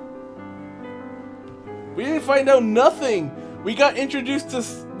 We didn't find out nothing. We got introduced to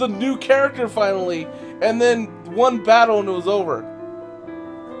the new character finally, and then one battle and it was over.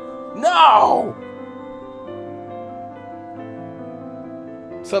 No!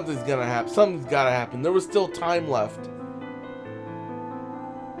 Something's gonna happen. Something's gotta happen. There was still time left.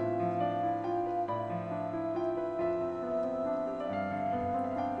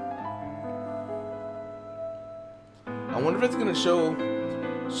 I wonder if it's gonna show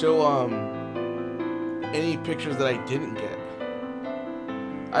any pictures that I didn't get.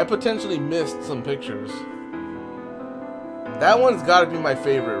 I potentially missed some pictures. That one's gotta be my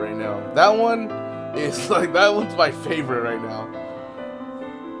favorite right now. That one is like, that one's my favorite right now.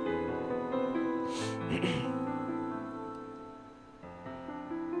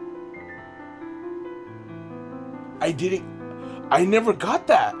 I never got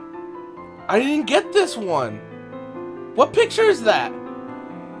that. I didn't get this one. What picture is that?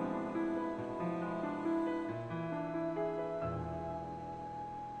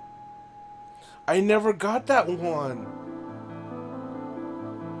 I never got that one.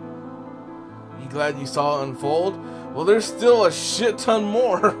 You glad you saw it unfold? Well, there's still a shit ton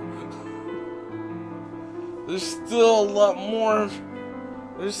more. There's still a lot more.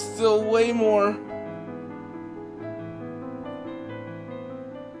 There's still way more.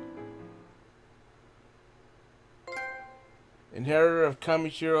 Inheritor of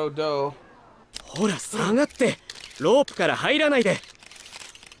Kamishiro Do. ほら下がってロープから入らないで。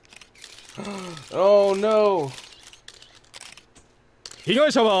Oh no. 被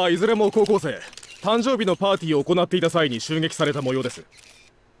害者はいずれも高校生。誕生日のパーティーを行っていた際に襲撃された模様です。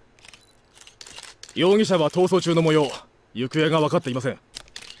容疑者は逃走中の模様。行方が分かっていません。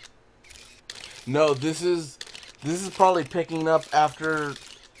No, this is probably picking up after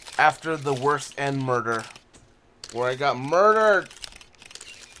the worst end murder, where I got murdered.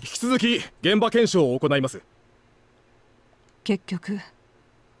 引き続き現場検証を行います。結局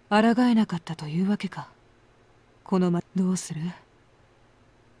抗えなかったというわけか。このどうする？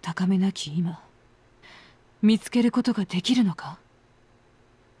高めなき今見つけることができるのか？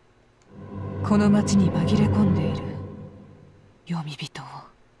この町に紛れ込んでいる読み人を。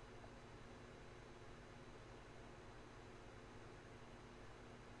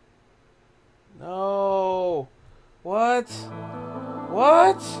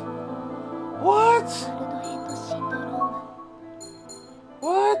What? What? What?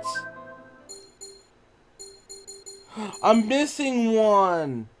 What? I'm missing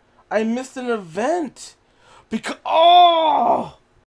one. I missed an event. Because oh!